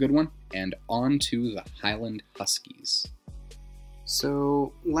 Hope you have a good one, and on to the Highland Huskies.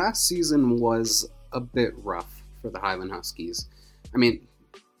 So, last season was a bit rough for the Highland Huskies.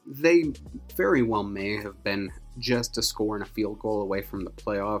 They very well may have been just a score and a field goal away from the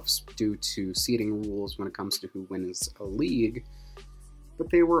playoffs due to seeding rules when it comes to who wins a league, but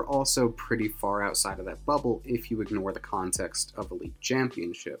they were also pretty far outside of that bubble if you ignore the context of a league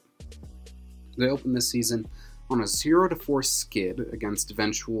championship. They opened this season on a 0-4 skid against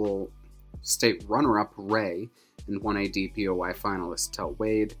eventual state runner-up Ray and 1A DPOY finalist Tel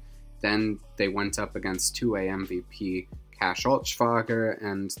Wade. Then they went up against 2A MVP Cash Altschwager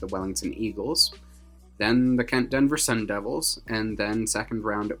and the Wellington Eagles. Then the Kent Denver Sun Devils, and then second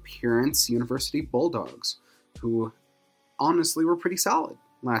round appearance University Bulldogs, who honestly were pretty solid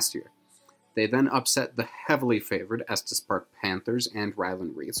last year. They then upset the heavily favored Estes Park Panthers and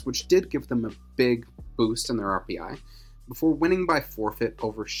Ryland Reefs, which did give them a big boost in their RPI, before winning by forfeit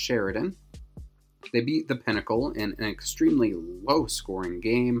over Sheridan. They beat the Pinnacle in an extremely low-scoring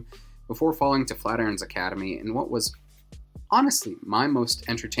game, before falling to Flatirons Academy in what was honestly my most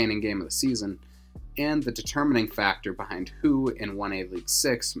entertaining game of the season, and the determining factor behind who in 1A League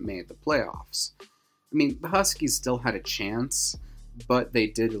 6 made the playoffs. The Huskies still had a chance, but they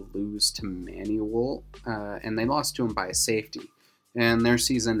did lose to Manual, and they lost to him by a safety, and their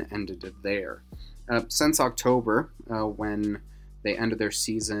season ended there. Since October, when they ended their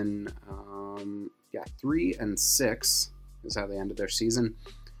season, 3-6 is how they ended their season,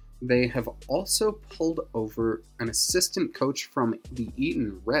 they have also pulled over an assistant coach from the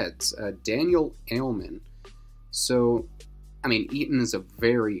Eaton Reds, Daniel Aylman. So, Eaton is a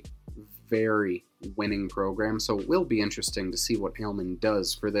very, very winning program, so it will be interesting to see what Aylman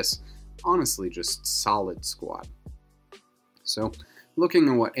does for this honestly just solid squad. So, looking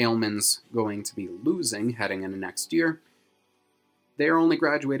at what Aylman's going to be losing heading into next year, they are only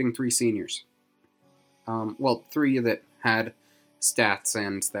graduating 3 seniors. 3 that had stats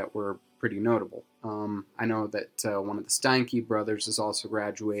and that were pretty notable. I know that one of the Steinke brothers is also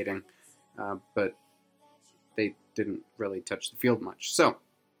graduating, but they didn't really touch the field much. So,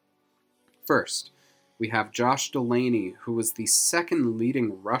 first, we have Josh Delaney, who was the second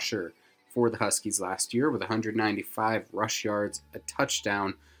leading rusher for the Huskies last year with 195 rush yards, a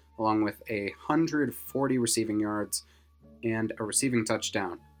touchdown, along with 140 receiving yards and a receiving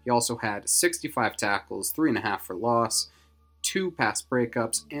touchdown. He also had 65 tackles, 3.5 for loss, 2 pass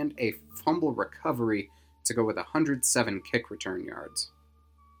breakups, and a fumble recovery to go with 107 kick return yards.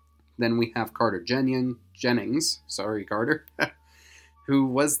 Then we have Carter Jennings, who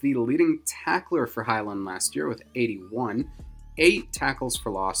was the leading tackler for Highland last year with 81, 8 tackles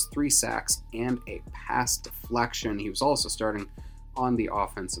for loss, 3 sacks, and a pass deflection. He was also starting on the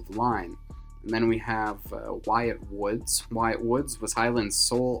offensive line. And then we have Wyatt Woods. Wyatt Woods was Highland's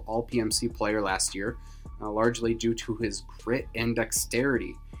sole All-PMC player last year, largely due to his grit and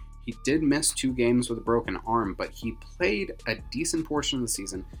dexterity. He did miss 2 games with a broken arm, but he played a decent portion of the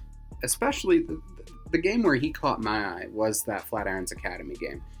season, especially the game where he caught my eye was that Flatirons Academy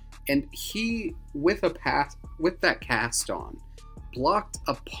game. And he, with that cast on, blocked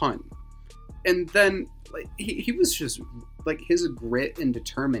a punt. And then he was just, his grit and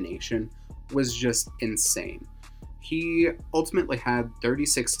determination was just insane. He ultimately had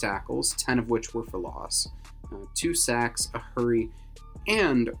 36 tackles, 10 of which were for loss, 2 sacks, a hurry,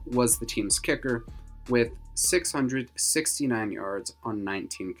 and was the team's kicker with 669 yards on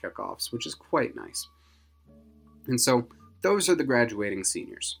 19 kickoffs, which is quite nice. And so those are the graduating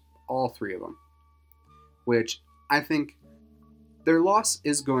seniors, all 3 of them, which I think their loss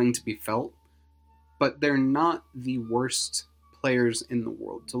is going to be felt, but they're not the worst players in the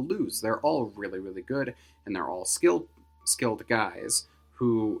world to lose. They're all really, really good, and they're all skilled guys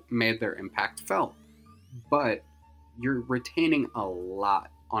who made their impact felt. But you're retaining a lot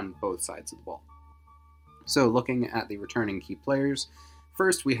on both sides of the ball. So looking at the returning key players,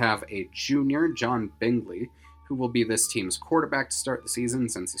 first we have a junior, John Bingley, who will be this team's quarterback to start the season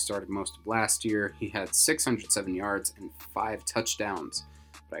since he started most of last year. He had 607 yards and 5 touchdowns.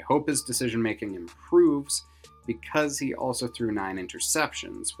 But I hope his decision-making improves because he also threw 9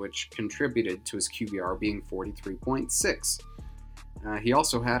 interceptions, which contributed to his QBR being 43.6. He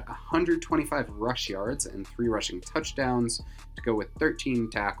also had 125 rush yards and 3 rushing touchdowns to go with 13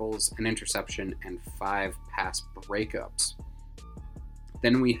 tackles, an interception, and 5 pass breakups.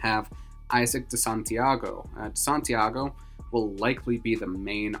 Then we have Isaac DeSantiago. DeSantiago will likely be the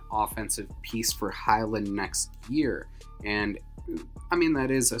main offensive piece for Highland next year. And, I mean, that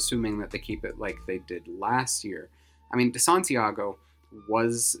is assuming that they keep it like they did last year. I mean, DeSantiago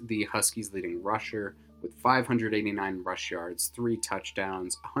was the Huskies' leading rusher with 589 rush yards, 3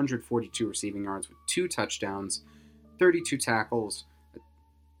 touchdowns, 142 receiving yards with 2 touchdowns, 32 tackles,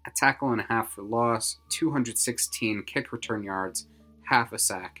 a tackle and a half for loss, 216 kick return yards, half a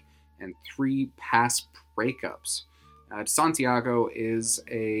sack, and 3 pass breakups. Santiago is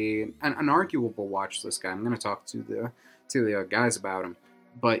an arguable watch list guy. I'm going to talk to the guys about him,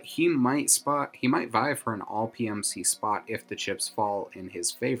 but he might vie for an all PMC spot if the chips fall in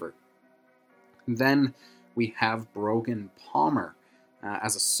his favor. Then we have Brogan Palmer.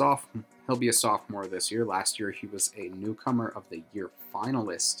 As a sophomore, he'll be a sophomore this year. Last year he was a newcomer of the year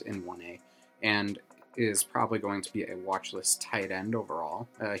finalist in 1A, and is probably going to be a watch list tight end overall.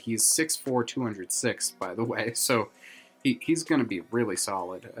 He's 6'4", 206, by the way, so he's going to be really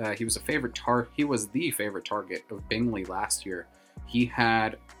solid. He was the favorite target of Bingley last year. He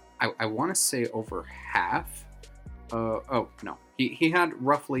had, I want to say, over half. He had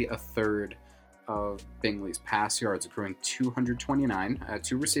roughly a third of Bingley's pass yards, accruing 229,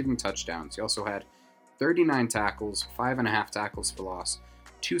 2 receiving touchdowns. He also had 39 tackles, 5.5 tackles for loss,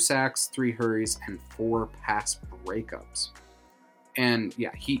 2 sacks, 3 hurries, and 4 pass breakups. And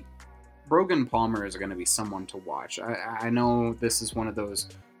yeah, Brogan Palmer is going to be someone to watch. I know this is one of those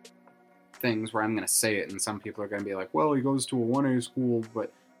things where I'm going to say it, and some people are going to be like, well, he goes to a 1A school,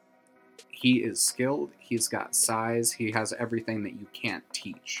 but he is skilled, he's got size, he has everything that you can't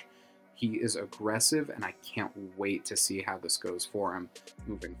teach. He is aggressive, and I can't wait to see how this goes for him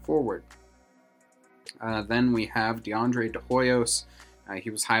moving forward. Then we have DeAndre De Hoyos.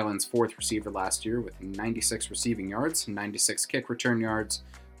 He was Highland's 4th receiver last year with 96 receiving yards, 96 kick return yards,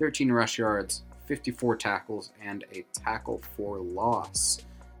 13 rush yards, 54 tackles, and a tackle for loss.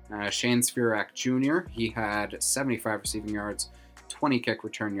 Shane Svirak Jr., he had 75 receiving yards, 20 kick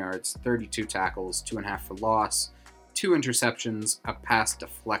return yards, 32 tackles, 2.5 for loss, 2 interceptions, a pass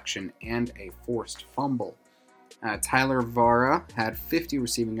deflection, and a forced fumble. Tyler Vara had 50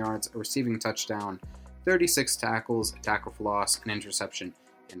 receiving yards, a receiving touchdown, 36 tackles, a tackle for loss, an interception,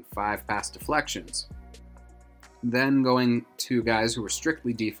 and 5 pass deflections. Then going to guys who were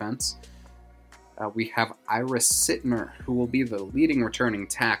strictly defense, we have Iris Sittner, who will be the leading returning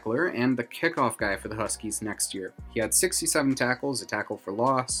tackler and the kickoff guy for the Huskies next year. He had 67 tackles, a tackle for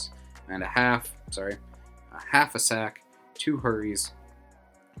loss, and a half a sack, 2 hurries,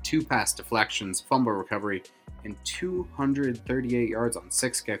 2 pass deflections, fumble recovery, and 238 yards on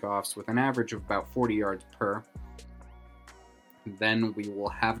 6 kickoffs with an average of about 40 yards per. Then we will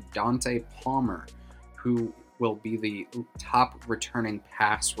have Dante Palmer, who will be the top returning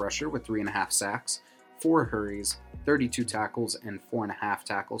pass rusher with 3.5 sacks, 4 hurries, 32 tackles, and 4.5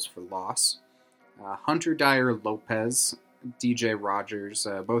 tackles for loss. Hunter Dyer Lopez, DJ Rogers,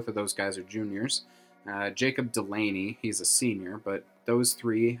 both of those guys are juniors. Jacob Delaney, he's a senior, but those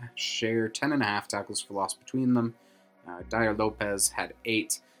 3 share 10.5 tackles for loss between them. Dyer Lopez had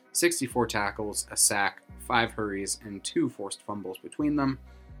 8, 64 tackles, a sack, 5 hurries, and 2 forced fumbles between them.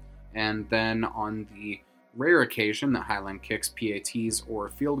 And then on the rare occasion that Highland kicks PATs or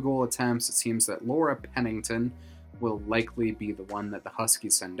field goal attempts, it seems that Laura Pennington will likely be the one that the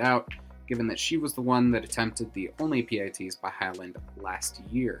Huskies send out, given that she was the one that attempted the only PATs by Highland last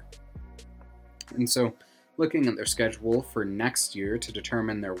year. And so, looking at their schedule for next year to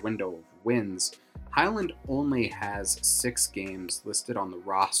determine their window of wins, Highland only has 6 games listed on the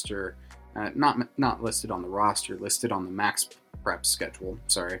roster, not listed on the roster, listed on the Max Prep schedule,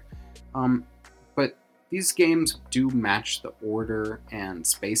 but these games do match the order and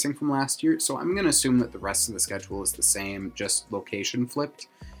spacing from last year, so I'm going to assume that the rest of the schedule is the same, just location flipped.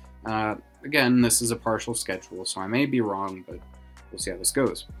 Again, this is a partial schedule, so I may be wrong, but we'll see how this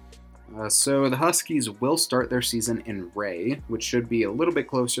goes. So the Huskies will start their season in Ray, which should be a little bit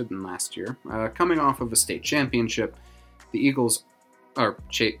closer than last year. Coming off of a state championship, the Eagles are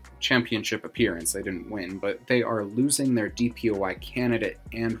championship appearance. They didn't win, but they are losing their DPOY candidate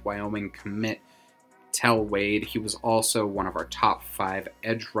and Wyoming commit Tell Wade. He was also one of our top 5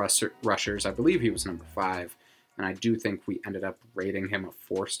 edge rushers. I believe he was number 5, and I do think we ended up rating him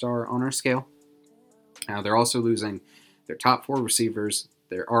a 4-star on our scale. They're also losing their top 4 receivers,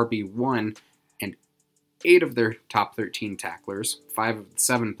 their RB1, and 8 of their top 13 tacklers, 5 of the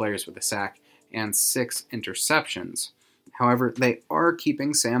 7 players with a sack, and 6 interceptions. However, they are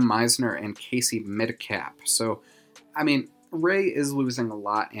keeping Sam Meisner and Casey Midcap. So, I mean, Ray is losing a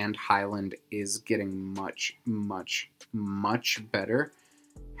lot, and Highland is getting much, much, much better.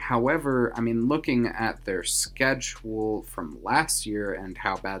 However, I mean, looking at their schedule from last year and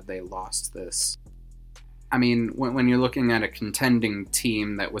how bad they lost this, I mean, when you're looking at a contending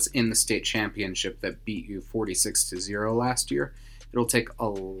team that was in the state championship that beat you 46-0 last year, it'll take a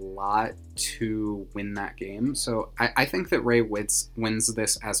lot to win that game. So I think that Ray wins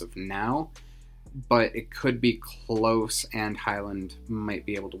this as of now, but it could be close and Highland might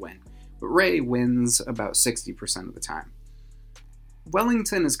be able to win. But Ray wins about 60% of the time.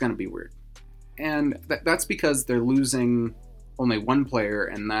 Wellington is going to be weird. And that's because they're losing only one player,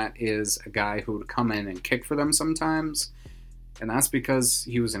 and that is a guy who would come in and kick for them sometimes. And that's because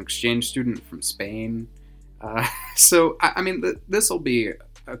he was an exchange student from Spain. So, I mean, this will be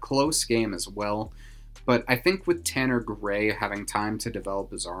a close game as well. But I think with Tanner Gray having time to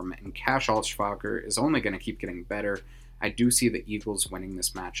develop his arm and Cash Altschwager is only going to keep getting better, I do see the Eagles winning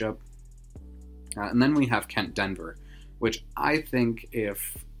this matchup. And then we have Kent Denver, which I think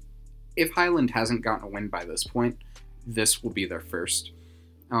if Highland hasn't gotten a win by this point, this will be their first.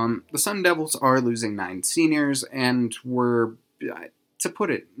 The Sun Devils are losing 9 seniors and were, to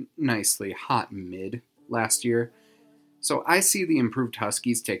put it nicely, hot mid last year. So I see the improved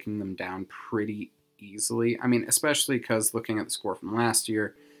Huskies taking them down pretty easily. I mean, especially because looking at the score from last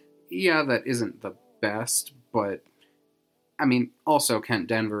year, yeah, that isn't the best, but I mean, also Kent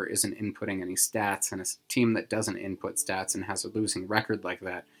Denver isn't inputting any stats, and a team that doesn't input stats and has a losing record like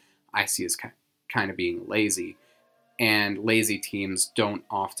that, I see as kind of being lazy. And lazy teams don't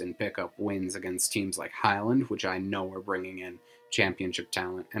often pick up wins against teams like Highland, which I know are bringing in championship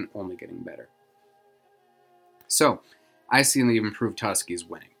talent and only getting better. So, I see the improved Huskies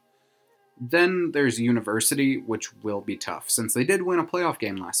winning. Then there's University, which will be tough, since they did win a playoff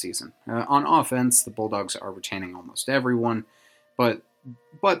game last season. On offense, the Bulldogs are retaining almost everyone, but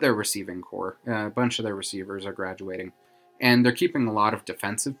their receiving core, a bunch of their receivers are graduating, and they're keeping a lot of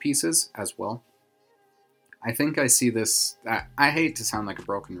defensive pieces as well. I think I see this, I hate to sound like a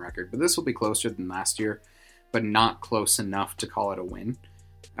broken record, but this will be closer than last year, but not close enough to call it a win.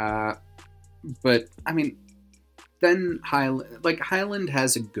 But, I mean, then Highland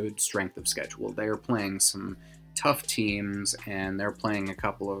has a good strength of schedule. They are playing some tough teams, and they're playing a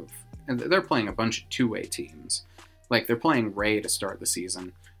bunch of two-way teams. Like, they're playing Ray to start the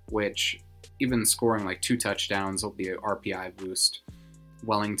season, which, even scoring like 2 touchdowns will be an RPI boost.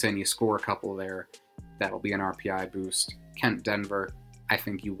 Wellington, you score a couple there, that'll be an RPI boost. Kent Denver, I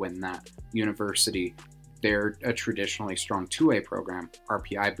think you win that. University, they're a traditionally strong two-way program,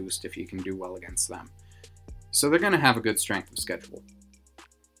 RPI boost if you can do well against them. So they're going to have a good strength of schedule.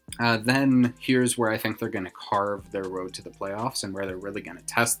 Then here's where I think they're going to carve their road to the playoffs and where they're really going to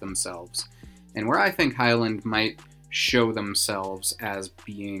test themselves. And where I think Highland might show themselves as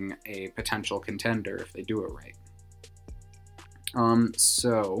being a potential contender if they do it right.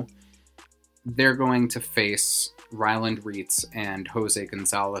 So they're going to face Ryland Reitz and Jose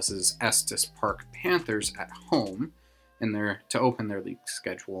Gonzalez's Estes Park Panthers at home to open their league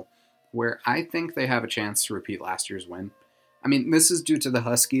schedule, where I think they have a chance to repeat last year's win. I mean, this is due to the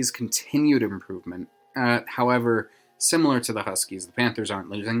Huskies' continued improvement. However, similar to the Huskies, the Panthers aren't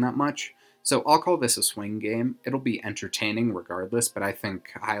losing that much, so I'll call this a swing game. It'll be entertaining regardless, but I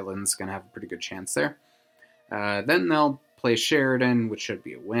think Highland's going to have a pretty good chance there. Then they'll play Sheridan, which should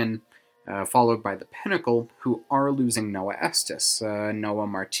be a win, followed by the Pinnacle, who are losing Noah Estes, Noah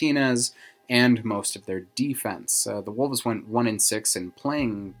Martinez, and most of their defense. The Wolves went 1-6 in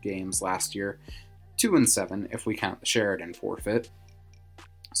playing games last year, 2-7 if we count the Sheridan forfeit.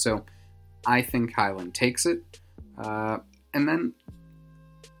 So I think Highland takes it. And then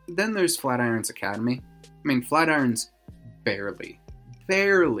there's Flatirons Academy. I mean, Flatirons barely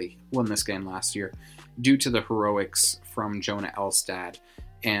won this game last year due to the heroics from Jonah Elstad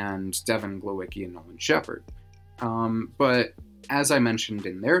and Devin Glowicki and Nolan Shepard. But as I mentioned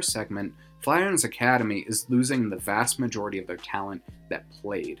in their segment, Flatirons Academy is losing the vast majority of their talent that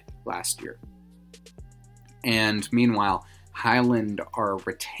played last year. And meanwhile, Highland are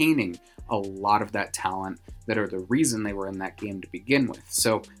retaining a lot of that talent that are the reason they were in that game to begin with.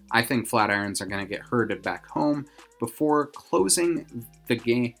 So I think Flatirons are going to get herded back home before closing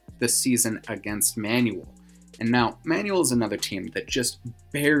the season against Manual. And now, Manual is another team that just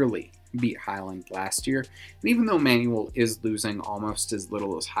barely beat Highland last year. And even though Manual is losing almost as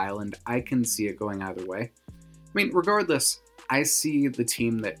little as Highland, I can see it going either way. I mean, regardless, I see the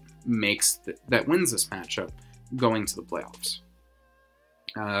team that that wins this matchup going to the playoffs.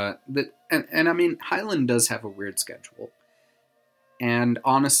 I mean, Highland does have a weird schedule, and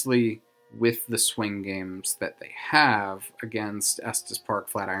honestly, with the swing games that they have against Estes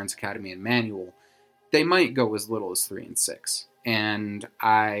Park, Flatirons Academy, and Manual, they might go as little as 3-6. And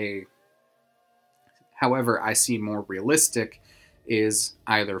however, I see more realistic is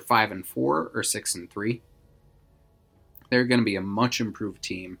either 5-4 or 6-3. They're going to be a much improved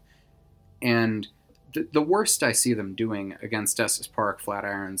team, and the worst I see them doing against Estes Park,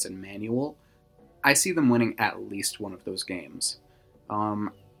 Flatirons, and Manual, I see them winning at least one of those games.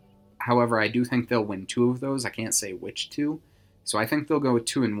 However, I do think they'll win 2 of those. I can't say which 2. So I think they'll go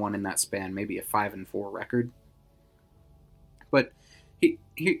 2-1 in that span, maybe a 5-4 record. But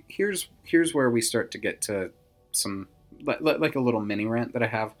here's where we start to get to some, like a little mini rant that I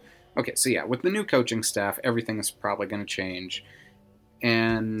have. Okay, so yeah, with the new coaching staff, everything is probably going to change.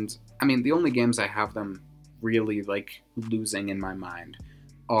 And, I mean, the only games I have them really, like, losing in my mind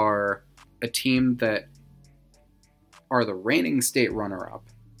are a team that are the reigning state runner-up,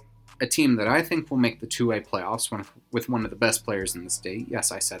 a team that I think will make the 2A playoffs with one of the best players in the state.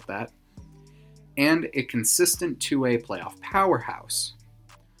 Yes, I said that. And a consistent 2A playoff powerhouse.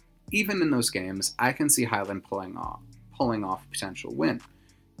 Even in those games, I can see Highland pulling off a potential win.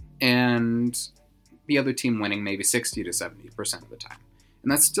 And the other team winning maybe 60 to 70% of the time.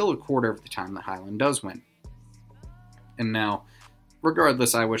 And that's still a quarter of the time that Highland does win. And now,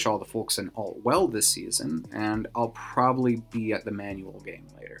 regardless, I wish all the folks in all well this season, and I'll probably be at the Manual game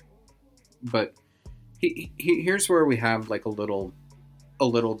later. But here's where we have like a little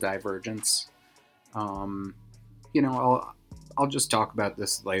divergence. I'll just talk about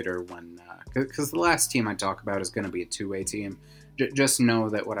this later when, because the last team I talk about is going to be a 2A team. Just know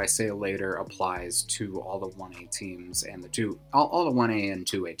that what I say later applies to all the 1A teams and all the 1A and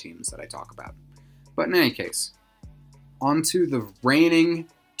 2A teams that I talk about. But in any case, on to the reigning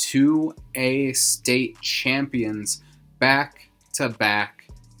 2A state champions back to back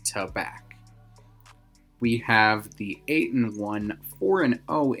to back. We have the 8-1,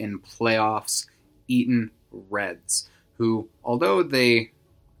 4-0 in playoffs Eaton Reds, who, although they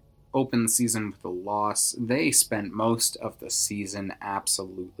opened the season with a loss, they spent most of the season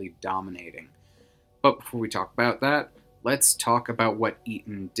absolutely dominating. But before we talk about that, let's talk about what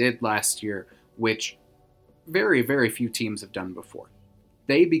Eaton did last year, which very, very few teams have done before.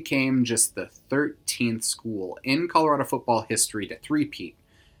 They became just the 13th school in Colorado football history to three-peat,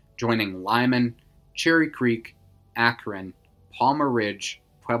 joining Lyman, Cherry Creek, Akron, Palmer Ridge,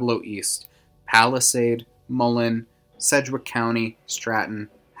 Pueblo East, Palisade, Mullen, Sedgwick County, Stratton,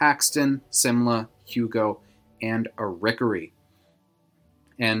 Haxton, Simla, Hugo, and Arickaree.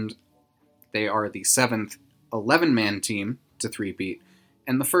 And they are the 7th 11-man team to three-peat,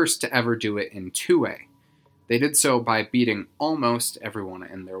 and the first to ever do it in 2A. They did so by beating almost everyone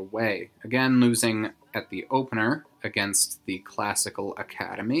in their way, again losing at the opener against the Classical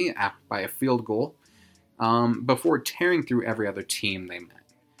Academy by a field goal, before tearing through every other team they met.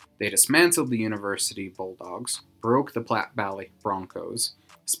 They dismantled the University Bulldogs, broke the Platte Valley Broncos,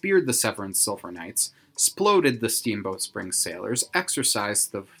 speared the Severance Silver Knights, exploded the Steamboat Springs Sailors,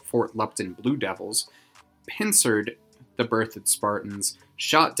 exorcised the Fort Lupton Blue Devils, pincered the Berthoud Spartans,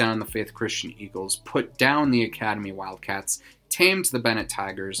 shot down the Faith Christian Eagles, put down the Academy Wildcats, tamed the Bennett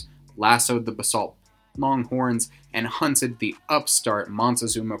Tigers, lassoed the Basalt Longhorns, and hunted the upstart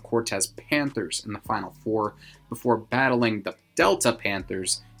Montezuma Cortez Panthers in the Final Four before battling the Delta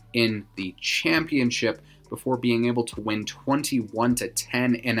Panthers in the championship before being able to win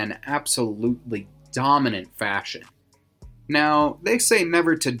 21-10 in an absolutely dominant fashion. Now, they say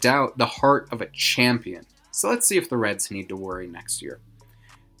never to doubt the heart of a champion, so let's see if the Reds need to worry next year.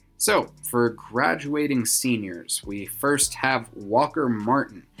 So, for graduating seniors, we first have Walker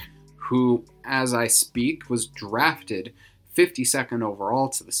Martin, who, as I speak, was drafted 52nd overall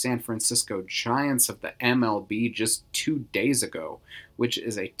to the San Francisco Giants of the MLB just 2 days ago, which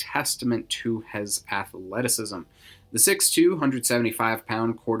is a testament to his athleticism. The 6'2",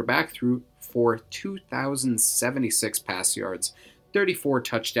 175-pound quarterback threw for 2,076 pass yards, 34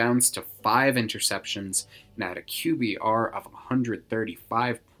 touchdowns to 5 interceptions, and had a QBR of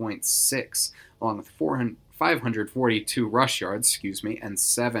 135.6, along with 542 rush yards, and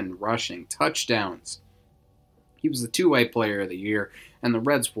 7 rushing touchdowns. He was the 2A Player of the Year, and the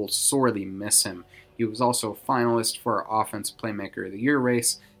Reds will sorely miss him. He was also a finalist for our Offensive Playmaker of the Year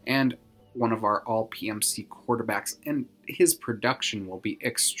race, and one of our All-PMC quarterbacks, and his production will be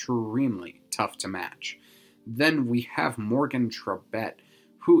extremely tough to match. Then we have Morgan Trabette,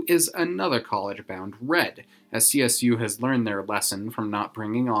 who is another college-bound Red, as CSU has learned their lesson from not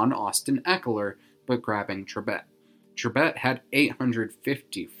bringing on Austin Eckler, but grabbing Trebet. Trebet had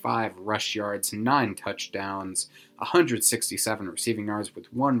 855 rush yards, 9 touchdowns, 167 receiving yards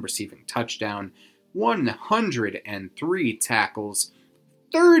with 1 receiving touchdown, 103 tackles,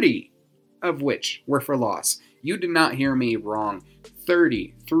 30 of which were for loss. You did not hear me wrong.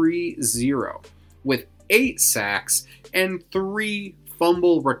 30, with 8 sacks and 3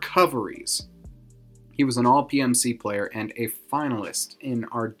 fumble recoveries. He was an All-PMC player and a finalist in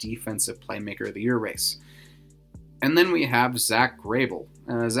our Defensive Playmaker of the Year race. And then we have Zach Grable.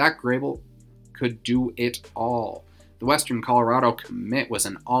 Zach Grable could do it all. The Western Colorado commit was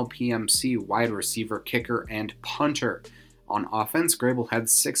an All-PMC wide receiver, kicker, and punter. On offense, Grable had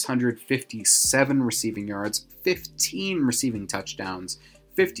 657 receiving yards, 15 receiving touchdowns,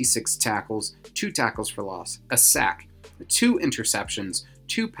 56 tackles, 2 tackles for loss, a sack, 2 interceptions,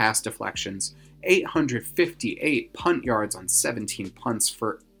 2 pass deflections, 858 punt yards on 17 punts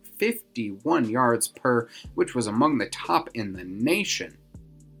for 51 yards per, which was among the top in the nation.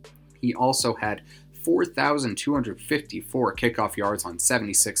 He also had 4,254 kickoff yards on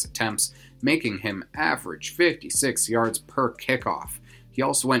 76 attempts, making him average 56 yards per kickoff. He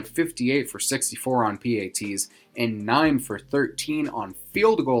also went 58 for 64 on PATs and 9 for 13 on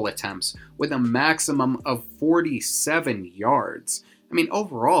field goal attempts with a maximum of 47 yards. I mean,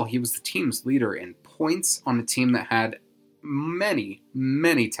 overall, he was the team's leader in points on a team that had many,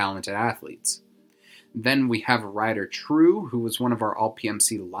 many talented athletes. Then we have Ryder True, who was one of our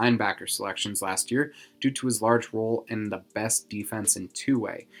All-PMC linebacker selections last year due to his large role in the best defense in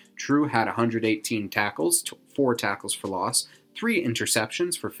two-way. True had 118 tackles, 4 tackles for loss, 3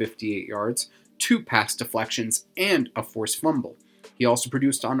 interceptions for 58 yards, 2 pass deflections, and a forced fumble. He also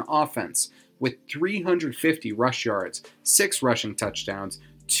produced on offense with 350 rush yards, 6 rushing touchdowns,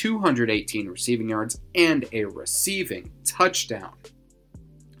 218 receiving yards, and a receiving touchdown.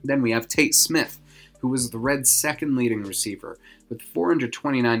 Then we have Tate Smith, who was the Reds' second leading receiver, with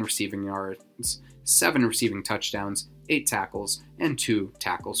 429 receiving yards, 7 receiving touchdowns, 8 tackles, and 2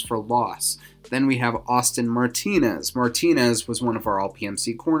 tackles for loss. Then we have Austin Martinez. Martinez was one of our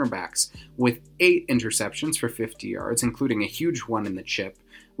All-PMC cornerbacks, with 8 interceptions for 50 yards, including a huge one in the chip,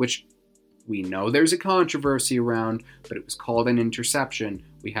 which we know there's a controversy around, but it was called an interception.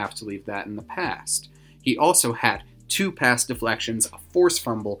 We have to leave that in the past. He also had 2 pass deflections, a forced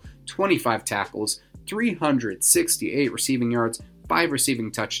fumble, 25 tackles, 368 receiving yards, 5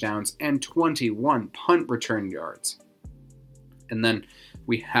 receiving touchdowns, and 21 punt return yards. And then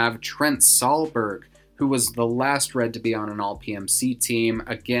we have Trent Sahlberg, who was the last Red to be on an All-PMC team,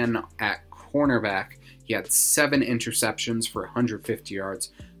 again at cornerback. He had 7 interceptions for 150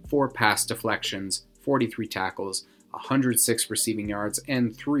 yards, 4 pass deflections, 43 tackles, 106 receiving yards,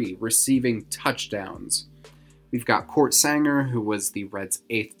 and 3 receiving touchdowns. We've got Court Sanger, who was the Reds'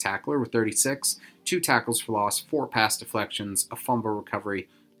 8th tackler with 36, 2 tackles for loss, 4 pass deflections, a fumble recovery,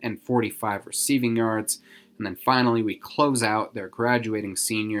 and 45 receiving yards. And then finally, we close out their graduating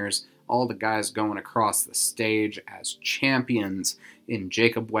seniors, all the guys going across the stage as champions in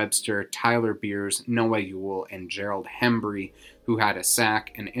Jacob Webster, Tyler Beers, Noah Ewell, and Gerald Hembry, who had a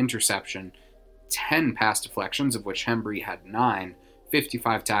sack, an interception, 10 pass deflections, of which Hembry had 9,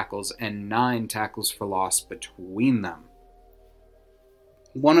 55 tackles, and 9 tackles for loss between them.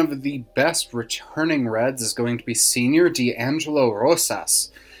 One of the best returning Reds is going to be senior D'Angelo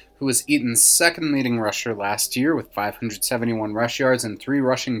Rosas, who was Eaton's second leading rusher last year with 571 rush yards and 3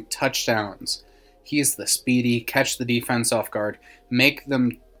 rushing touchdowns. He is the speedy, catch the defense off guard, make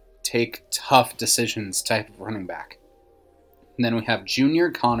them take tough decisions type of running back. And then we have junior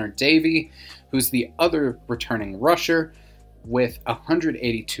Connor Davey, who's the other returning rusher, with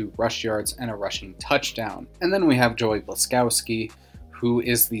 182 rush yards and a rushing touchdown. And then we have Joey Blaskowski, who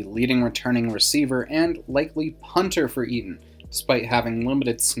is the leading returning receiver and likely punter for Eaton, despite having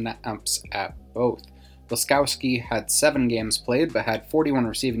limited snaps at both. Blaskowski had 7 games played, but had 41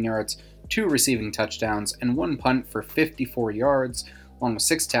 receiving yards, 2 receiving touchdowns, and 1 punt for 54 yards, along with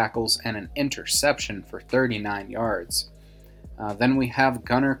 6 tackles and an interception for 39 yards. Then we have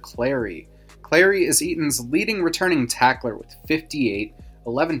Gunnar Clary. Clary is Eaton's leading returning tackler with 58,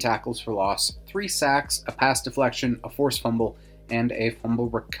 11 tackles for loss, 3 sacks, a pass deflection, a forced fumble, and a fumble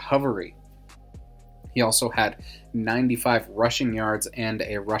recovery. He also had 95 rushing yards and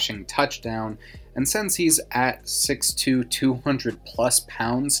a rushing touchdown, and since he's at 6'2", 200 plus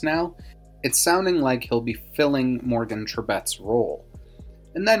pounds now, it's sounding like he'll be filling Morgan Trebet's role.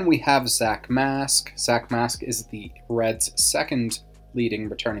 And then we have Zach Mask. Zach Mask is the Reds' second leading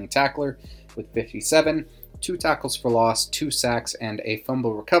returning tackler with 57, 2 tackles for loss, 2 sacks, and a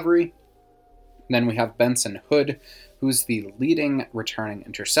fumble recovery. Then we have Benson Hood, who's the leading returning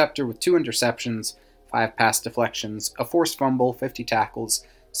interceptor with 2 interceptions, 5 pass deflections, a forced fumble, 50 tackles,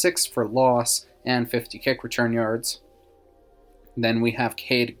 6 for loss, and 50 kick return yards. Then we have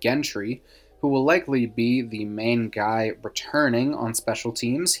Cade Gentry, who will likely be the main guy returning on special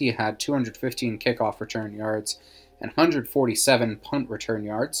teams. He had 215 kickoff return yards and 147 punt return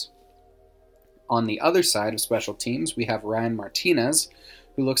yards. On the other side of special teams, we have Ryan Martinez,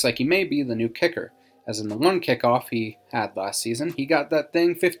 who looks like he may be the new kicker, as in the one kickoff he had last season, he got that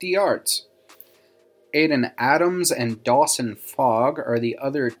thing 50 yards. Aiden Adams and Dawson Fogg are the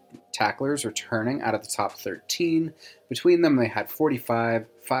other tacklers returning out of the top 13. Between them, they had 45,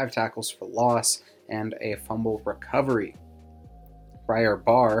 5 tackles for loss, and a fumble recovery. Briar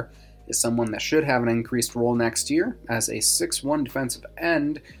Barr is someone that should have an increased role next year. As a 6'1 defensive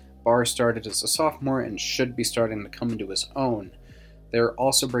end, Barr started as a sophomore and should be starting to come into his own. They're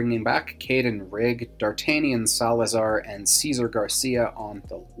also bringing back Caden Rigg, D'Artagnan Salazar, and Cesar Garcia on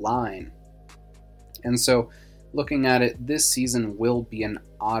the line. And so, looking at it, this season will be an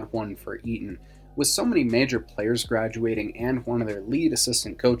odd one for Eaton. With so many major players graduating and one of their lead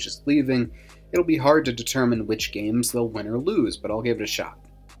assistant coaches leaving, it'll be hard to determine which games they'll win or lose, but I'll give it a shot.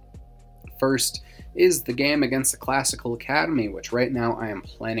 First is the game against the Classical Academy, which right now I am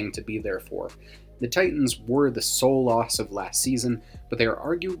planning to be there for. The Titans were the sole loss of last season, but they are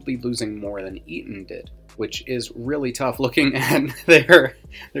arguably losing more than Eaton did, which is really tough looking at their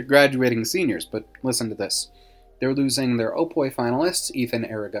graduating seniors. But listen to this. They're losing their Opoi finalists, Ethan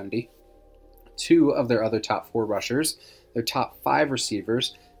Aragundi, 2 of their other top 4 rushers, their top 5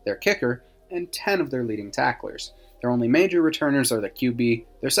 receivers, their kicker, and 10 of their leading tacklers. Their only major returners are the QB,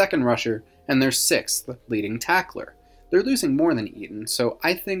 their second rusher, and their 6th leading tackler. They're losing more than Eaton, so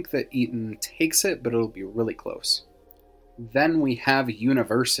I think that Eaton takes it, but it'll be really close. Then we have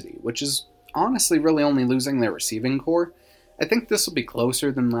University, which is honestly really only losing their receiving core. I think this will be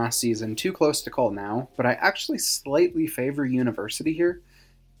closer than last season, too close to call now, but I actually slightly favor University here.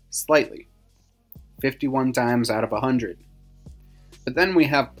 Slightly. 51 times out of 100. But then we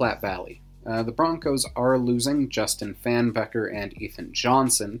have Platte Valley. The Broncos are losing Justin Fanbecker and Ethan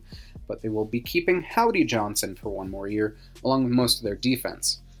Johnson, but they will be keeping Howdy Johnson for one more year, along with most of their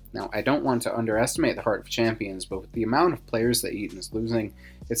defense. Now, I don't want to underestimate the Heart of Champions, but with the amount of players that Eaton is losing,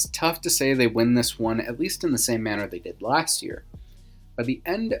 it's tough to say they win this one, at least in the same manner they did last year. By the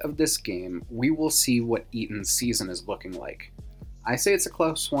end of this game, we will see what Eaton's season is looking like. I say it's a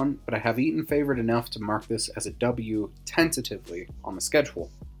close one, but I have Eaton favored enough to mark this as a W tentatively on the schedule.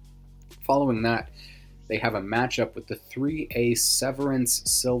 Following that, they have a matchup with the 3A Severance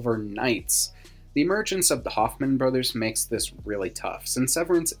Silver Knights. The emergence of the Hoffman brothers makes this really tough, since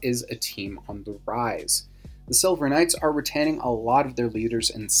Severance is a team on the rise. The Silver Knights are retaining a lot of their leaders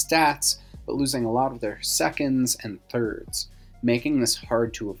in stats, but losing a lot of their seconds and thirds, making this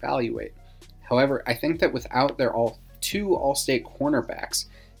hard to evaluate. However, I think that without their 2 All-State cornerbacks,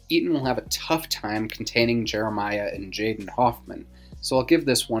 Eaton will have a tough time containing Jeremiah and Jaden Hoffman, so I'll give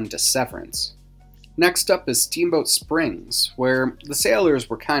this one to Severance. Next up is Steamboat Springs, where the Sailors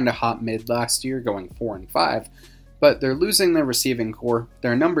were kinda hot mid last year, going 4-5, but they're losing their receiving core,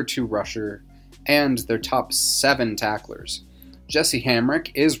 their number 2 rusher, and their top 7 tacklers. Jesse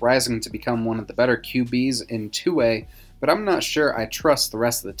Hamrick is rising to become one of the better QBs in 2A, but I'm not sure I trust the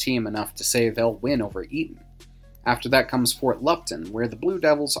rest of the team enough to say they'll win over Eaton. After that comes Fort Lupton, where the Blue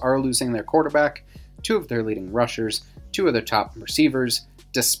Devils are losing their quarterback, 2 of their leading rushers, 2 of their top receivers,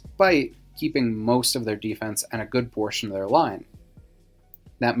 despite keeping most of their defense and a good portion of their line.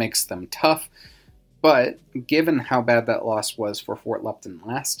 That makes them tough, but given how bad that loss was for Fort Lupton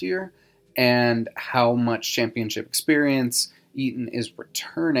last year, and how much championship experience Eaton is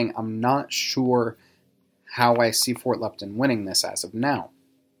returning, I'm not sure how I see Fort Lupton winning this as of now.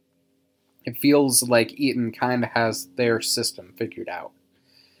 It feels like Eaton kind of has their system figured out.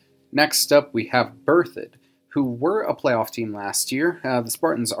 Next up, we have Berthoud, who were a playoff team last year. The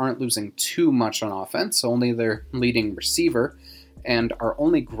Spartans aren't losing too much on offense, only their leading receiver, and are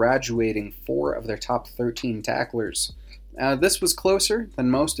only graduating 4 of their top 13 tacklers. This was closer than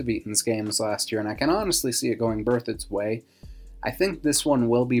most of Eaton's games last year, and I can honestly see it going Berthoud's way. I think this one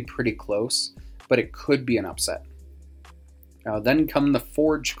will be pretty close, but it could be an upset. Then come the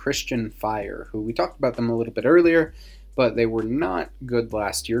Forge Christian Fire, who we talked about them a little bit earlier, but they were not good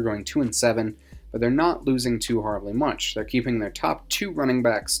last year, going 2-7, but they're not losing too horribly much. They're keeping their top 2 running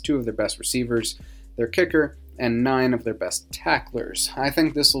backs, 2 of their best receivers, their kicker, and 9 of their best tacklers. I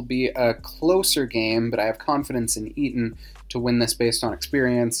think this will be a closer game, but I have confidence in Eaton to win this based on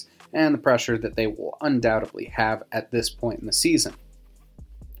experience and the pressure that they will undoubtedly have at this point in the season.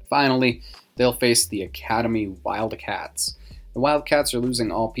 Finally, they'll face the Academy Wildcats. The Wildcats are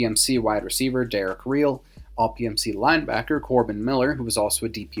losing All-PMC wide receiver Derek Reel, All-PMC linebacker Corbin Miller, who was also a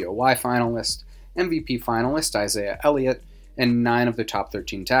DPOY finalist, MVP finalist Isaiah Elliott, and 9 of their top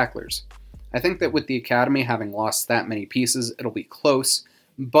 13 tacklers. I think that with the Academy having lost that many pieces, it'll be close,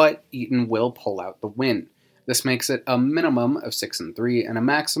 but Eaton will pull out the win. This makes it a minimum of 6-3 and a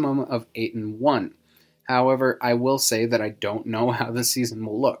maximum of 8-1. However, I will say that I don't know how this season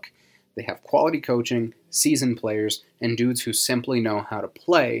will look. They have quality coaching, seasoned players, and dudes who simply know how to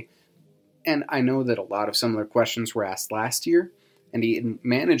play, and I know that a lot of similar questions were asked last year, and Eaton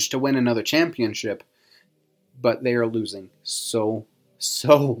managed to win another championship, but they are losing so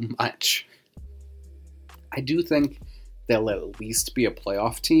much. I do think they'll at least be a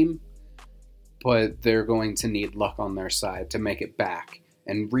playoff team, but they're going to need luck on their side to make it back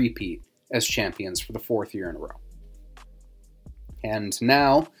and repeat as champions for the 4th year in a row. And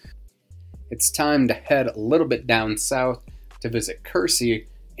now, it's time to head a little bit down south to visit Kersey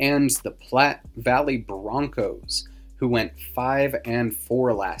and the Platte Valley Broncos, who went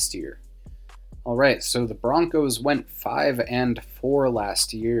 5-4 last year. Alright, so the Broncos went 5-4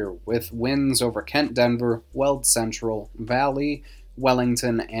 last year with wins over Kent Denver, Weld Central, Valley,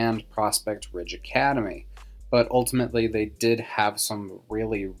 Wellington, and Prospect Ridge Academy. But ultimately, they did have some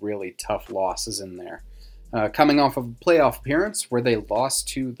really tough losses in there. Coming off of a playoff appearance where they lost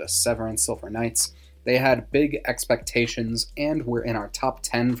to the Severance Silver Knights, they had big expectations and were in our top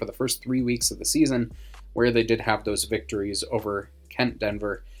 10 for the first 3 weeks of the season, where they did have those victories over Kent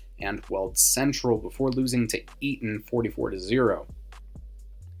Denver and Weld Central before losing to Eaton 44-0.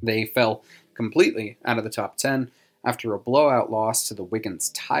 They fell completely out of the top 10 after a blowout loss to the Wiggins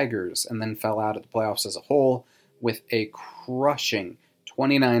Tigers, and then fell out of the playoffs as a whole with a crushing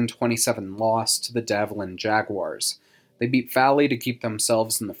 29-27 loss to the Devlin Jaguars. They beat Valley to keep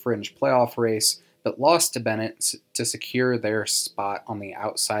themselves in the fringe playoff race, but lost to Bennett to secure their spot on the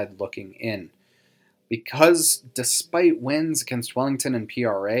outside looking in. Because despite wins against Wellington and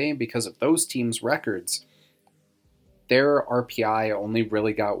PRA, because of those teams' records, their RPI only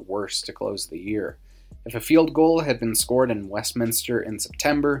really got worse to close the year. If a field goal had been scored in Westminster in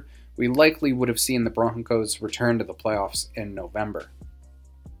September, we likely would have seen the Broncos return to the playoffs in November.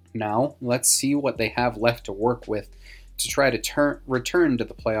 Now, let's see what they have left to work with to try to return to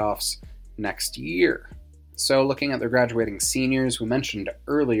the playoffs next year. So, looking at their graduating seniors, we mentioned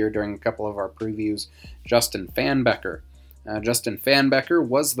earlier during a couple of our previews, Justin Fanbecker. Justin Fanbecker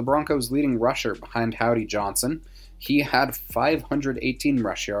was the Broncos' leading rusher behind Howdy Johnson. He had 518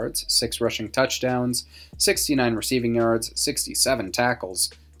 rush yards, 6 rushing touchdowns, 69 receiving yards, 67 tackles,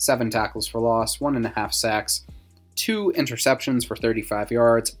 7 tackles for loss, 1.5 sacks, 2 interceptions for 35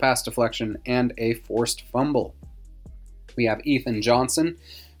 yards, a pass deflection, and a forced fumble. We have Ethan Johnson,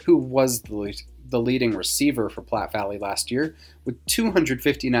 who was the leading receiver for Platte Valley last year, with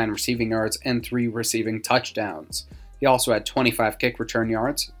 259 receiving yards and 3 receiving touchdowns. He also had 25 kick return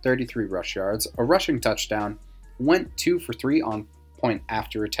yards, 33 rush yards, a rushing touchdown, went 2 for 3 on point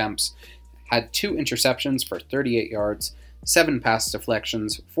after attempts, had 2 interceptions for 38 yards, 7 pass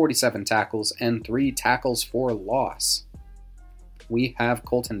deflections, 47 tackles, and 3 tackles for loss. We have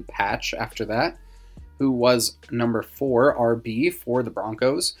Colton Patch after that, who was number 4 RB for the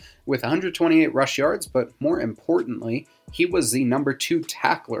Broncos with 128 rush yards, but more importantly, he was the number 2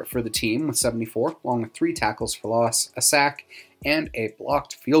 tackler for the team with 74, along with 3 tackles for loss, a sack, and a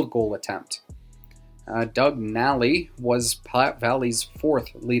blocked field goal attempt. Doug Nally was Platte Valley's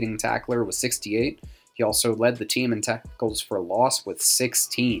 4th leading tackler with 68. He also led the team in tackles for loss with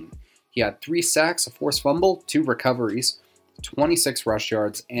 16. He had 3 sacks, a forced fumble, 2 recoveries, 26 rush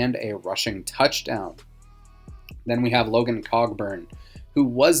yards, and a rushing touchdown. Then we have Logan Cogburn, who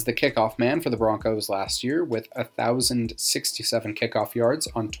was the kickoff man for the Broncos last year with 1,067 kickoff yards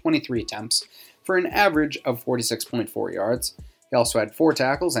on 23 attempts for an average of 46.4 yards. He also had 4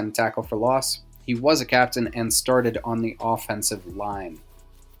 tackles and a tackle for loss. He was a captain and started on the offensive line.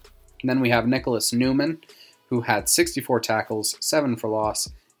 And then we have Nicholas Newman, who had 64 tackles, 7 for loss,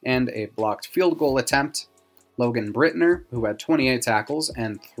 and a blocked field goal attempt. Logan Brittner, who had 28 tackles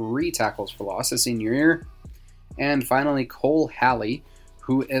and 3 tackles for loss his senior year. And finally, Cole Halley,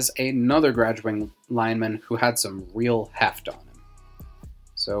 who is another graduating lineman who had some real heft on him.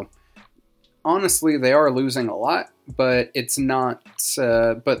 So, honestly, they are losing a lot, but it's not.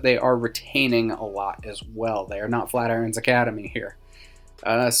 But they are retaining a lot as well. They are not Flatirons Academy here.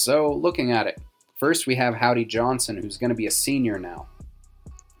 So, looking at it, First, we have Howdy Johnson, who's going to be a senior now.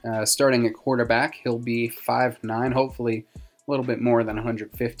 Starting at quarterback, he'll be 5'9", hopefully a little bit more than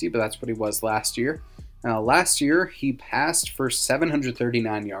 150, but that's what he was last year. Last year, he passed for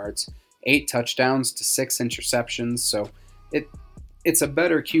 739 yards, 8 touchdowns to 6 interceptions, so it's a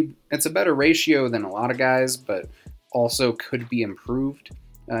better ratio than a lot of guys, but also could be improved.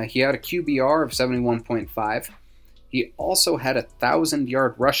 He had a QBR of 71.5. He also had a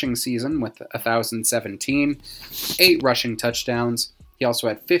 1,000-yard rushing season with 1,017, 8 rushing touchdowns. He also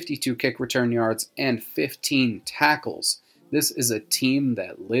had 52 kick return yards and 15 tackles. This is a team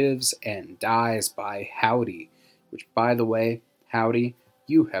that lives and dies by Howdy, which, by the way, Howdy,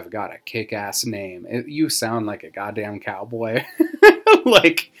 you have got a kick-ass name. You sound like a goddamn cowboy.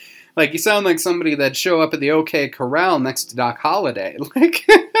 like you sound like somebody that'd show up at the OK Corral next to Doc Holliday.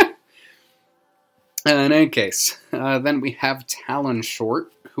 In any case, then we have Talon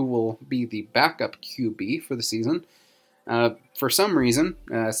Short, who will be the backup QB for the season. For some reason,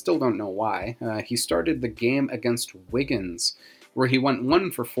 still don't know why, he started the game against Wiggins, where he went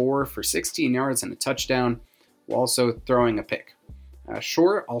 1 for 4 for 16 yards and a touchdown, while also throwing a pick.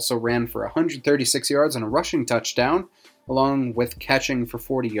 Short also ran for 136 yards and a rushing touchdown, along with catching for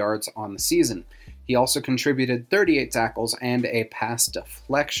 40 yards on the season. He also contributed 38 tackles and a pass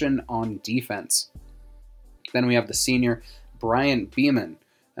deflection on defense. Then we have the senior Bryant Beeman.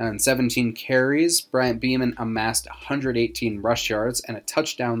 On 17 carries, Bryant Beeman amassed 118 rush yards and a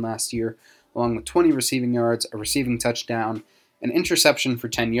touchdown last year, along with 20 receiving yards, a receiving touchdown, an interception for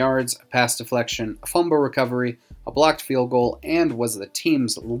 10 yards, a pass deflection, a fumble recovery, a blocked field goal, and was the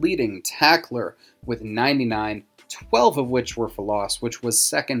team's leading tackler with 99, 12 of which were for loss, which was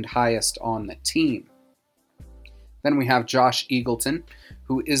second highest on the team. Then we have Josh Eagleton,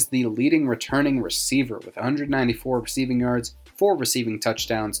 who is the leading returning receiver with 194 receiving yards, 4 receiving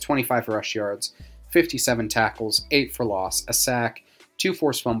touchdowns, 25 rush yards, 57 tackles, 8 for loss, a sack, 2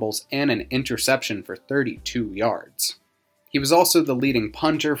 forced fumbles, and an interception for 32 yards. He was also the leading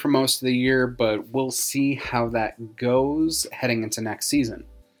punter for most of the year, but we'll see how that goes heading into next season.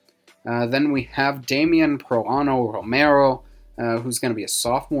 Then we have Damian Proano Romero, who's going to be a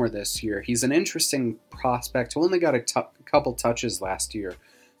sophomore this year. He's an interesting prospect who only got a couple touches last year,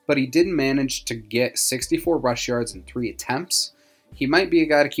 but he did manage to get 64 rush yards in 3 attempts. He might be a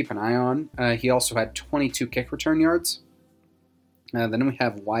guy to keep an eye on. He also had 22 kick return yards. Then we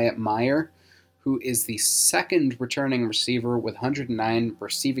have Wyatt Meyer, who is the second returning receiver with 109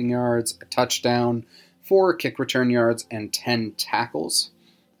 receiving yards, a touchdown, 4 kick return yards, and 10 tackles.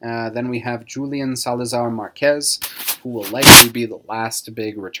 Then we have Julian Salazar Marquez, who will likely be the last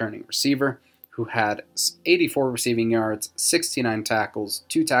big returning receiver, who had 84 receiving yards, 69 tackles,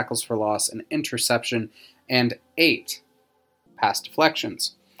 2 tackles for loss, an interception, and 8 pass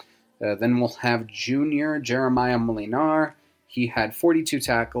deflections. Then we'll have junior Jeremiah Molinar. He had 42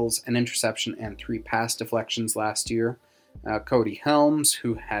 tackles, an interception, and 3 pass deflections last year. Cody Helms,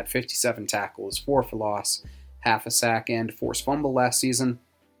 who had 57 tackles, 4 for loss, half a sack, and forced fumble last season.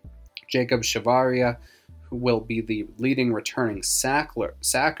 Jacob Shavaria, who will be the leading returning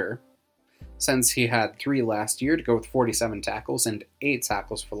sacker, since he had 3 last year to go with 47 tackles and 8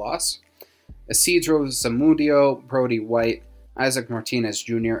 tackles for loss. Isidro Zamudio, Brody White, Isaac Martinez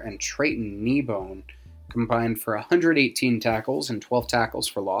Jr., and Trayton Kneebone combined for 118 tackles and 12 tackles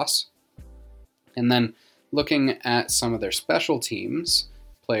for loss. And then looking at some of their special teams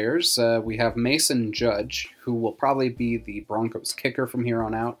players, we have Mason Judge, who will probably be the Broncos kicker from here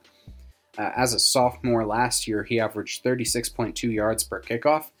on out. As a sophomore last year, he averaged 36.2 yards per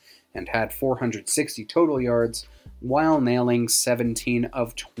kickoff and had 460 total yards while nailing 17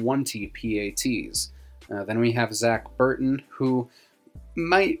 of 20 PATs. Then we have Zach Burton, who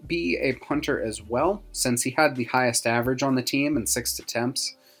might be a punter as well, since he had the highest average on the team in 6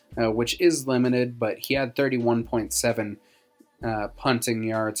 attempts, which is limited, but he had 31.7 punting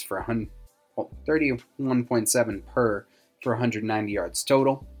yards for 31.7 per for 190 yards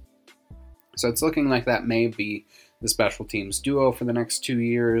total. So it's looking like that may be the special teams duo for the next 2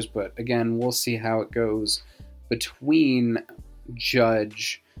 years, but again, we'll see how it goes between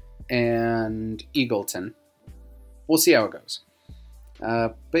Judge and Eagleton. We'll see how it goes.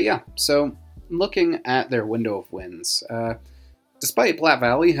 But yeah, so looking at their window of wins, despite Platte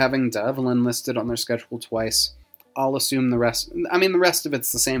Valley having Devlin listed on their schedule twice, I'll assume the rest of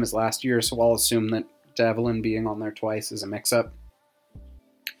it's the same as last year, so I'll assume that Devlin being on there twice is a mix-up.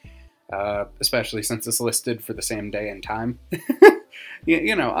 Especially since it's listed for the same day and time.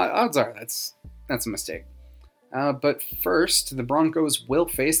 Odds are that's a mistake. But first, the Broncos will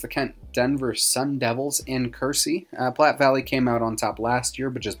face the Kent Denver Sun Devils in Kersey. Platte Valley came out on top last year,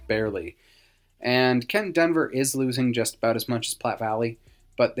 but just barely. And Kent Denver is losing just about as much as Platte Valley,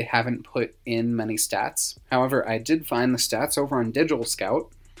 but they haven't put in many stats. However, I did find the stats over on Digital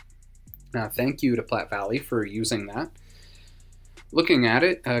Scout. Thank you to Platte Valley for using that. Looking at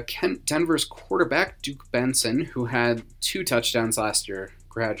it, Kent Denver's quarterback, Duke Benson, who had 2 touchdowns last year,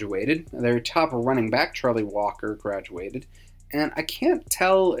 graduated. Their top running back, Charlie Walker, graduated. And I can't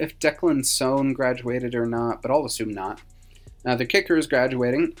tell if Declan Sohn graduated or not, but I'll assume not. Their kicker is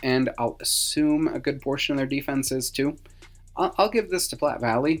graduating, and I'll assume a good portion of their defense is too. I'll give this to Platte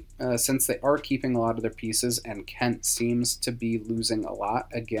Valley, since they are keeping a lot of their pieces, and Kent seems to be losing a lot.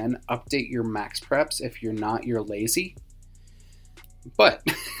 Again, update your max preps. If you're not, you're lazy. But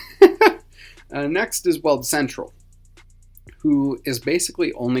next is Weld Central, who is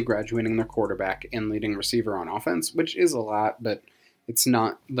basically only graduating their quarterback and leading receiver on offense, which is a lot, but it's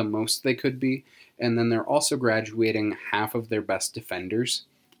not the most they could be. And then they're also graduating half of their best defenders.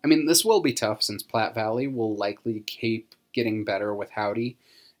 I mean, this will be tough since Platte Valley will likely keep getting better with Howdy,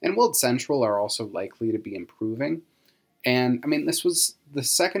 and Weld Central are also likely to be improving. And I mean, this was the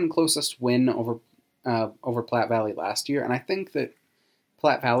second closest win over Platte Valley last year, and I think that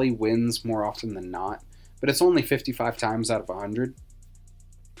Platte Valley wins more often than not, but it's only 55 times out of 100.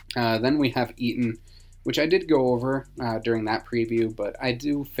 Then we have Eaton, which I did go over during that preview, but I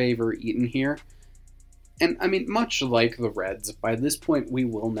do favor Eaton here. And I mean, much like the Reds, by this point we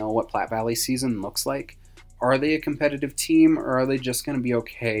will know what Platte Valley's season looks like. Are they a competitive team, or are they just going to be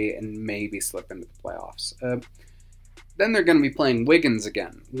okay and maybe slip into the playoffs? Then they're going to be playing Wiggins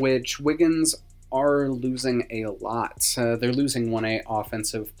again, which Wiggins are losing a lot. They're losing 1A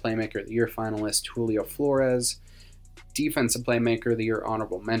Offensive Playmaker of the Year finalist Julio Flores, Defensive Playmaker of the Year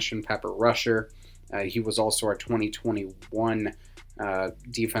honorable mention Pepper Rusher. He was also our 2021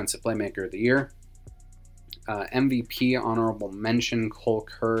 Defensive Playmaker of the Year. MVP honorable mention Cole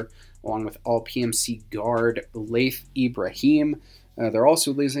Kerr, along with all PMC guard Laith Ibrahim. They're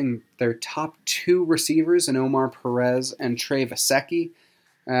also losing their top 2 receivers in Omar Perez and Trey Vasecki,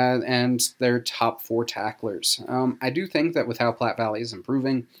 and their top 4 tacklers. I do think that with how Platte Valley is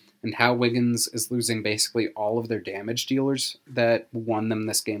improving and how Wiggins is losing basically all of their damage dealers that won them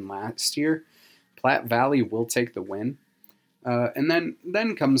this game last year, Platte Valley will take the win. And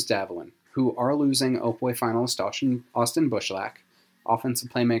then comes Davelin, who are losing Opoy finalist Austin Bushlack, Offensive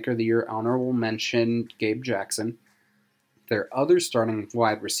Playmaker of the Year honorable mention Gabe Jackson, their other starting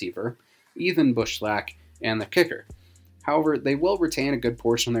wide receiver, Ethan Bushlack, and the kicker. However, they will retain a good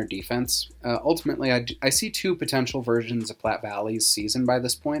portion of their defense. Ultimately, I see 2 potential versions of Platte Valley's season by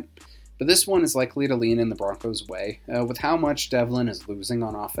this point, but this one is likely to lean in the Broncos' way. With how much Devlin is losing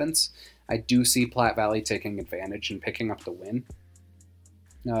on offense, I do see Platte Valley taking advantage and picking up the win.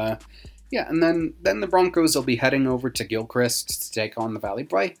 And then the Broncos will be heading over to Gilchrist to take on the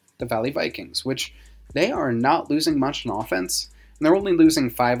Valley Vikings, which they are not losing much on offense, and they're only losing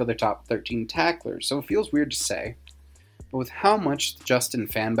 5 of their top 13 tacklers, so it feels weird to say. But with how much Justin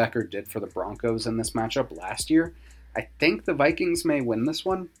Fanbecker did for the Broncos in this matchup last year, I think the Vikings may win this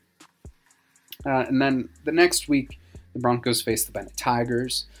one. And then the next week, the Broncos face the Bennett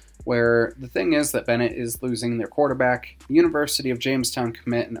Tigers, where the thing is that Bennett is losing their quarterback, University of Jamestown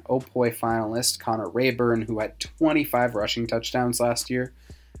commit and Opoy finalist Connor Rayburn, who had 25 rushing touchdowns last year,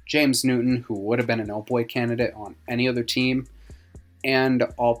 James Newton, who would have been an Opoy candidate on any other team, and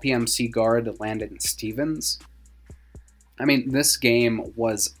all-PMC guard Landon Stevens. I mean, this game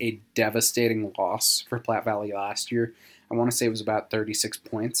was a devastating loss for Platte Valley last year. I want to say it was about 36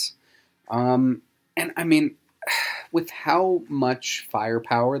 points. And I mean, with how much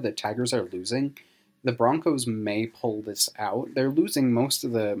firepower the Tigers are losing, the Broncos may pull this out. They're losing most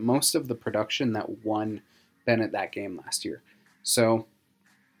of the production that won Bennett that game last year. So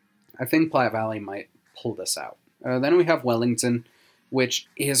I think Platte Valley might pull this out. Then we have Wellington, which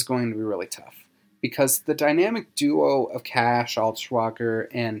is going to be really tough, because the dynamic duo of Cash Altschwager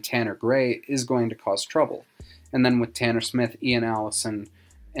and Tanner Gray is going to cause trouble. And then with Tanner Smith, Ian Allison,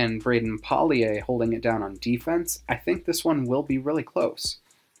 and Braden Pollier holding it down on defense, I think this one will be really close.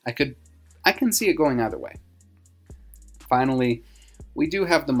 I can see it going either way. Finally, we do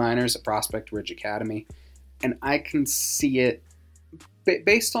have the Miners at Prospect Ridge Academy, and I can see it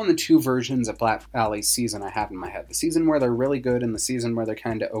based on the 2 versions of Platte Valley's season I have in my head. The season where they're really good and the season where they're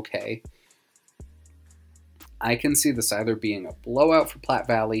kind of okay. I can see this either being a blowout for Platte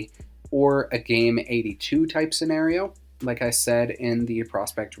Valley or a game 82 type scenario, like I said in the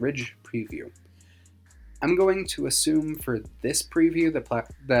Prospect Ridge preview. I'm going to assume for this preview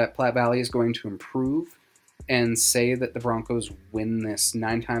that Platte Valley is going to improve and say that the Broncos win this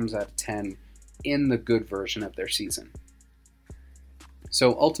 9 times out of 10 in the good version of their season.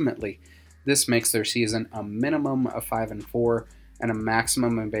 So ultimately, This makes their season a minimum of 5-4 and a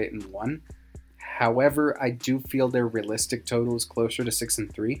maximum of 8-1. However, I do feel their realistic total is closer to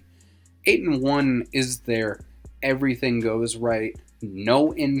 6-3. 8-1 is their everything goes right,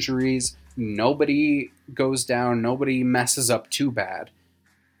 no injuries, nobody goes down, nobody messes up too bad.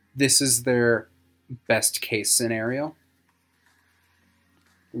 This is their best case scenario.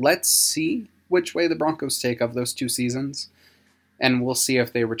 Let's see which way the Broncos take of those two seasons, and we'll see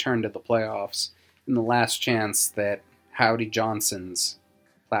if they return to the playoffs in the last chance that Howdy Johnson's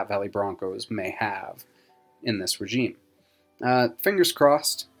Platte Valley Broncos may have in this regime. Fingers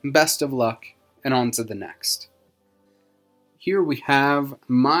crossed, best of luck, and on to the next. Here we have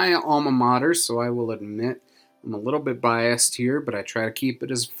my alma mater, so I will admit I'm a little bit biased here, but I try to keep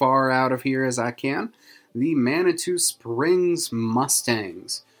it as far out of here as I can. The Manitou Springs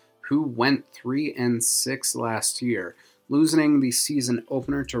Mustangs, who went 3-6 last year, losing the season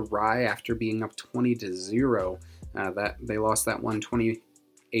opener to Rye after being up 20-0. That they lost that one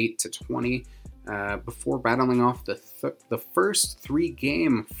 28-20 before battling off the first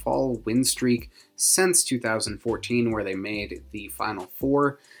 3-game fall win streak since 2014, where they made the Final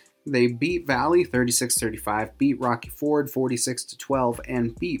Four. They beat Valley 36-35, beat Rocky Ford 46-12,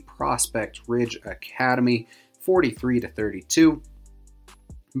 and beat Prospect Ridge Academy 43-32.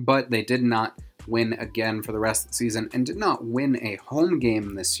 But they did not win again for the rest of the season and did not win a home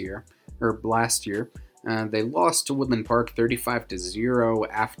game last year. They lost to Woodland Park 35-0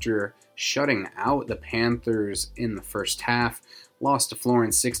 after shutting out the Panthers in the first half. Lost to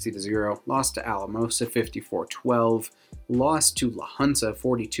Florence 60-0, lost to Alamosa 54-12, lost to La Junta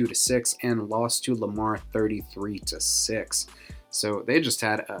 42-6, and lost to Lamar 33-6. So they just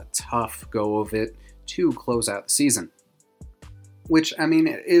had a tough go of it to close out the season. Which, I mean,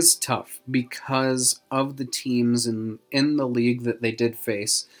 it is tough because of the teams in the league that they did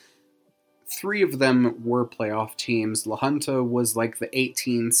face. 3 of them were playoff teams. La Junta was like the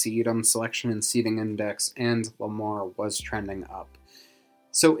 18 seed on the Selection and Seeding Index, and Lamar was trending up.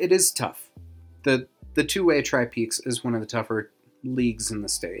 So it is tough. The 2A Tri-Peaks is one of the tougher leagues in the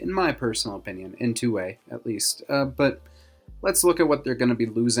state, in my personal opinion, in 2A at least. But let's look at what they're going to be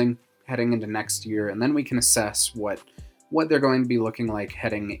losing heading into next year, and then we can assess what they're going to be looking like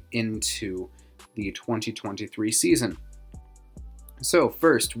heading into the 2023 season. So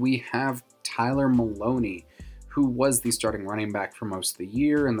first, we have Tyler Maloney, who was the starting running back for most of the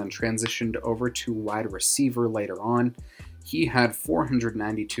year and then transitioned over to wide receiver later on. He had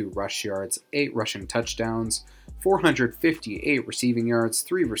 492 rush yards, 8 rushing touchdowns, 458 receiving yards,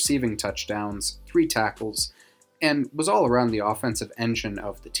 3 receiving touchdowns, 3 tackles, and was all around the offensive engine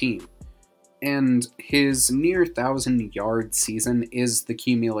of the team. And his near 1,000-yard season is the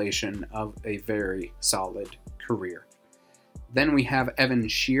accumulation of a very solid career. Then we have Evan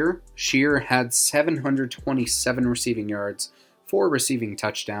Shear. Shear had 727 receiving yards, 4 receiving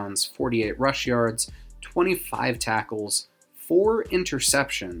touchdowns, 48 rush yards, 25 tackles, 4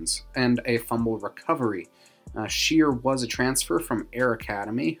 interceptions, and a fumble recovery. Shear was a transfer from Air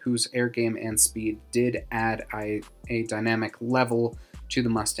Academy, whose air game and speed did add a dynamic level to the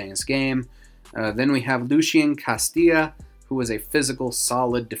Mustangs game. Then we have Lucien Castilla, who was a physical,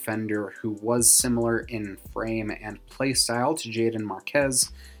 solid defender who was similar in frame and play style to Jaden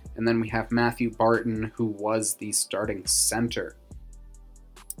Marquez. And then we have Matthew Barton, who was the starting center.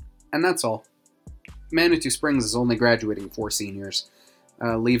 And that's all. Manitou Springs is only graduating 4 seniors,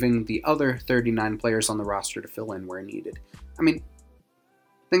 leaving the other 39 players on the roster to fill in where needed. I mean,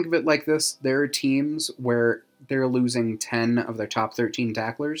 think of it like this. There are teams where they're losing 10 of their top 13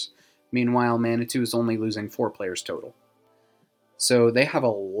 tacklers. Meanwhile, Manitou is only losing 4 players total. So they have a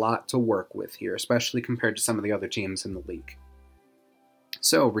lot to work with here, especially compared to some of the other teams in the league.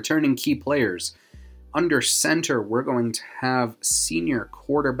 So, returning key players. Under center, we're going to have senior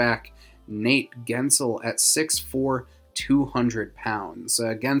quarterback Nate Gensel at 6'4", 200 pounds.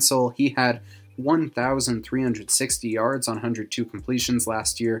 Gensel, he had 1,360 yards on 102 completions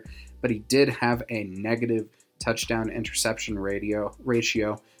last year, but he did have a negative touchdown-interception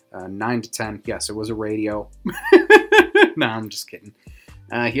ratio, 9-10. Yes, it was a radio. No, I'm just kidding.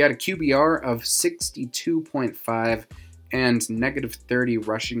 He had a QBR of 62.5 and negative 30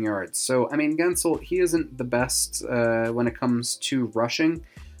 rushing yards. So, I mean, Gensel, he isn't the best when it comes to rushing,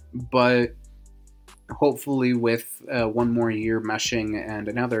 but hopefully with one more year meshing and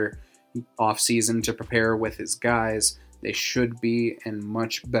another offseason to prepare with his guys, they should be in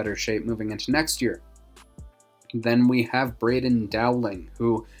much better shape moving into next year. Then we have Braden Dowling,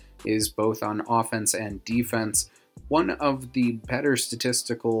 who is both on offense and defense, one of the better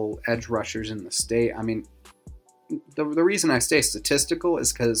statistical edge rushers in the state. I mean, the reason I say statistical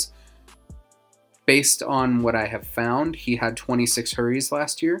is because Based on what I have found, he had 26 hurries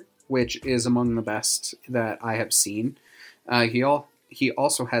last year, which is among the best that I have seen. He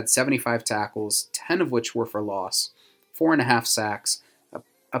also had 75 tackles, 10 of which were for loss, 4.5 sacks,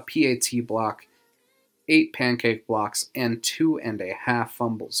 a PAT block, 8 pancake blocks, and 2.5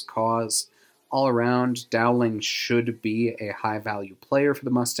 fumbles caused. All around, Dowling should be a high-value player for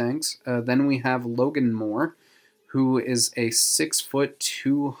the Mustangs. Then we have Logan Moore, who is a 6 foot,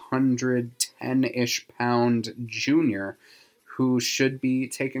 210-ish pound junior who should be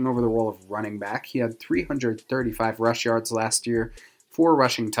taking over the role of running back. He had 335 rush yards last year, 4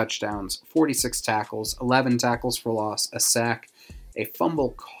 rushing touchdowns, 46 tackles, 11 tackles for loss, a sack, a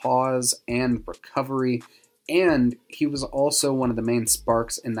fumble cause and recovery, and he was also one of the main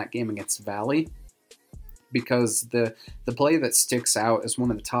sparks in that game against Valley, because the play that sticks out as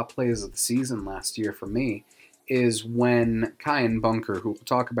one of the top plays of the season last year for me is when Kyan Bunker, who we'll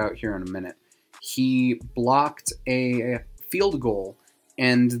talk about here in a minute, he blocked a field goal,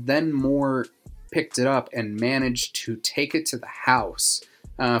 and then Moore picked it up and managed to take it to the house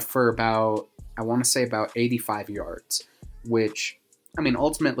for about 85 yards, which, I mean,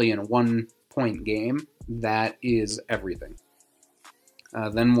 ultimately in a 1-point game, that is everything.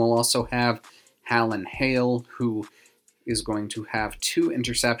 Then we'll also have Hallen Hale, who is going to have 2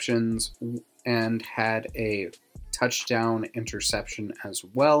 interceptions and had a touchdown interception as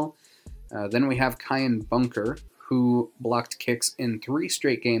well. Then we have Kyan Bunker, who blocked kicks in 3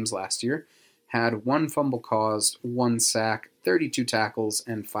 straight games last year, had 1 fumble caused, 1 sack, 32 tackles,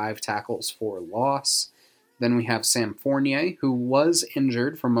 and 5 tackles for loss. Then we have Sam Fournier, who was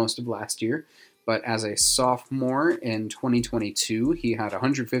injured for most of last year, but as a sophomore in 2022, he had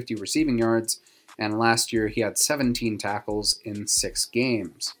 150 receiving yards, and last year he had 17 tackles in 6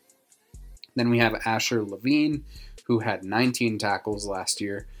 games. Then we have Asher Levine, who had 19 tackles last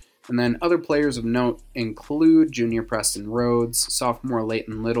year. And then other players of note include junior Preston Rhodes, sophomore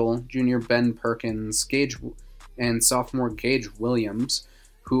Leighton Little, junior Ben Perkins, and sophomore Gage Williams,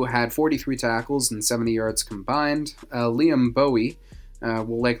 who had 43 tackles and 70 yards combined. Liam Bowie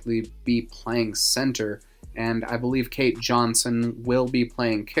will likely be playing center, and I believe Kate Johnson will be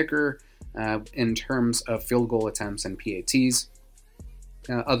playing kicker in terms of field goal attempts and PATs.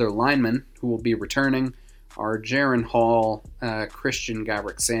 Other linemen who will be returning are Jaron Hall, Christian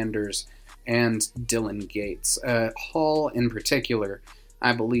Gabrick-Sanders, and Dylan Gates. Hall, in particular,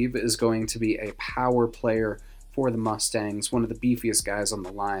 I believe is going to be a power player for the Mustangs, one of the beefiest guys on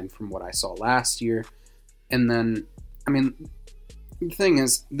the line from what I saw last year. And then, I mean, the thing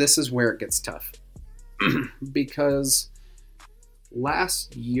is, this is where it gets tough. Because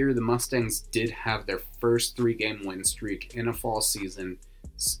last year, the Mustangs did have their first 3-game win streak in a fall season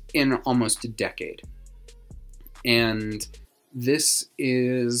in almost a decade. And this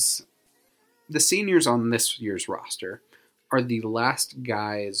is the seniors on this year's roster are the last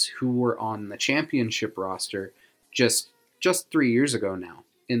guys who were on the championship roster just 3 years ago now,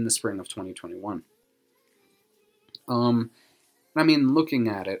 in the spring of 2021. I mean, looking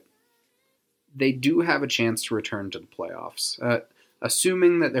at it, they do have a chance to return to the playoffs,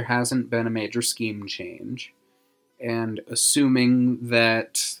 assuming that there hasn't been a major scheme change, and assuming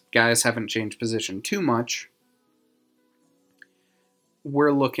that guys haven't changed position too much.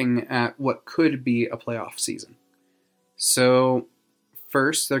 We're looking at what could be a playoff season. So,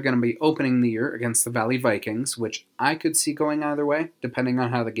 first, they're going to be opening the year against the Valley Vikings, which I could see going either way, depending on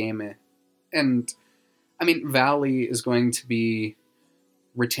how the game is. And, I mean, Valley is going to be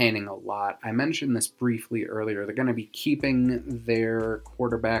retaining a lot. I mentioned this briefly earlier. They're going to be keeping their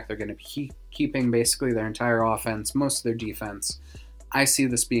quarterback. They're going to be keeping basically their entire offense, most of their defense. I see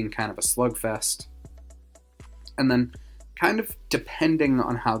this being kind of a slugfest. And then, kind of depending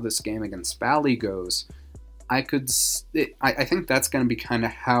on how this game against Valley goes, I think that's going to be kind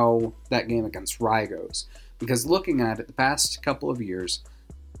of how that game against Rye goes. Because looking at it, the past couple of years,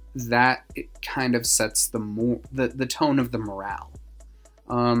 that it kind of sets the tone of the morale.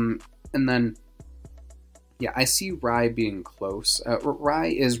 And then, yeah, I see Rye being close. Rye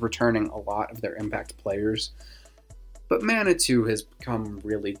is returning a lot of their impact players, but Manitou has come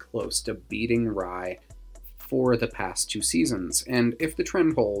really close to beating Rye for the past 2 seasons, and if the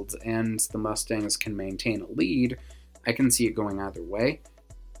trend holds and the Mustangs can maintain a lead, I can see it going either way.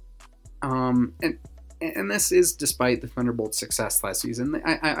 And this is despite the Thunderbolts' success last season.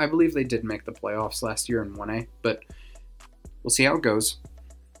 I believe they did make the playoffs last year in 1A, but we'll see how it goes.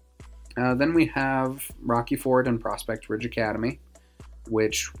 Then we have Rocky Ford and Prospect Ridge Academy,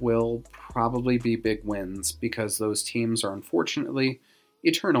 which will probably be big wins because those teams are unfortunately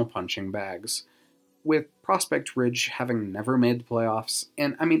eternal punching bags. with Prospect Ridge having never made the playoffs,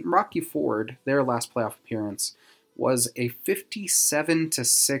 and I mean, Rocky Ford, their last playoff appearance, was a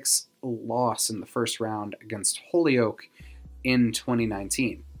 57-6 loss in the first round against Holyoke in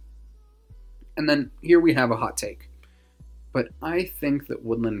 2019. And then here we have a hot take. But I think that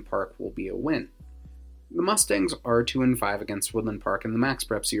Woodland Park will be a win. The Mustangs are 2-5 against Woodland Park in the Max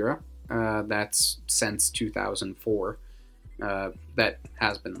Preps era. That's since 2004. That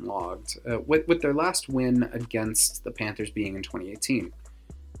has been logged. With their last win against the Panthers being in 2018.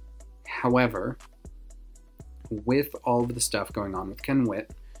 However, with all of the stuff going on with Ken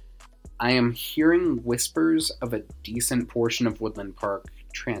Witt, I am hearing whispers of a decent portion of Woodland Park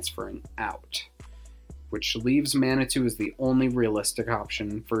transferring out, which leaves Manitou as the only realistic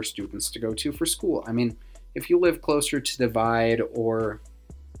option for students to go to for school. I mean, if you live closer to Divide or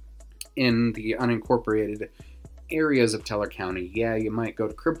in the unincorporated areas of Teller County, yeah, you might go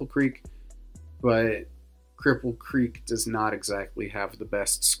to Cripple Creek, but Cripple Creek does not exactly have the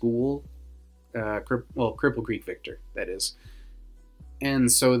best school. Cripple Creek Victor, that is.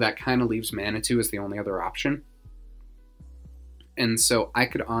 And so that kind of leaves Manitou as the only other option. And so I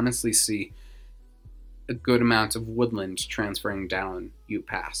could honestly see a good amount of Woodland transferring down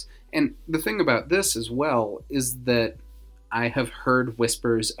UPass. And the thing about this as well is that I have heard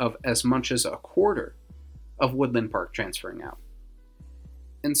whispers of as much as a quarter of Woodland Park transferring out.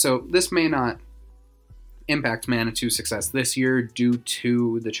 And so this may not impact Manitou's success this year due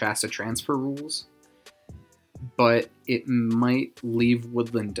to the Chassa transfer rules, but it might leave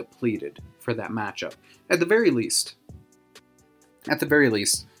Woodland depleted for that matchup. At the very least,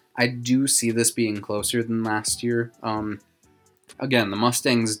 I do see this being closer than last year. Again, the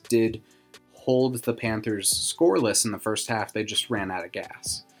Mustangs did hold the Panthers scoreless in the first half. They just ran out of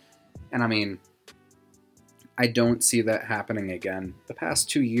gas. And I mean, I don't see that happening again. The past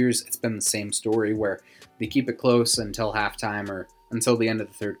 2 years, it's been the same story where they keep it close until halftime or until the end of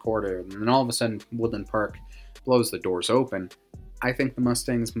the third quarter. And then all of a sudden, Woodland Park blows the doors open. I think the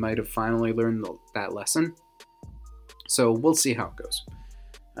Mustangs might have finally learned that lesson. So we'll see how it goes.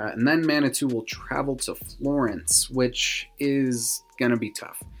 And then Manitou will travel to Florence, which is going to be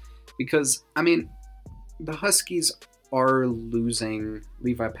tough. Because, I mean, the Huskies are losing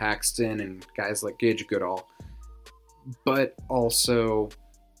Levi Paxton and guys like Gage Goodall. But also,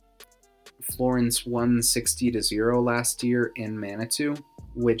 Florence won 60-0 last year in Manitou,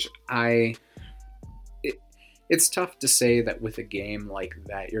 which it's tough to say that with a game like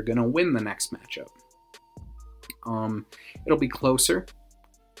that, you're going to win the next matchup. It'll be closer,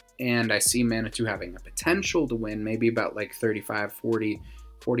 and I see Manitou having the potential to win, maybe about like 35, 40,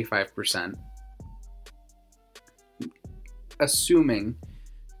 45%. Assuming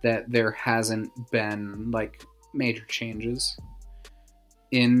that there hasn't been like major changes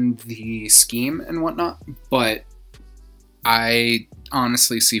in the scheme and whatnot, but I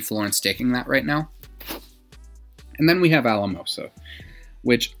honestly see Florence taking that right now. And then we have Alamosa,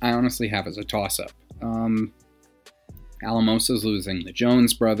 which I honestly have as a toss-up. Alamosa's losing the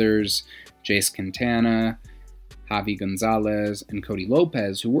Jones brothers, Jace Quintana, Javi Gonzalez, and Cody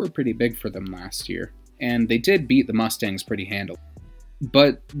Lopez, who were pretty big for them last year. And they did beat the Mustangs pretty handily.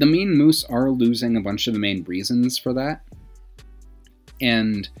 But the Mean Moose are losing a bunch of the main reasons for that.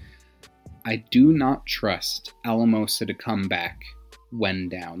 And I do not trust Alamosa to come back when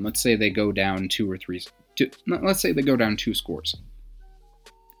down. Let's say they go down let's say they go down 2 scores.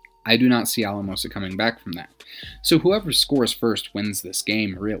 I do not see Alamosa coming back from that. So whoever scores first wins this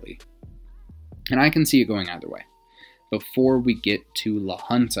game, really. And I can see it going either way. Before we get to La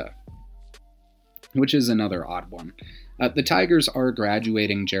Junta, which is another odd one. The Tigers are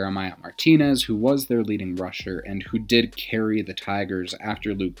graduating Jeremiah Martinez, who was their leading rusher and who did carry the Tigers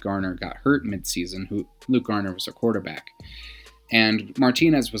after Luke Garner got hurt midseason. Luke Garner was a quarterback. And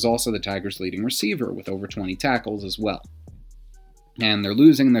Martinez was also the Tigers' leading receiver with over 20 tackles as well. And they're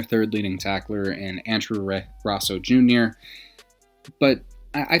losing their third leading tackler in Andrew Rosso Jr. But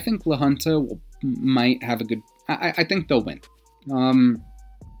I think La Junta might have a good... I think they'll win.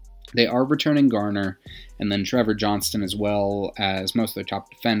 They are returning Garner and then Trevor Johnston as well as most of their top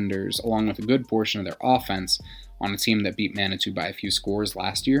defenders, along with a good portion of their offense on a team that beat Manitou by a few scores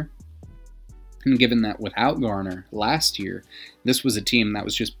last year. And given that without Garner last year, this was a team that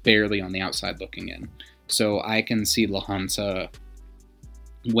was just barely on the outside looking in. So I can see La Junta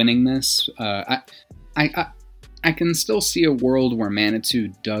winning this. I can still see a world where Manitou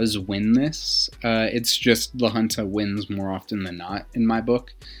does win this. It's just La Junta wins more often than not in my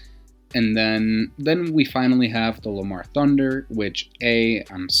book. And then we finally have the Lamar Thunder, which A,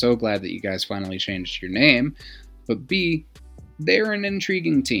 I'm so glad that you guys finally changed your name, but B, they're an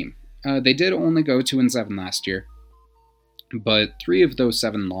intriguing team. They did only go 2-7 last year, but 3 of those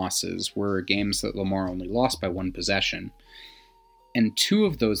 7 losses were games that Lamar only lost by 1 possession, and 2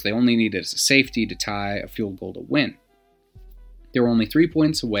 of those they only needed as a safety to tie, a field goal to win. They were only 3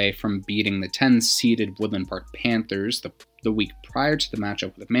 points away from beating the 10-seeded Woodland Park Panthers the week prior to the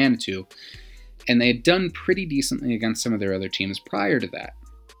matchup with Manitou, and they had done pretty decently against some of their other teams prior to that.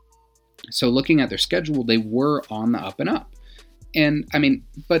 So looking at their schedule, they were on the up and up. And,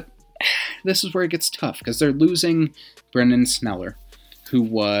 but this is where it gets tough, because they're losing Brendan Sneller, who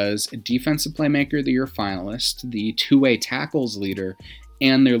was a Defensive Playmaker of the Year finalist, the two-way tackles leader,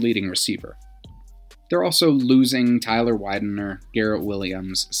 and their leading receiver. They're also losing Tyler Widener, Garrett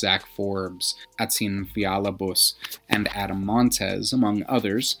Williams, Zach Forbes, Atsin Villalobos, and Adam Montez, among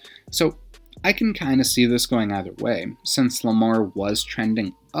others. So I can kind of see this going either way, since Lamar was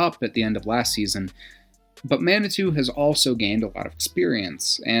trending up at the end of last season, but Manitou has also gained a lot of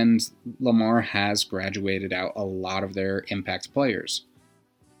experience, and Lamar has graduated out a lot of their impact players.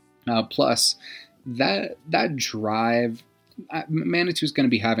 Plus, that drive, Manitou's going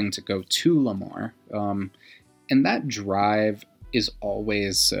to be having to go to Lamar, and that drive is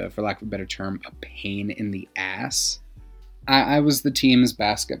always, for lack of a better term, a pain in the ass. I was the team's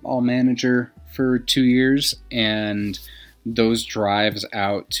basketball manager for 2 years, and those drives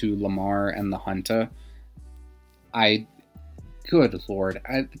out to Lamar and the Hunter, good lord,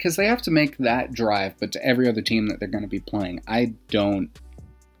 because they have to make that drive, but to every other team that they're going to be playing, I don't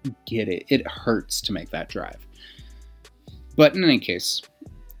get it. It hurts to make that drive. But in any case,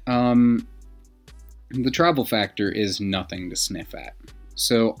 the travel factor is nothing to sniff at.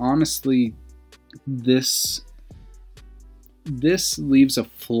 So honestly, this leaves a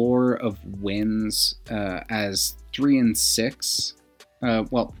floor of wins as 3-6.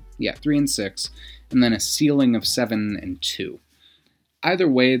 3-6, and then a ceiling of 7-2. Either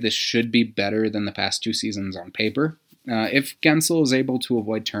way, this should be better than the past 2 seasons on paper. If Gensel is able to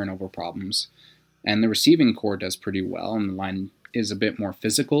avoid turnover problems, and the receiving core does pretty well, and the line is a bit more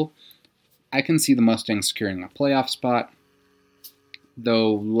physical, I can see the Mustangs securing a playoff spot,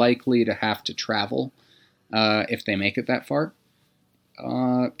 though likely to have to travel if they make it that far.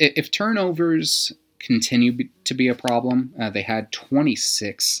 If turnovers continue to be a problem, they had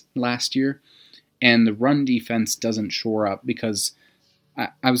 26 last year, and the run defense doesn't shore up because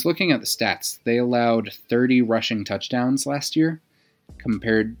I was looking at the stats. They allowed 30 rushing touchdowns last year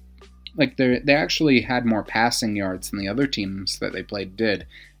compared, they actually had more passing yards than the other teams that they played did.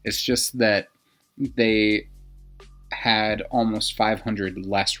 It's just that they had almost 500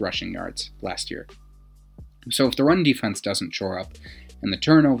 less rushing yards last year. So if the run defense doesn't shore up and the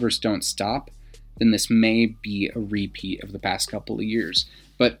turnovers don't stop, then this may be a repeat of the past couple of years.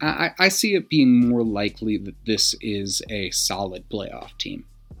 But I see it being more likely that this is a solid playoff team.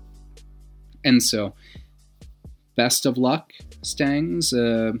 And so, best of luck, Stangs.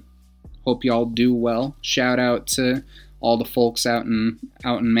 Hope y'all do well. Shout out to all the folks out in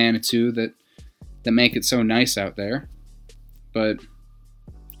Manitou that make it so nice out there. But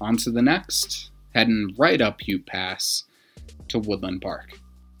on to the next. Heading right up Ute Pass to Woodland Park,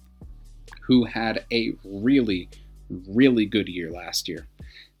 who had a really, really good year last year.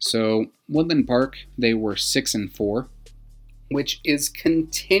 So Woodland Park, they were 6-4, which is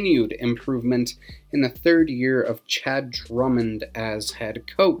continued improvement in the 3rd year of Chad Drummond as head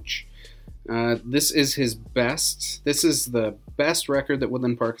coach. This is his best. This is the best record that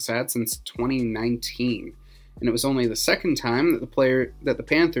Woodland Park has had since 2019, and it was only the 2nd time that the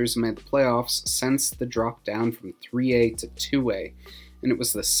Panthers made the playoffs since the drop down from 3A to 2A, and it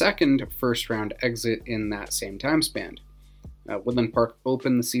was the 2nd first-round exit in that same time span. Woodland Park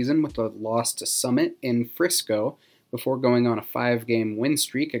opened the season with a loss to Summit in Frisco before going on a 5-game win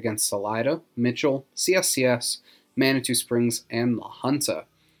streak against Salida, Mitchell, CSCS, Manitou Springs, and La Junta.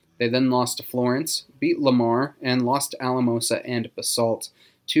 They then lost to Florence, beat Lamar, and lost to Alamosa and Basalt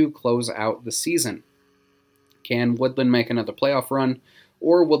to close out the season. Can Woodland make another playoff run,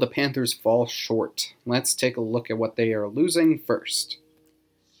 or will the Panthers fall short? Let's take a look at what they are losing first.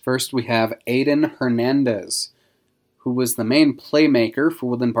 First, we have Aiden Hernandez, who was the main playmaker for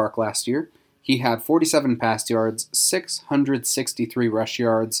Woodland Park last year. He had 47 pass yards, 663 rush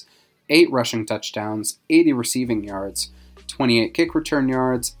yards, 8 rushing touchdowns, 80 receiving yards, 28 kick return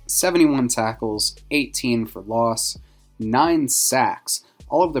yards, 71 tackles, 18 for loss, 9 sacks.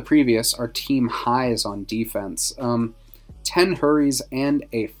 All of the previous are team highs on defense. 10 hurries and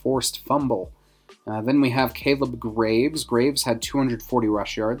a forced fumble. Then we have Caleb Graves. Graves had 240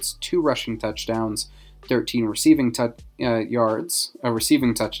 rush yards, 2 rushing touchdowns, 13 receiving yards, a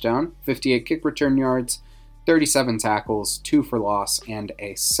receiving touchdown, 58 kick return yards, 37 tackles, 2 for loss, and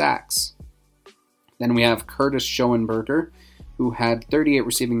a sacks. Then we have Curtis Schoenberger, who had 38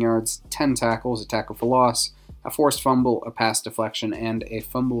 receiving yards, 10 tackles, a tackle for loss, a forced fumble, a pass deflection, and a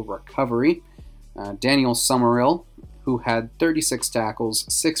fumble recovery. Daniel Summerall, who had 36 tackles,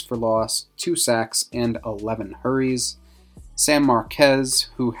 6 for loss, 2 sacks, and 11 hurries. Sam Marquez,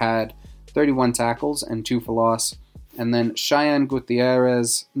 who had 31 tackles and 2 for loss. And then Cheyenne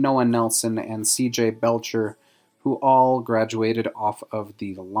Gutierrez, Noah Nelson, and CJ Belcher, who all graduated off of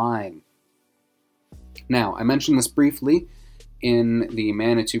the line. Now, I mentioned this briefly in the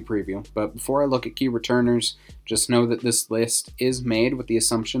Manitou preview, but before I look at key returners, just know that this list is made with the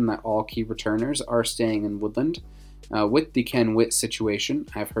assumption that all key returners are staying in Woodland. With the Ken Witt situation,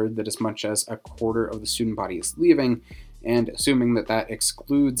 I've heard that as much as a quarter of the student body is leaving, and assuming that that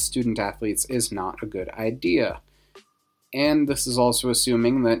excludes student athletes is not a good idea. And this is also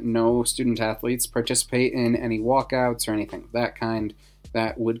assuming that no student athletes participate in any walkouts or anything of that kind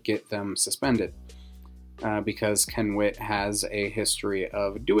that would get them suspended, because Ken Witt has a history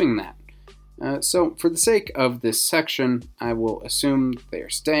of doing that. So for the sake of this section, I will assume they are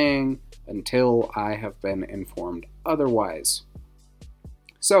staying until I have been informed otherwise.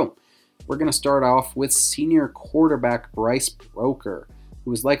 So we're going to start off with senior quarterback Bryce Broker,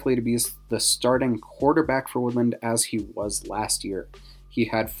 who is likely to be the starting quarterback for Woodland as he was last year. He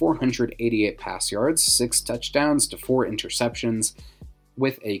had 488 pass yards, 6 touchdowns to 4 interceptions,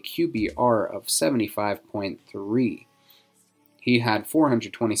 with a QBR of 75.3. He had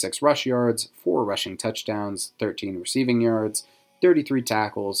 426 rush yards, 4 rushing touchdowns, 13 receiving yards, 33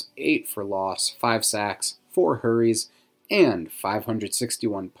 tackles, 8 for loss, 5 sacks, 4 hurries, and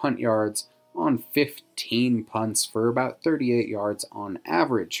 561 punt yards on 15 punts for about 38 yards on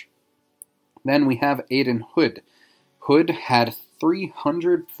average. Then we have Aiden Hood. Hood had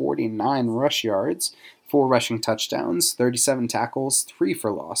 349 rush yards, 4 rushing touchdowns, 37 tackles, 3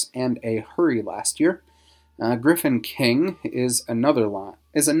 for loss, and a hurry last year. Griffin King is another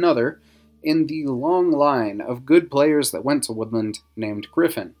in the long line of good players that went to Woodland named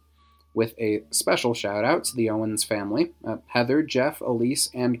Griffin, with a special shout out to the Owens family, Heather, Jeff, Elise,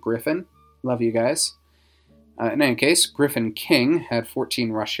 and Griffin. Love you guys. In any case, Griffin King had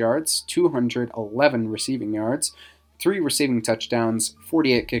 14 rush yards, 211 receiving yards, 3 receiving touchdowns,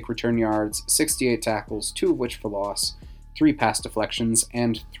 48 kick return yards, 68 tackles, 2 of which for loss, 3 pass deflections,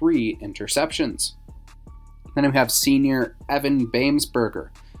 and 3 interceptions. Then we have senior Evan Bamesberger,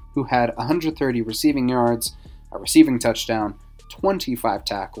 who had 130 receiving yards, a receiving touchdown, 25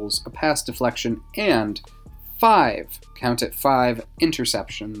 tackles, a pass deflection, and 5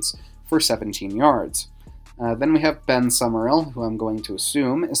 interceptions for 17 yards. Then we have Ben Summerall, who I'm going to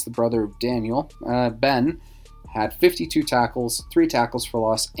assume is the brother of Daniel. Ben had 52 tackles, 3 tackles for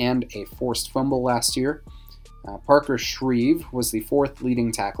loss, and a forced fumble last year. Parker Shreve was the 4th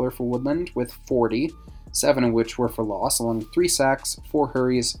leading tackler for Woodland with 40, 7 of which were for loss, along with 3 sacks, 4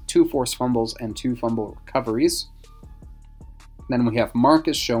 hurries, 2 forced fumbles, and 2 fumble recoveries. Then we have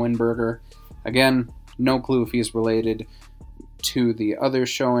Marcus Schoenberger. Again, no clue if he's related to the other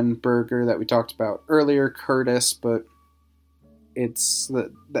Schoenberger that we talked about earlier, Curtis, but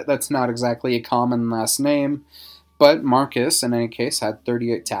that's not exactly a common last name. But Marcus, in any case, had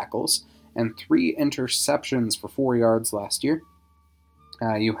 38 tackles and 3 interceptions for 4 yards last year.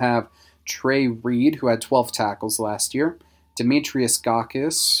 You have Trey Reed, who had 12 tackles last year. Demetrius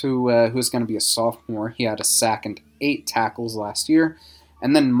Gakis, who's going to be a sophomore. He had a sack and 8 tackles last year.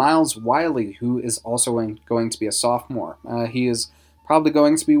 And then Miles Wiley, who is also going to be a sophomore. He is probably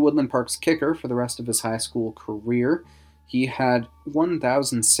going to be Woodland Park's kicker for the rest of his high school career. He had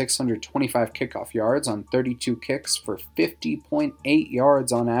 1,625 kickoff yards on 32 kicks for 50.8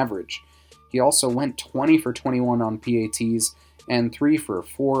 yards on average. He also went 20 for 21 on PATs and 3 for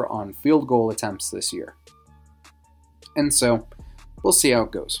 4 on field goal attempts this year. And so, we'll see how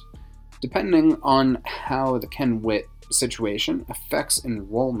it goes. Depending on how the Ken Witt situation affects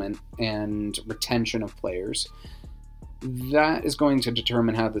enrollment and retention of players, that is going to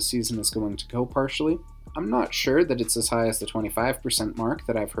determine how the season is going to go partially. I'm not sure that it's as high as the 25% mark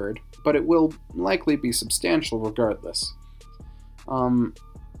that I've heard, but it will likely be substantial regardless.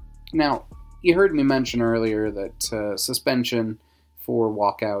 Now, you heard me mention earlier that suspension for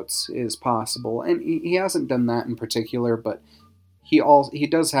walkouts is possible, and he hasn't done that in particular, but he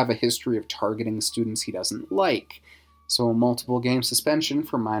does have a history of targeting students he doesn't like, so a multiple game suspension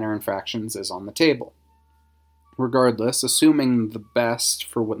for minor infractions is on the table. Regardless, assuming the best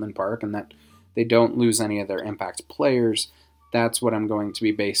for Woodland Park and that they don't lose any of their impact players, that's what I'm going to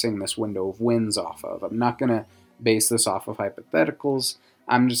be basing this window of wins off of. I'm not going to base this off of hypotheticals.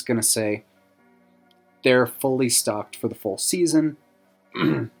 I'm just going to say they're fully stocked for the full season.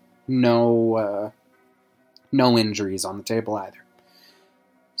 No injuries on the table either.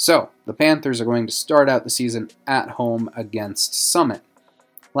 So, the Panthers are going to start out the season at home against Summit.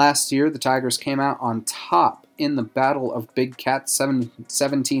 Last year, the Tigers came out on top in the Battle of Big Cat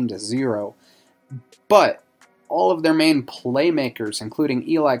 17-0, but all of their main playmakers, including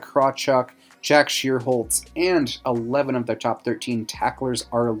Eli Krawchuk, Jack Shearholtz, and 11 of their top 13 tacklers,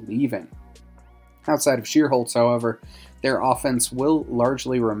 are leaving. Outside of Shearholtz, however, their offense will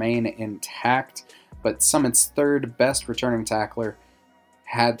largely remain intact, but Summit's third best returning tackler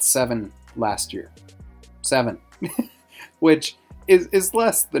had 7 last year. 7. Which is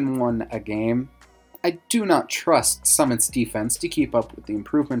less than 1 a game. I do not trust Summit's defense to keep up with the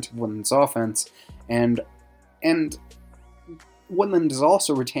improvement of Woodland's offense, and Woodland is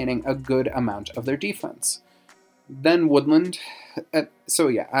also retaining a good amount of their defense. Then Woodland,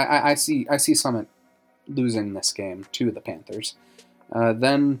 I see Summit losing this game to the Panthers.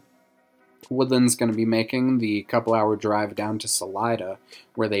 Then Woodland's going to be making the couple-hour drive down to Salida,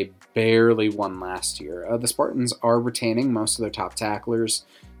 where they barely won last year. The Spartans are retaining most of their top tacklers,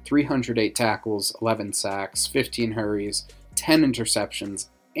 308 tackles, 11 sacks, 15 hurries, 10 interceptions,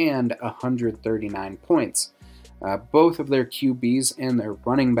 and 139 points. Both of their QBs and their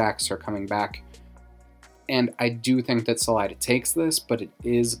running backs are coming back, and I do think that Salida takes this, but it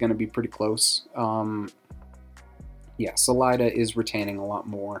is going to be pretty close. Salida is retaining a lot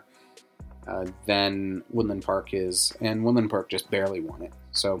more than Woodland Park is, and Woodland Park just barely won it.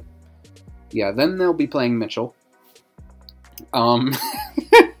 So, then they'll be playing Mitchell. You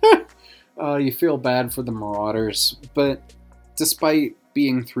feel bad for the Marauders, but despite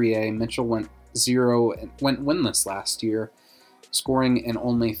being 3A, Mitchell went winless last year, scoring in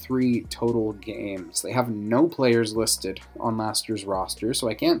only 3 total games. They have no players listed on last year's roster, so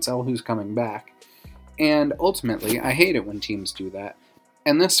I can't tell who's coming back. And ultimately, I hate it when teams do that.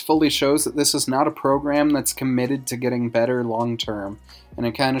 And this fully shows that this is not a program that's committed to getting better long term, and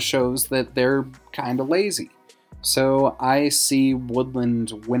it kind of shows that they're kind of lazy. So I see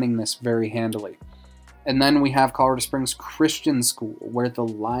Woodland winning this very handily. And then we have Colorado Springs Christian School, where the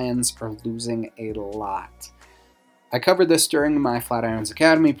Lions are losing a lot. I covered this during my Flatirons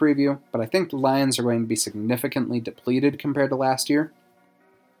Academy preview, but I think the Lions are going to be significantly depleted compared to last year.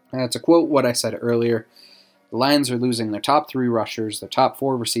 To quote what I said earlier, the Lions are losing their top 3 rushers, their top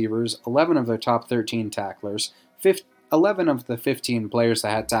 4 receivers, 11 of their top 13 tacklers, 11 of the 15 players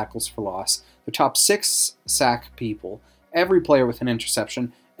that had tackles for loss, their top 6 sack people, every player with an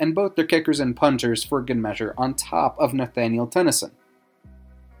interception, and both their kickers and punters for good measure, on top of Nathaniel Tennyson.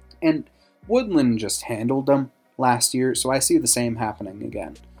 And Woodland just handled them last year, so I see the same happening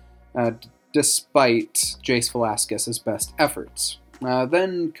again, despite Jace Velasquez's best efforts.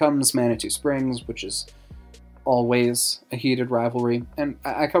 Then comes Manitou Springs, which is always a heated rivalry, and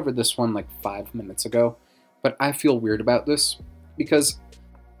I covered this one like 5 minutes ago, but I feel weird about this, because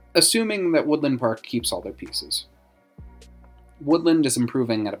assuming that Woodland Park keeps all their pieces, Woodland is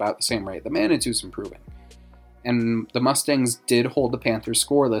improving at about the same rate that Manitou's improving, and the Mustangs did hold the Panthers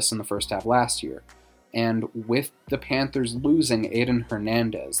scoreless in the first half last year, and with the Panthers losing Aiden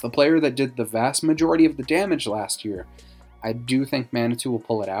Hernandez, the player that did the vast majority of the damage last year, I do think Manitou will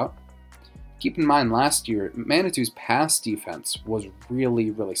pull it out. Keep in mind, last year, Manitou's pass defense was really,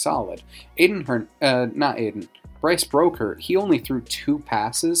 really solid. Bryce Broker, he only threw 2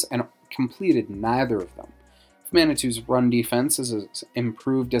 passes and completed neither of them. If Manitou's run defense is as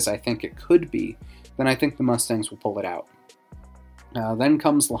improved as I think it could be, then I think the Mustangs will pull it out. Then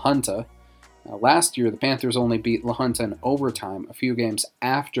comes La Junta. Last year, the Panthers only beat La Junta in overtime a few games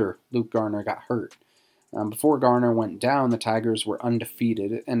after Luke Garner got hurt. Before Garner went down, the Tigers were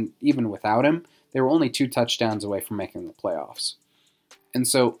undefeated, and even without him, they were only 2 touchdowns away from making the playoffs. And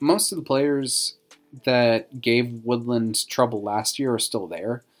so most of the players that gave Woodland trouble last year are still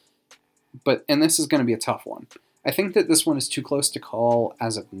there, and this is going to be a tough one. I think that this one is too close to call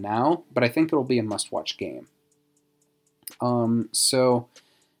as of now, but I think it'll be a must-watch game. And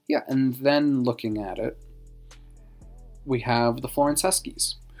then looking at it, we have the Florence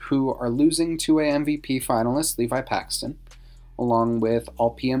Huskies, who are losing to a MVP finalist, Levi Paxton, along with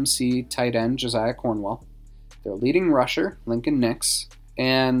All-PMC tight end Josiah Cornwell, their leading rusher, Lincoln Nix,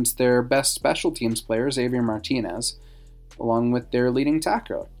 and their best special teams player, Xavier Martinez, along with their leading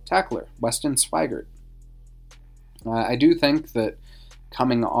tackler, Weston Swigert. I do think that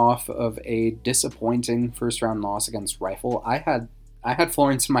coming off of a disappointing first-round loss against Rifle, I had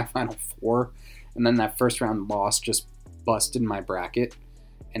Florence in my Final Four, and then that first-round loss just busted my bracket.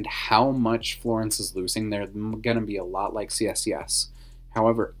 And how much Florence is losing, they're going to be a lot like CSCS.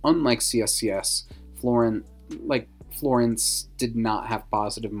 However, unlike CSCS, Florence did not have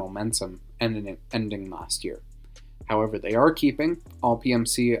positive momentum ending last year. However, they are keeping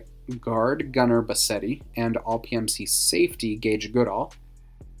All-PMC guard Gunnar Bassetti and All-PMC safety Gage Goodall.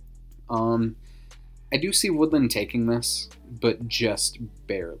 I do see Woodland taking this, but just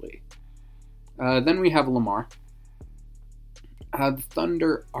barely. Then we have Lamar. The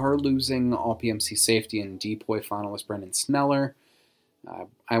Thunder are losing All-PMC safety and DPOY finalist Brendan Sneller.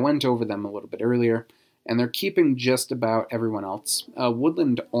 I went over them a little bit earlier, and they're keeping just about everyone else.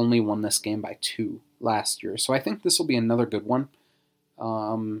 Woodland only won this game by 2 last year, so I think this will be another good one.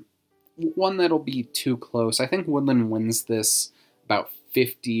 One that'll be too close. I think Woodland wins this about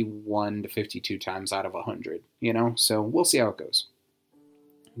 51 to 52 times out of 100, so we'll see how it goes.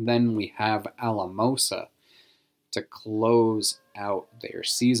 Then we have Alamosa to close out their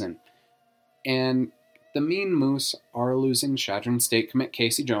season. And the Mean Moose are losing Chadron State commit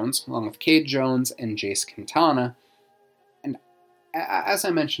Casey Jones, along with Cade Jones and Jace Quintana. And as I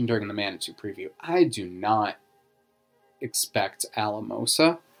mentioned during the Manitou preview, I do not expect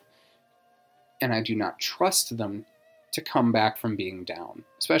Alamosa, and I do not trust them to come back from being down,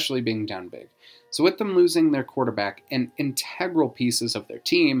 especially being down big. So with them losing their quarterback and integral pieces of their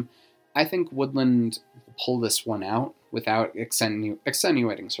team, I think Woodland will pull this one out without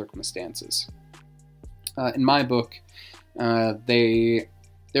extenuating circumstances. In my book, their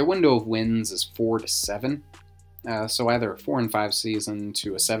window of wins is 4 to 7. So either a 4-5 season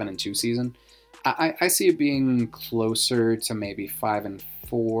to a 7-2 season. I see it being closer to maybe 5-4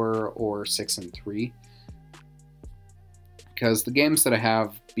 or 6-3. Because the games that I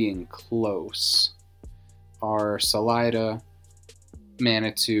have being close are Salida,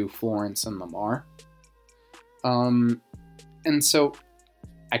 Manitou, Florence, and Lamar. And so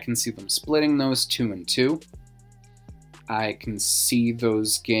I can see them splitting those 2-2. I can see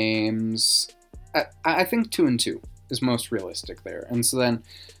those games. I think 2-2 is most realistic there. And so then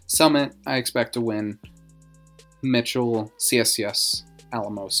Summit, I expect to win. Mitchell, CSCS,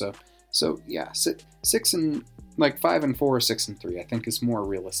 Alamosa. So yeah, 5-4, 6-3, I think is more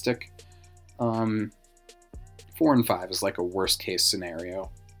realistic. 4-5 is like a worst case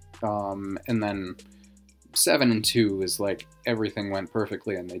scenario. And then 7-2 is like everything went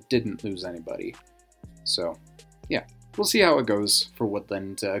perfectly and they didn't lose anybody. So yeah, we'll see how it goes for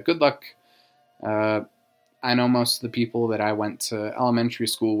Woodland. Good luck. I know most of the people that I went to elementary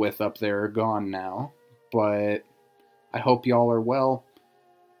school with up there are gone now, but I hope y'all are well.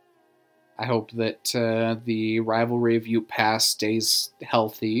 I hope that the rivalry of Ute Pass stays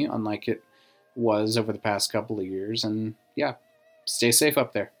healthy, unlike it was over the past couple of years. And yeah, stay safe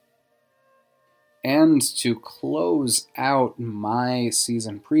up there. And to close out my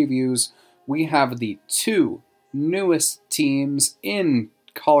season previews, we have the 2 newest teams in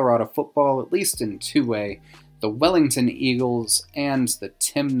Colorado football, at least in 2A, the Wellington Eagles and the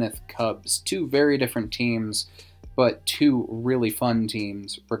Timnath Cubs. 2 very different teams, but 2 really fun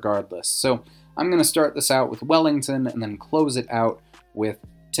teams regardless. So I'm going to start this out with Wellington and then close it out with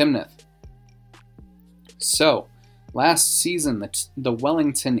Timnath. So, last season, the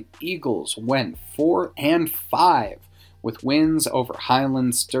Wellington Eagles went 4-5 with wins over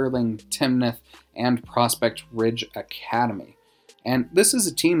Highland, Sterling, Timnath, and Prospect Ridge Academy. And this is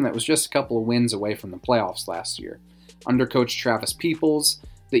a team that was just a couple of wins away from the playoffs last year. Under coach Travis Peoples,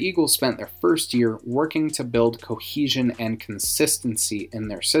 the Eagles spent their first year working to build cohesion and consistency in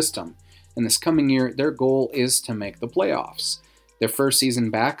their system. In this coming year, their goal is to make the playoffs. Their first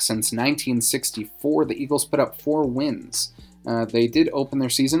season back since 1964, the Eagles put up 4 wins. They did open their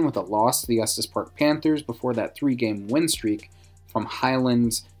season with a loss to the Estes Park Panthers before that 3-game win streak from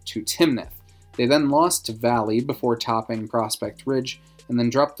Highland to Timnath. They then lost to Valley before topping Prospect Ridge, and then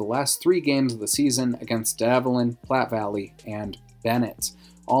dropped the last 3 games of the season against Davelin, Platte Valley, and Bennett,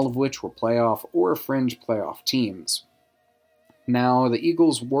 all of which were playoff or fringe playoff teams. Now, the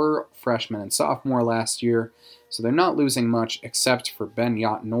Eagles were freshmen and sophomore last year, so they're not losing much except for Ben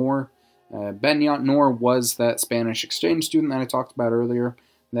Yatnor. Ben Yatnor was that Spanish exchange student that I talked about earlier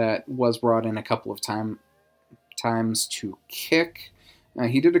that was brought in a couple of times to kick.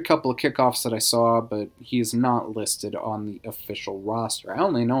 He did a couple of kickoffs that I saw, but he is not listed on the official roster. I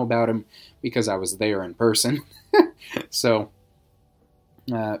only know about him because I was there in person. So,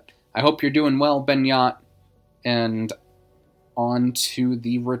 I hope you're doing well, Ben Yacht. And on to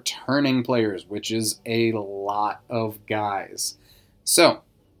the returning players, which is a lot of guys. So,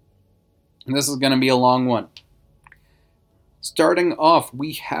 this is going to be a long one. Starting off,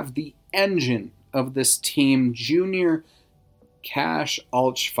 we have the engine of this team, Junior Cash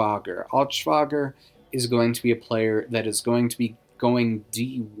Alchfager. Alchfager is going to be a player that is going to be going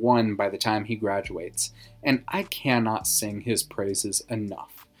D1 by the time he graduates, and I cannot sing his praises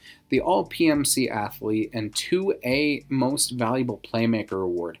enough. The All-PMC athlete and 2A Most Valuable Playmaker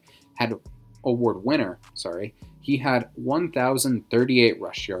award winner, he had 1,038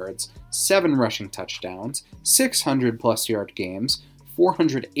 rush yards, 7 rushing touchdowns, 600-plus yard games,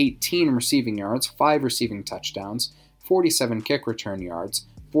 418 receiving yards, 5 receiving touchdowns, 47 kick return yards,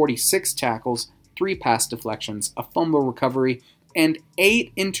 46 tackles, 3 pass deflections, a fumble recovery, and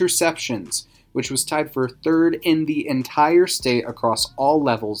 8 interceptions, which was tied for third in the entire state across all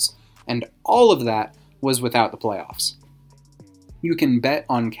levels, and all of that was without the playoffs. You can bet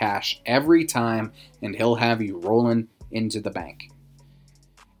on cash every time, and he'll have you rolling into the bank.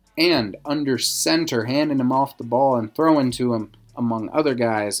 And under center, handing him off the ball and throwing to him, among other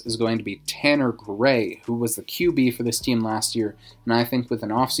guys, is going to be Tanner Gray, who was the QB for this team last year, and I think with an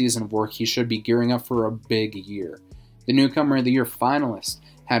offseason of work, he should be gearing up for a big year. The Newcomer of the Year finalist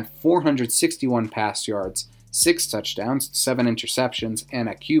had 461 pass yards, 6 touchdowns, 7 interceptions, and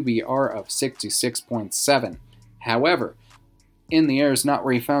a QBR of 66.7. However, in the air is not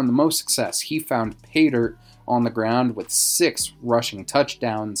where he found the most success. He found pay dirt on the ground with 6 rushing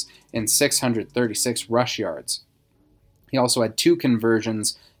touchdowns and 636 rush yards. He also had 2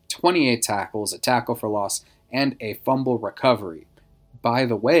 conversions, 28 tackles, a tackle for loss, and a fumble recovery. By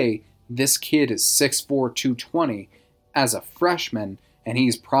the way, this kid is 6'4", 220 as a freshman, and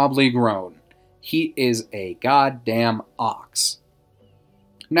he's probably grown. He is a goddamn ox.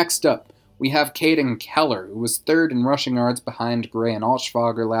 Next up, we have Caden Keller, who was third in rushing yards behind Gray and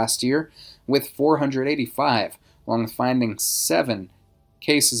Altschwager last year with 485, along with finding 7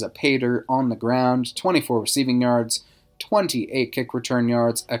 cases of pay dirt on the ground, 24 receiving yards, 28 kick return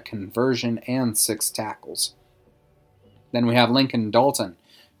yards, a conversion, and 6 tackles. Then we have Lincoln Dalton,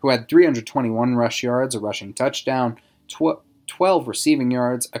 who had 321 rush yards, a rushing touchdown, 12 receiving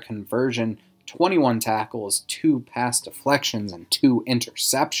yards, a conversion, 21 tackles, 2 pass deflections, and 2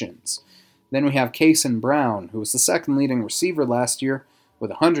 interceptions. Then we have Kason Brown, who was the second leading receiver last year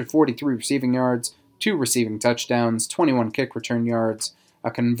with 143 receiving yards, 2 receiving touchdowns, 21 kick return yards,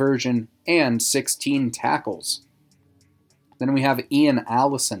 a conversion, and 16 tackles. Then we have Ian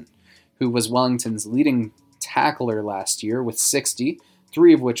Allison, who was Wellington's leading tackler last year with 60,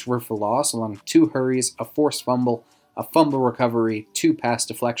 3 of which were for loss, along with 2 hurries, a forced fumble, a fumble recovery, 2 pass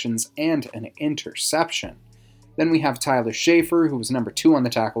deflections, and an interception. Then we have Tyler Schaefer, who was number 2 on the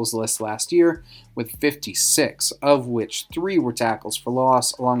tackles list last year, with 56, of which 3 were tackles for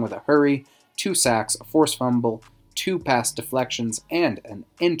loss, along with a hurry, 2 sacks, a forced fumble, 2 pass deflections, and an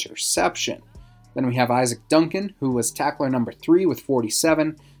interception. Then we have Isaac Duncan, who was tackler number 3 with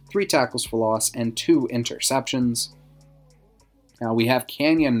 47, 3 tackles for loss, and 2 interceptions. Now we have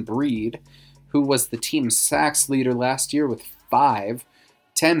Canyon Breed, who was the team's sacks leader last year with 5,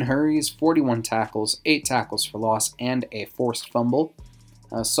 10 hurries, 41 tackles, 8 tackles for loss, and a forced fumble.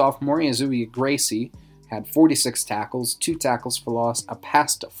 Sophomore Yazui Gracie had 46 tackles, 2 tackles for loss, a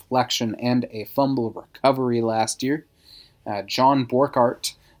pass deflection, and a fumble recovery last year. John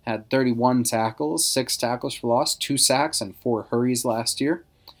Borkart had 31 tackles, 6 tackles for loss, 2 sacks, and 4 hurries last year.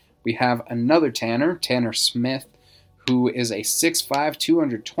 We have another Tanner Smith, who is a 6'5",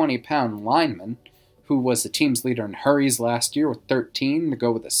 220-pound lineman, who was the team's leader in hurries last year with 13 to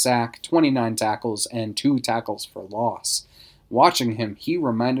go with a sack, 29 tackles, and 2 tackles for loss. Watching him, he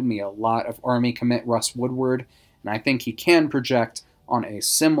reminded me a lot of Army commit Russ Woodward, and I think he can project on a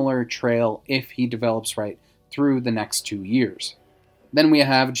similar trail if he develops right through the next 2 years. Then we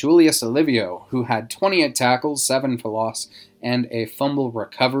have Julius Olivio, who had 28 tackles, 7 for loss, and a fumble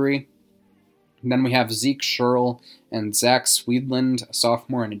recovery. And then we have Zeke Sherrill and Zach Swedland, a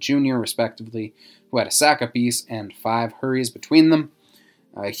sophomore and a junior, respectively, who had a sack apiece and 5 hurries between them.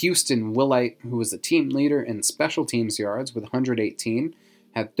 Houston Willite, who was the team leader in special teams yards with 118,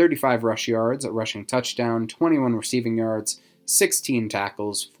 had 35 rush yards, a rushing touchdown, 21 receiving yards, 16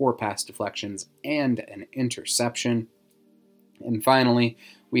 tackles, 4 pass deflections, and an interception. And finally,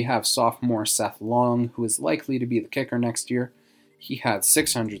 we have sophomore Seth Long, who is likely to be the kicker next year. He had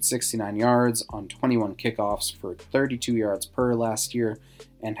 669 yards on 21 kickoffs for 32 yards per last year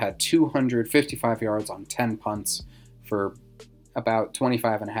and had 255 yards on 10 punts for about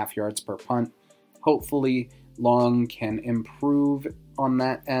 25.5 yards per punt. Hopefully, Long can improve on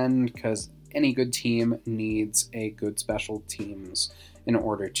that end because any good team needs a good special teams in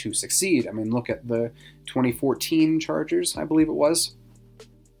order to succeed. I mean, look at the 2014 Chargers, I believe it was.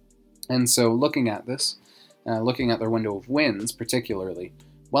 And so looking at this, looking at their window of wins particularly,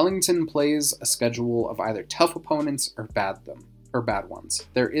 Wellington plays a schedule of either tough opponents or bad ones.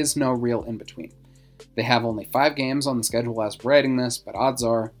 There is no real in-between. They have only 5 games on the schedule as we're writing this, but odds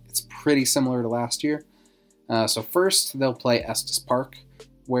are it's pretty similar to last year. So first, they'll play Estes Park,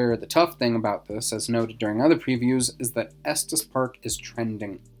 where the tough thing about this, as noted during other previews, is that Estes Park is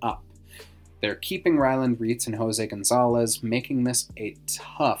trending up. They're keeping Ryland Reitz and Jose Gonzalez, making this a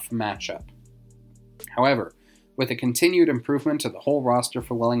tough matchup. However, with a continued improvement to the whole roster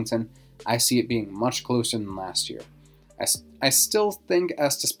for Wellington, I see it being much closer than last year. I still think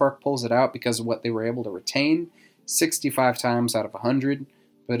Estes Park pulls it out because of what they were able to retain, 65 times out of 100,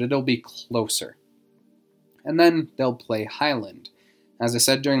 but it'll be closer. And then they'll play Highland. As I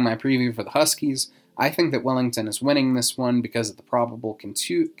said during my preview for the Huskies, I think that Wellington is winning this one because of the probable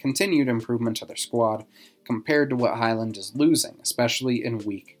continued improvement to their squad compared to what Highland is losing, especially in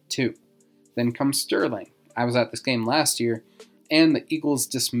Week 2. Then comes Sterling. I was at this game last year, and the Eagles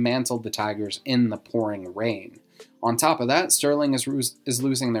dismantled the Tigers in the pouring rain. On top of that, Sterling is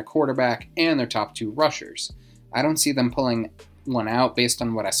losing their quarterback and their top 2 rushers. I don't see them pulling one out based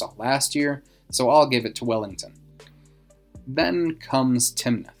on what I saw last year, so I'll give it to Wellington. Then comes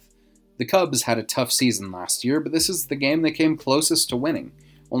Timnath. The Cubs had a tough season last year, but this is the game they came closest to winning,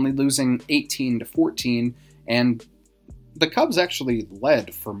 only losing 18-14, and the Cubs actually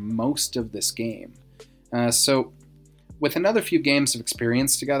led for most of this game. So, with another few games of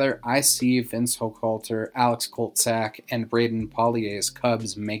experience together, I see Vince Hochhalter, Alex Koltzak, and Braden Pollier's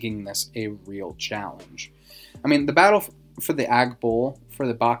Cubs making this a real challenge. I mean, the battle for the Ag Bowl for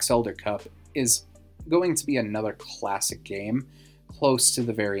the Box Elder Cup is going to be another classic game close to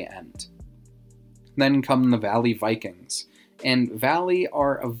the very end. Then come the Valley Vikings, and Valley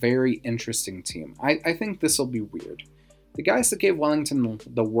are a very interesting team. I think this will be weird. The guys that gave Wellington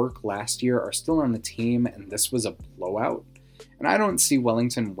the work last year are still on the team, and this was a blowout. And I don't see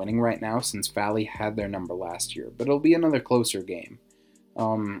Wellington winning right now since Valley had their number last year, but it'll be another closer game.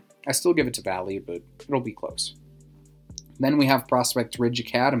 I still give it to Valley, but it'll be close. Then we have Prospect Ridge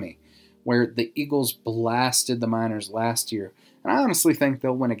Academy, where the Eagles blasted the Miners last year. And I honestly think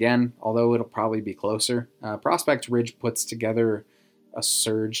they'll win again, although it'll probably be closer. Prospect Ridge puts together a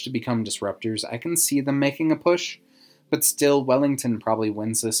surge to become disruptors. I can see them making a push, but still, Wellington probably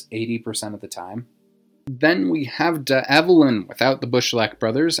wins this 80% of the time. Then we have De Evelyn without the Bushlack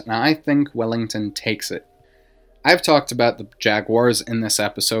brothers, and I think Wellington takes it. I've talked about the Jaguars in this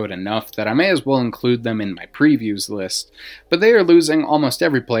episode enough that I may as well include them in my previews list, but they are losing almost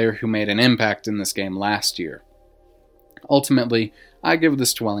every player who made an impact in this game last year. Ultimately, I give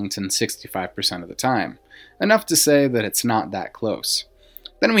this to Wellington 65% of the time, enough to say that it's not that close.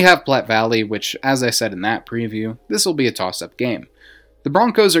 Then we have Platte Valley, which, as I said in that preview, this will be a toss-up game. The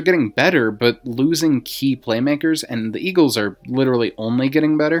Broncos are getting better, but losing key playmakers, and the Eagles are literally only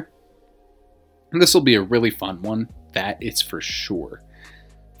getting better. This will be a really fun one, that is for sure.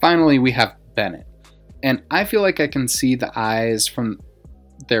 Finally, we have Bennett, and I feel like I can see the eyes from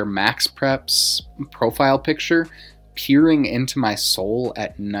their Max Preps profile picture peering into my soul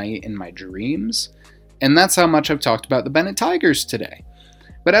at night in my dreams, and that's how much I've talked about the Bennett Tigers today.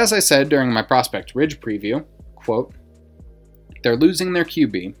 But as I said during my Prospect Ridge preview, quote, they're losing their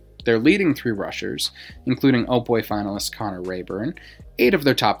QB, they're leading 3 rushers, including Opoy finalist Connor Rayburn, 8 of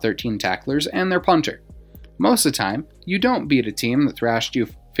their top 13 tacklers, and their punter. Most of the time, you don't beat a team that thrashed you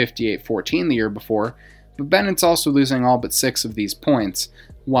 58-14 the year before, but Bennett's also losing all but 6 of these points,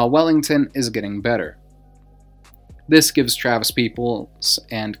 while Wellington is getting better. This gives Travis Peoples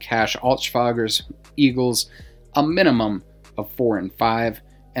and Cash Altschwager's Eagles a minimum of 4-5,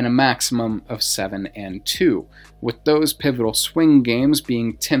 and a maximum of 7-2. With those pivotal swing games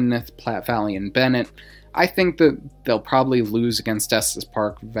being Timnath, Platte Valley, and Bennett, I think that they'll probably lose against Estes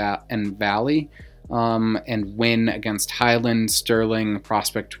Park and Valley, and win against Highland, Sterling,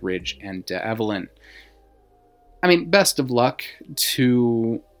 Prospect Ridge, and De Evelyn. I mean, best of luck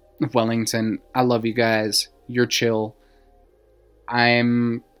to Wellington. I love you guys. You're chill.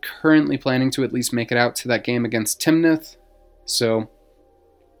 I'm currently planning to at least make it out to that game against Timnath, so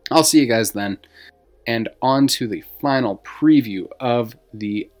I'll see you guys then. And on to the final preview of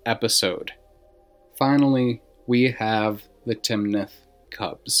the episode. Finally, we have the Timnath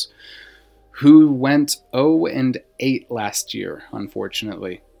Cubs, who went 0-8 last year,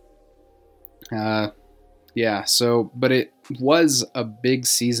 unfortunately. But it was a big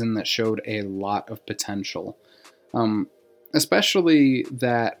season that showed a lot of potential. Especially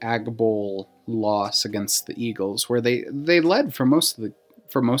that Ag Bowl loss against the Eagles, where they led for most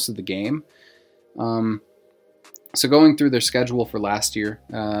of the game. So going through their schedule for last year,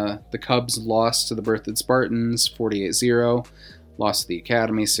 the Cubs lost to the Berthoud Spartans 48-0, lost to the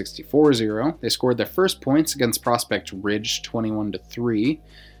Academy 64-0. They scored their first points against Prospect Ridge 21-3.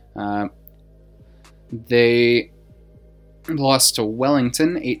 They lost to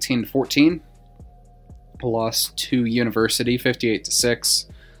Wellington 18-14, lost to University 58-6,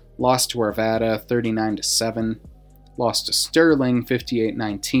 lost to Arvada 39-7, lost to Sterling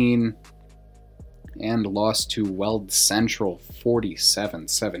 58-19, and lost to Weld Central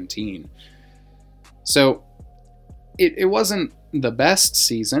 47-17. So it wasn't the best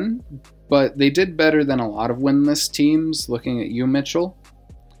season, but they did better than a lot of winless teams, looking at you, Mitchell.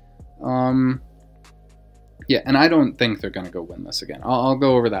 Yeah, and I don't think they're going to go winless again. I'll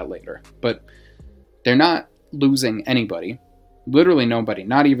go over that later. But they're not losing anybody. Literally nobody.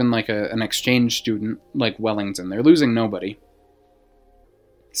 Not even like an exchange student like Wellington. They're losing nobody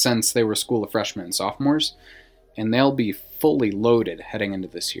since they were School of Freshmen and Sophomores. And they'll be fully loaded heading into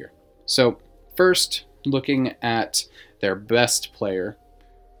this year. So first, looking at their best player,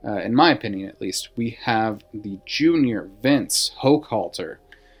 in my opinion at least, we have the junior Vince Hochhalter,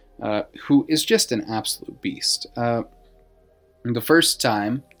 who is just an absolute beast. The first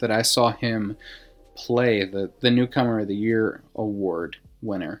time that I saw him play, the Newcomer of the Year award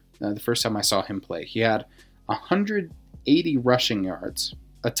winner, the first time I saw him play, he had 180 rushing yards,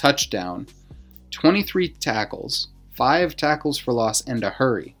 a touchdown, 23 tackles, 5 tackles for loss, and a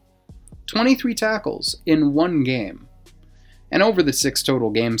hurry. 23 tackles in one game. And over the 6 total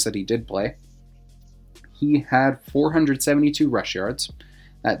games that he did play, he had 472 rush yards,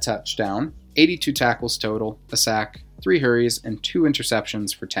 that touchdown, 82 tackles total, a sack, 3 hurries, and 2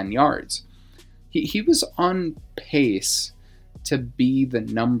 interceptions for 10 yards. He was on pace to be the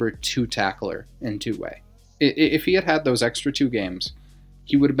number 2 tackler in two-way. If he had had those extra 2 games,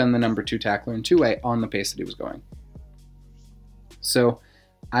 he would have been the number 2 tackler in two-way on the pace that he was going. So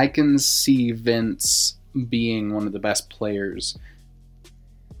I can see Vince being one of the best players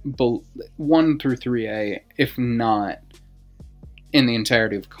 1 through 3A, if not in the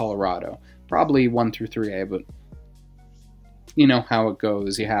entirety of Colorado. Probably 1 through 3A, but you know how it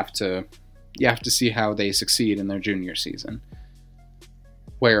goes. You have to see how they succeed in their junior season.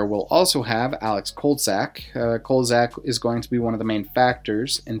 Where we'll also have Alex Kolzak. Kolzak is going to be one of the main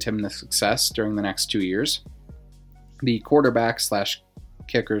factors in Timnath's success during the next 2 years. The quarterback /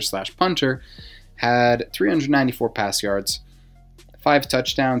 kicker / punter had 394 pass yards, 5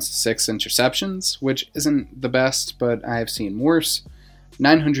 touchdowns, 6 interceptions, which isn't the best, but I have seen worse.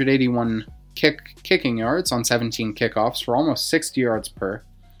 981 kicking yards on 17 kickoffs for almost 60 yards per.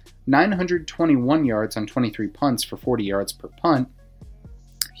 921 yards on 23 punts for 40 yards per punt.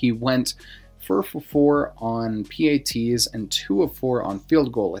 He went 4 for 4 on PATs and 2 of 4 on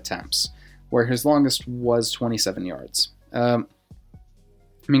field goal attempts, where his longest was 27 yards.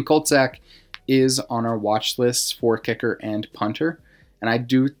 Kolzak is on our watch lists for kicker and punter, and I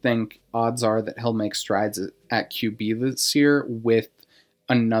do think odds are that he'll make strides at QB this year with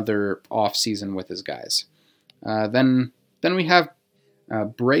another offseason with his guys. Then we have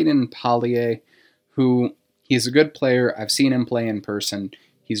Braden Pollier, who he's a good player. I've seen him play in person.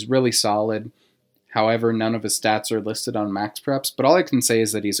 He's really solid. However, none of his stats are listed on Max Preps, but all I can say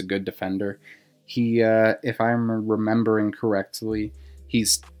is that he's a good defender. He, if I'm remembering correctly, he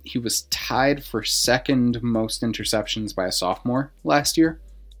was tied for second most interceptions by a sophomore last year.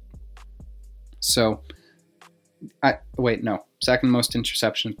 So, second most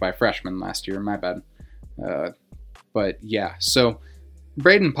interceptions by a freshman last year, my bad. But yeah, so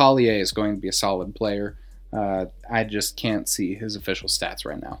Braden Pollier is going to be a solid player. I just can't see his official stats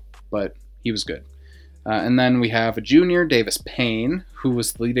right now, but he was good. And then we have a junior, Davis Payne, who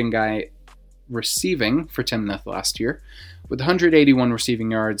was the leading guy receiving for Timnath last year, with 181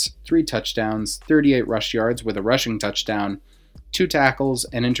 receiving yards, 3 touchdowns, 38 rush yards with a rushing touchdown, 2 tackles,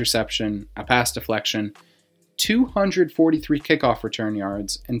 an interception, a pass deflection, 243 kickoff return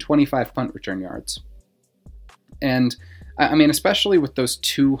yards, and 25 punt return yards. And I mean, especially with those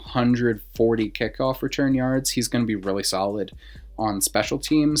 240 kickoff return yards, he's going to be really solid on special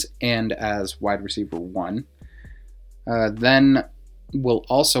teams and as wide receiver 1. Then we'll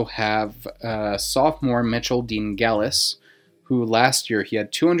also have sophomore Mitchell Dean Gellis, who last year he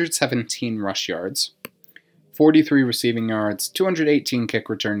had 217 rush yards, 43 receiving yards, 218 kick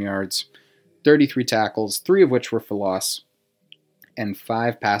return yards, 33 tackles, 3 of which were for loss, and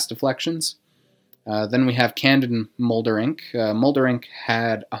 5 pass deflections. Then we have Camden Mulderink. Mulderink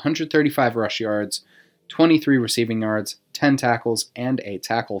had 135 rush yards, 23 receiving yards, 10 tackles, and a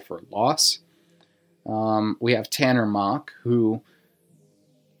tackle for loss. We have Tanner Mock, who,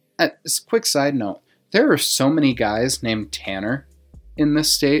 a quick side note, there are so many guys named Tanner in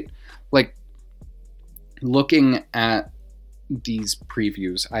this state. Like, looking at these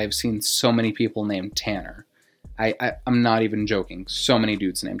previews, I have seen so many people named Tanner. I'm not even joking. So many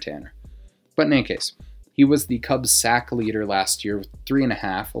dudes named Tanner. But in any case, he was the Cubs sack leader last year with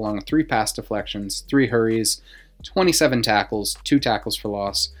 3.5, along with 3 pass deflections, 3 hurries, 27 tackles, 2 tackles for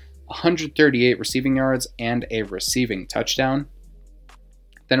loss, 138 receiving yards, and a receiving touchdown.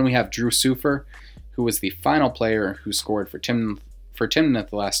 Then we have Drew Sufer, who was the final player who scored for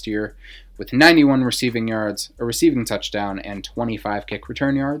Timnath last year, with 91 receiving yards, a receiving touchdown, and 25 kick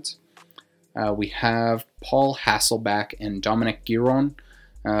return yards. We have Paul Hasselback and Dominic Giron,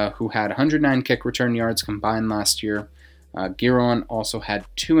 who had 109 kick return yards combined last year. Giron also had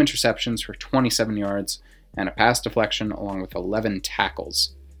 2 interceptions for 27 yards and a pass deflection along with 11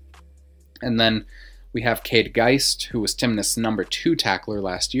 tackles. And then we have Cade Geist, who was Timnath's number 2 tackler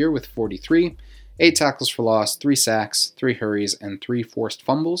last year with 43, 8 tackles for loss, 3 sacks, 3 hurries, and 3 forced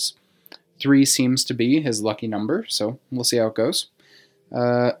fumbles. 3 seems to be his lucky number, so we'll see how it goes.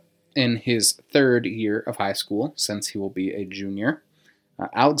 In his 3rd year of high school, since he will be a junior,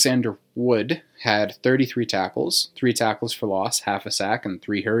 Alexander Wood had 33 tackles, 3 tackles for loss, half a sack, and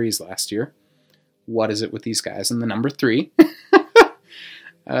 3 hurries last year. What is it with these guys in the number 3?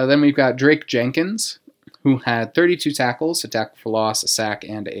 Then we've got Drake Jenkins, who had 32 tackles, a tackle for loss, a sack,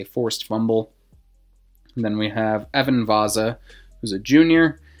 and a forced fumble. And then we have Evan Vaza, who's a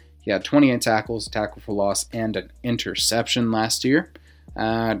junior. He had 28 tackles, a tackle for loss, and an interception last year.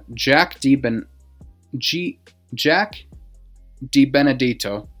 Jack DiBenedetto.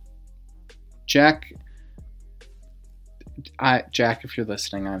 Jack, if you're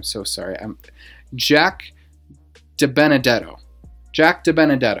listening, I'm so sorry. Jack DiBenedetto. Jack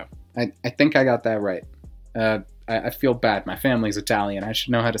DiBenedetto. I think I got that right. I feel bad. My family's Italian. I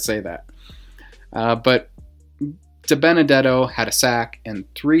should know how to say that. But DiBenedetto had a sack and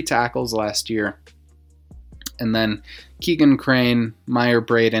 3 tackles last year. And then Keegan Crane, Meyer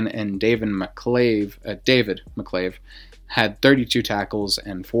Braden, and David McClave had 32 tackles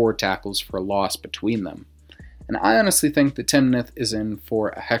and 4 tackles for loss between them. And I honestly think that Timnath is in for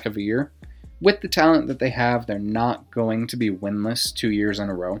a heck of a year. With the talent that they have, they're not going to be winless 2 years in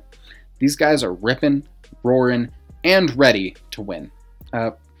a row. These guys are ripping, roaring, and ready to win.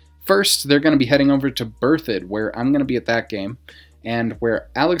 First, they're going to be heading over to Berthoud, where I'm going to be at that game, and where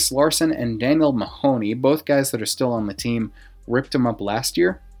Alex Larson and Daniel Mahoney, both guys that are still on the team, ripped them up last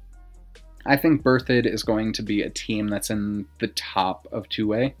year. I think Berthoud is going to be a team that's in the top of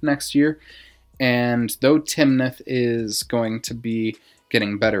 2A next year, and though Timnath is going to be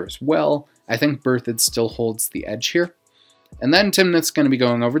getting better as well, I think Berthoud still holds the edge here. And then Timnath's going to be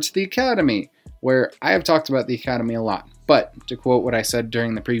going over to the Academy, where I have talked about the Academy a lot. But to quote what I said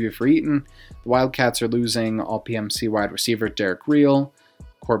during the preview for Eaton, the Wildcats are losing All-PMC wide receiver Derek Reel,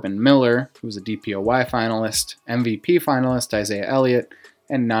 Corbin Miller, who was a DPOY finalist, MVP finalist Isaiah Elliott,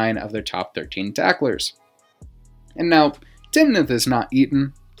 and 9 of their top 13 tacklers. And now, Timnath is not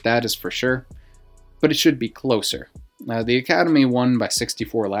Eaton, that is for sure, but it should be closer. The Academy won by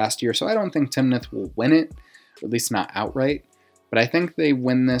 64 last year, so I don't think Timnath will win it, or at least not outright. But I think they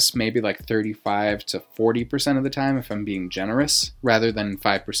win this maybe like 35 to 40% of the time if I'm being generous, rather than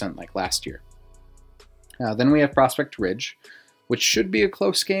 5% like last year. Then we have Prospect Ridge, which should be a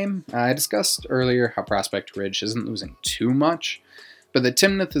close game. I discussed earlier how Prospect Ridge isn't losing too much, but that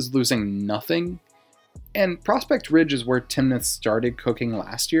Timnath is losing nothing. And Prospect Ridge is where Timnath started cooking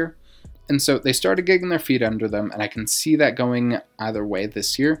last year. And so they started getting their feet under them, and I can see that going either way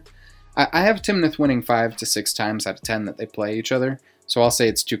this year. I have Timnath winning 5 to 6 times out of 10 that they play each other, so I'll say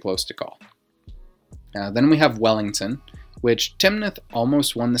it's too close to call. Then we have Wellington, which Timnath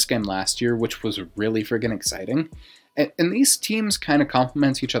almost won this game last year, which was really friggin' exciting. And these teams kind of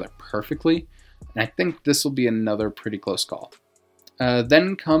complement each other perfectly, and I think this will be another pretty close call.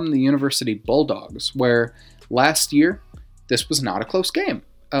 Then come the University Bulldogs, where last year, this was not a close game.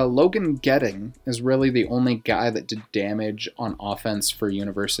 Logan Getting is really the only guy that did damage on offense for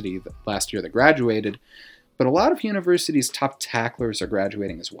University last year that graduated, but a lot of University's top tacklers are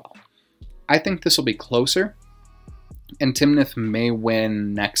graduating as well. I think this will be closer, and Timnath may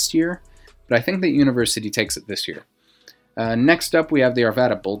win next year, but I think that University takes it this year. Next up, we have the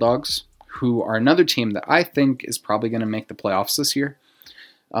Arvada Bulldogs, who are another team that I think is probably going to make the playoffs this year.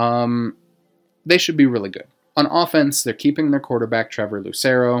 They should be really good. On offense, they're keeping their quarterback, Trevor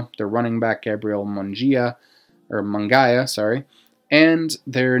Lucero, their running back, Gabriel Mungaya, and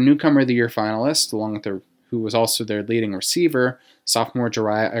their newcomer of the year finalist, along with who was also their leading receiver, sophomore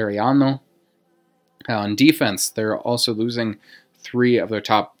Jariah Ariano. On defense, they're also losing 3 of their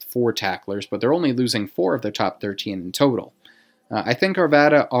top 4 tacklers, but they're only losing 4 of their top 13 in total. I think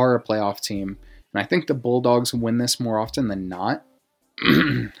Arvada are a playoff team, and I think the Bulldogs win this more often than not.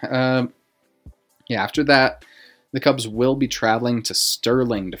 After that, the Cubs will be traveling to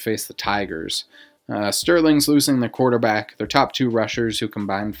Sterling to face the Tigers. Sterling's losing their quarterback, their top 2 rushers who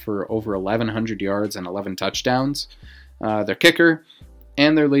combined for over 1,100 yards and 11 touchdowns, their kicker,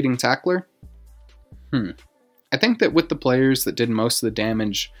 and their leading tackler. I think that with the players that did most of the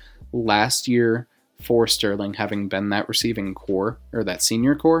damage last year for Sterling having been that receiving core, or that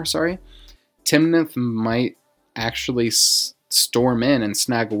senior core, Timnath might actually storm in and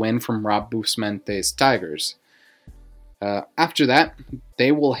snag a win from Rob Busmente's Tigers. After that,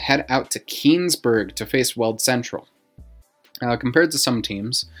 they will head out to Keansburg to face Weld Central. Compared to some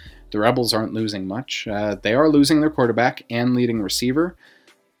teams, the Rebels aren't losing much. They are losing their quarterback and leading receiver,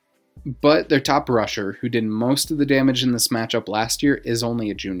 but their top rusher, who did most of the damage in this matchup last year, is only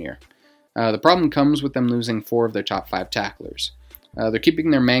a junior. The problem comes with them losing 4 of their top 5 tacklers. They're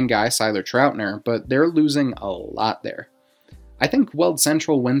keeping their main guy, Siler Troutner, but they're losing a lot there. I think Weld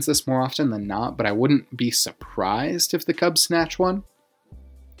Central wins this more often than not, but I wouldn't be surprised if the Cubs snatch one.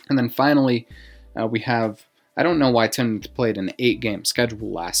 And then finally, we have, I don't know why Timnath played an 8-game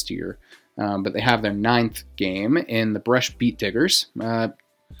schedule last year, but they have their 9th game in the Brush Beat Diggers.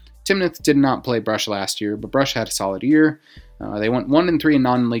 Timnath did not play Brush last year, but Brush had a solid year. They went 1-3 in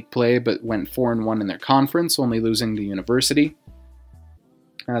non-league play, but went 4-1 in their conference, only losing to University.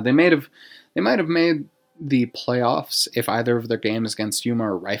 They might have made the playoffs if either of their games against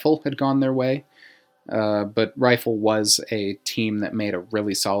Yuma or Rifle had gone their way. But Rifle was a team that made a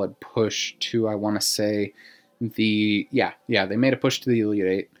really solid push to, I want to say, they made a push to the Elite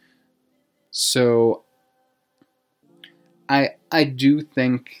Eight. So I do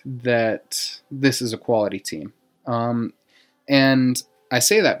think that this is a quality team. And I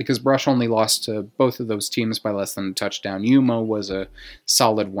say that because Brush only lost to both of those teams by less than a touchdown. Yuma was a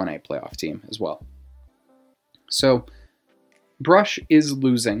solid 1A playoff team as well. So, Brush is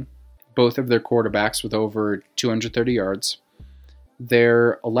losing both of their quarterbacks with over 230 yards.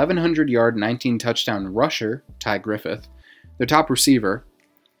 Their 1,100-yard, 19-touchdown rusher, Ty Griffith, their top receiver,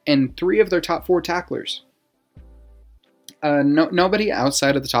 and 3 of their top 4 tacklers. Nobody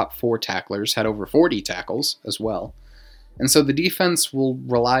outside of the top 4 tacklers had over 40 tackles as well. And so the defense will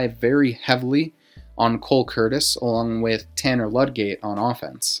rely very heavily on Cole Curtis along with Tanner Ludgate on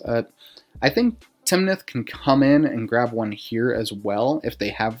offense. I think Timnath can come in and grab one here as well if they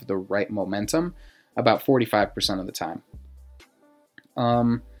have the right momentum, about 45% of the time.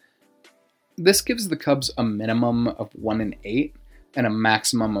 This gives the Cubs a minimum of 1-8 and a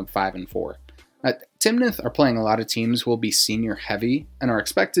maximum of 5-4. Timnath are playing a lot of teams who will be senior heavy and are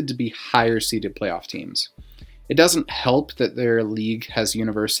expected to be higher seeded playoff teams. It doesn't help that their league has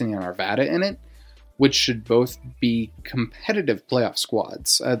University and Arvada in it, which should both be competitive playoff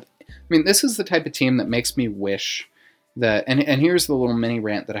squads. This is the type of team that makes me wish that, and here's the little mini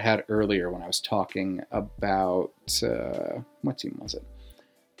rant that I had earlier when I was talking about, what team was it?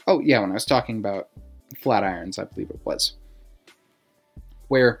 Oh yeah, when I was talking about Flatirons, I believe it was.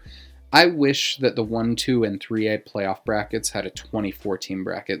 Where I wish that the 1, 2, and 3A playoff brackets had a 24-team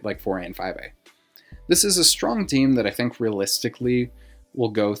bracket like 4A and 5A. This is a strong team that I think realistically will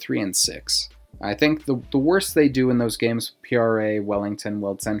go 3-6. I think the worst they do in those games, PRA, Wellington,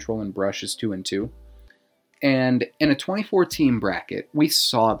 Weld Central, and Brush is 2-2. And in a 24-team bracket, we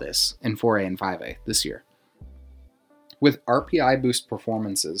saw this in 4A and 5A this year. With RPI boost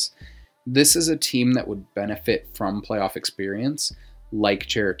performances, this is a team that would benefit from playoff experience, like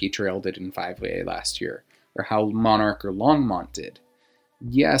Cherokee Trail did in 5A last year, or how Monarch or Longmont did.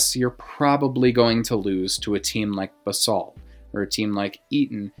 Yes, you're probably going to lose to a team like Basalt or a team like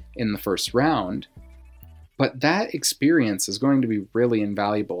Eaton in the first round, but that experience is going to be really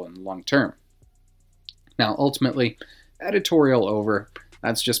invaluable in the long term. Now, ultimately, editorial over,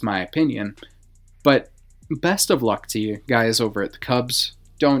 that's just my opinion, but best of luck to you guys over at the Cubs.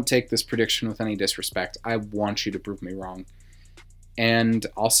 Don't take this prediction with any disrespect. I want you to prove me wrong. And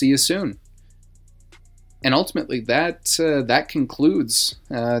I'll see you soon. And ultimately, that concludes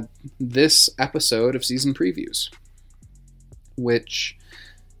this episode of Season Previews, which,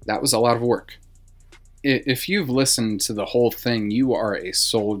 that was a lot of work. If you've listened to the whole thing, you are a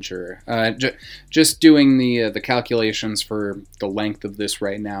soldier. Just doing the calculations for the length of this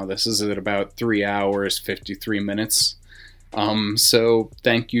right now, this is at about 3 hours, 53 minutes. So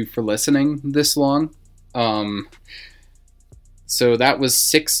thank you for listening this long. So that was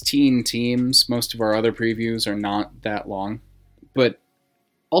 16 teams. Most of our other previews are not that long. But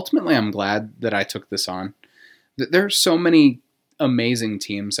ultimately, I'm glad that I took this on. There are so many amazing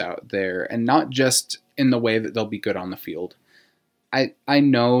teams out there, and not just in the way that they'll be good on the field. I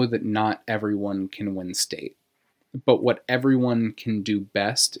know that not everyone can win state, but what everyone can do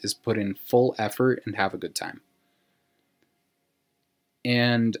best is put in full effort and have a good time.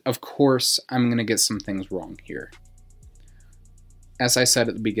 And of course, I'm going to get some things wrong here. As I said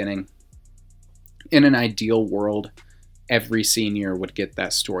at the beginning, in an ideal world, every senior would get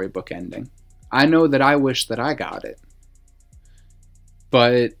that storybook ending. I know that I wish that I got it.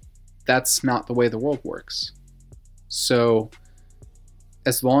 But that's not the way the world works. So,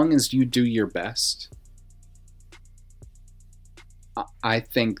 as long as you do your best, I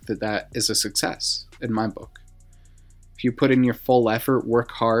think that that is a success in my book. If you put in your full effort,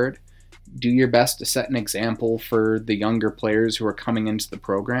 work hard, do your best to set an example for the younger players who are coming into the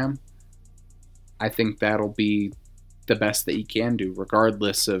program, I think that'll be the best that you can do,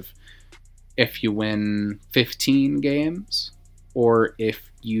 regardless of if you win 15 games or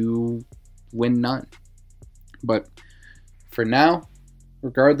if you win none. But for now,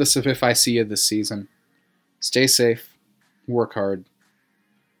 regardless of if I see you this season, stay safe, work hard,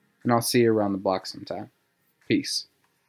 and I'll see you around the block sometime. Peace.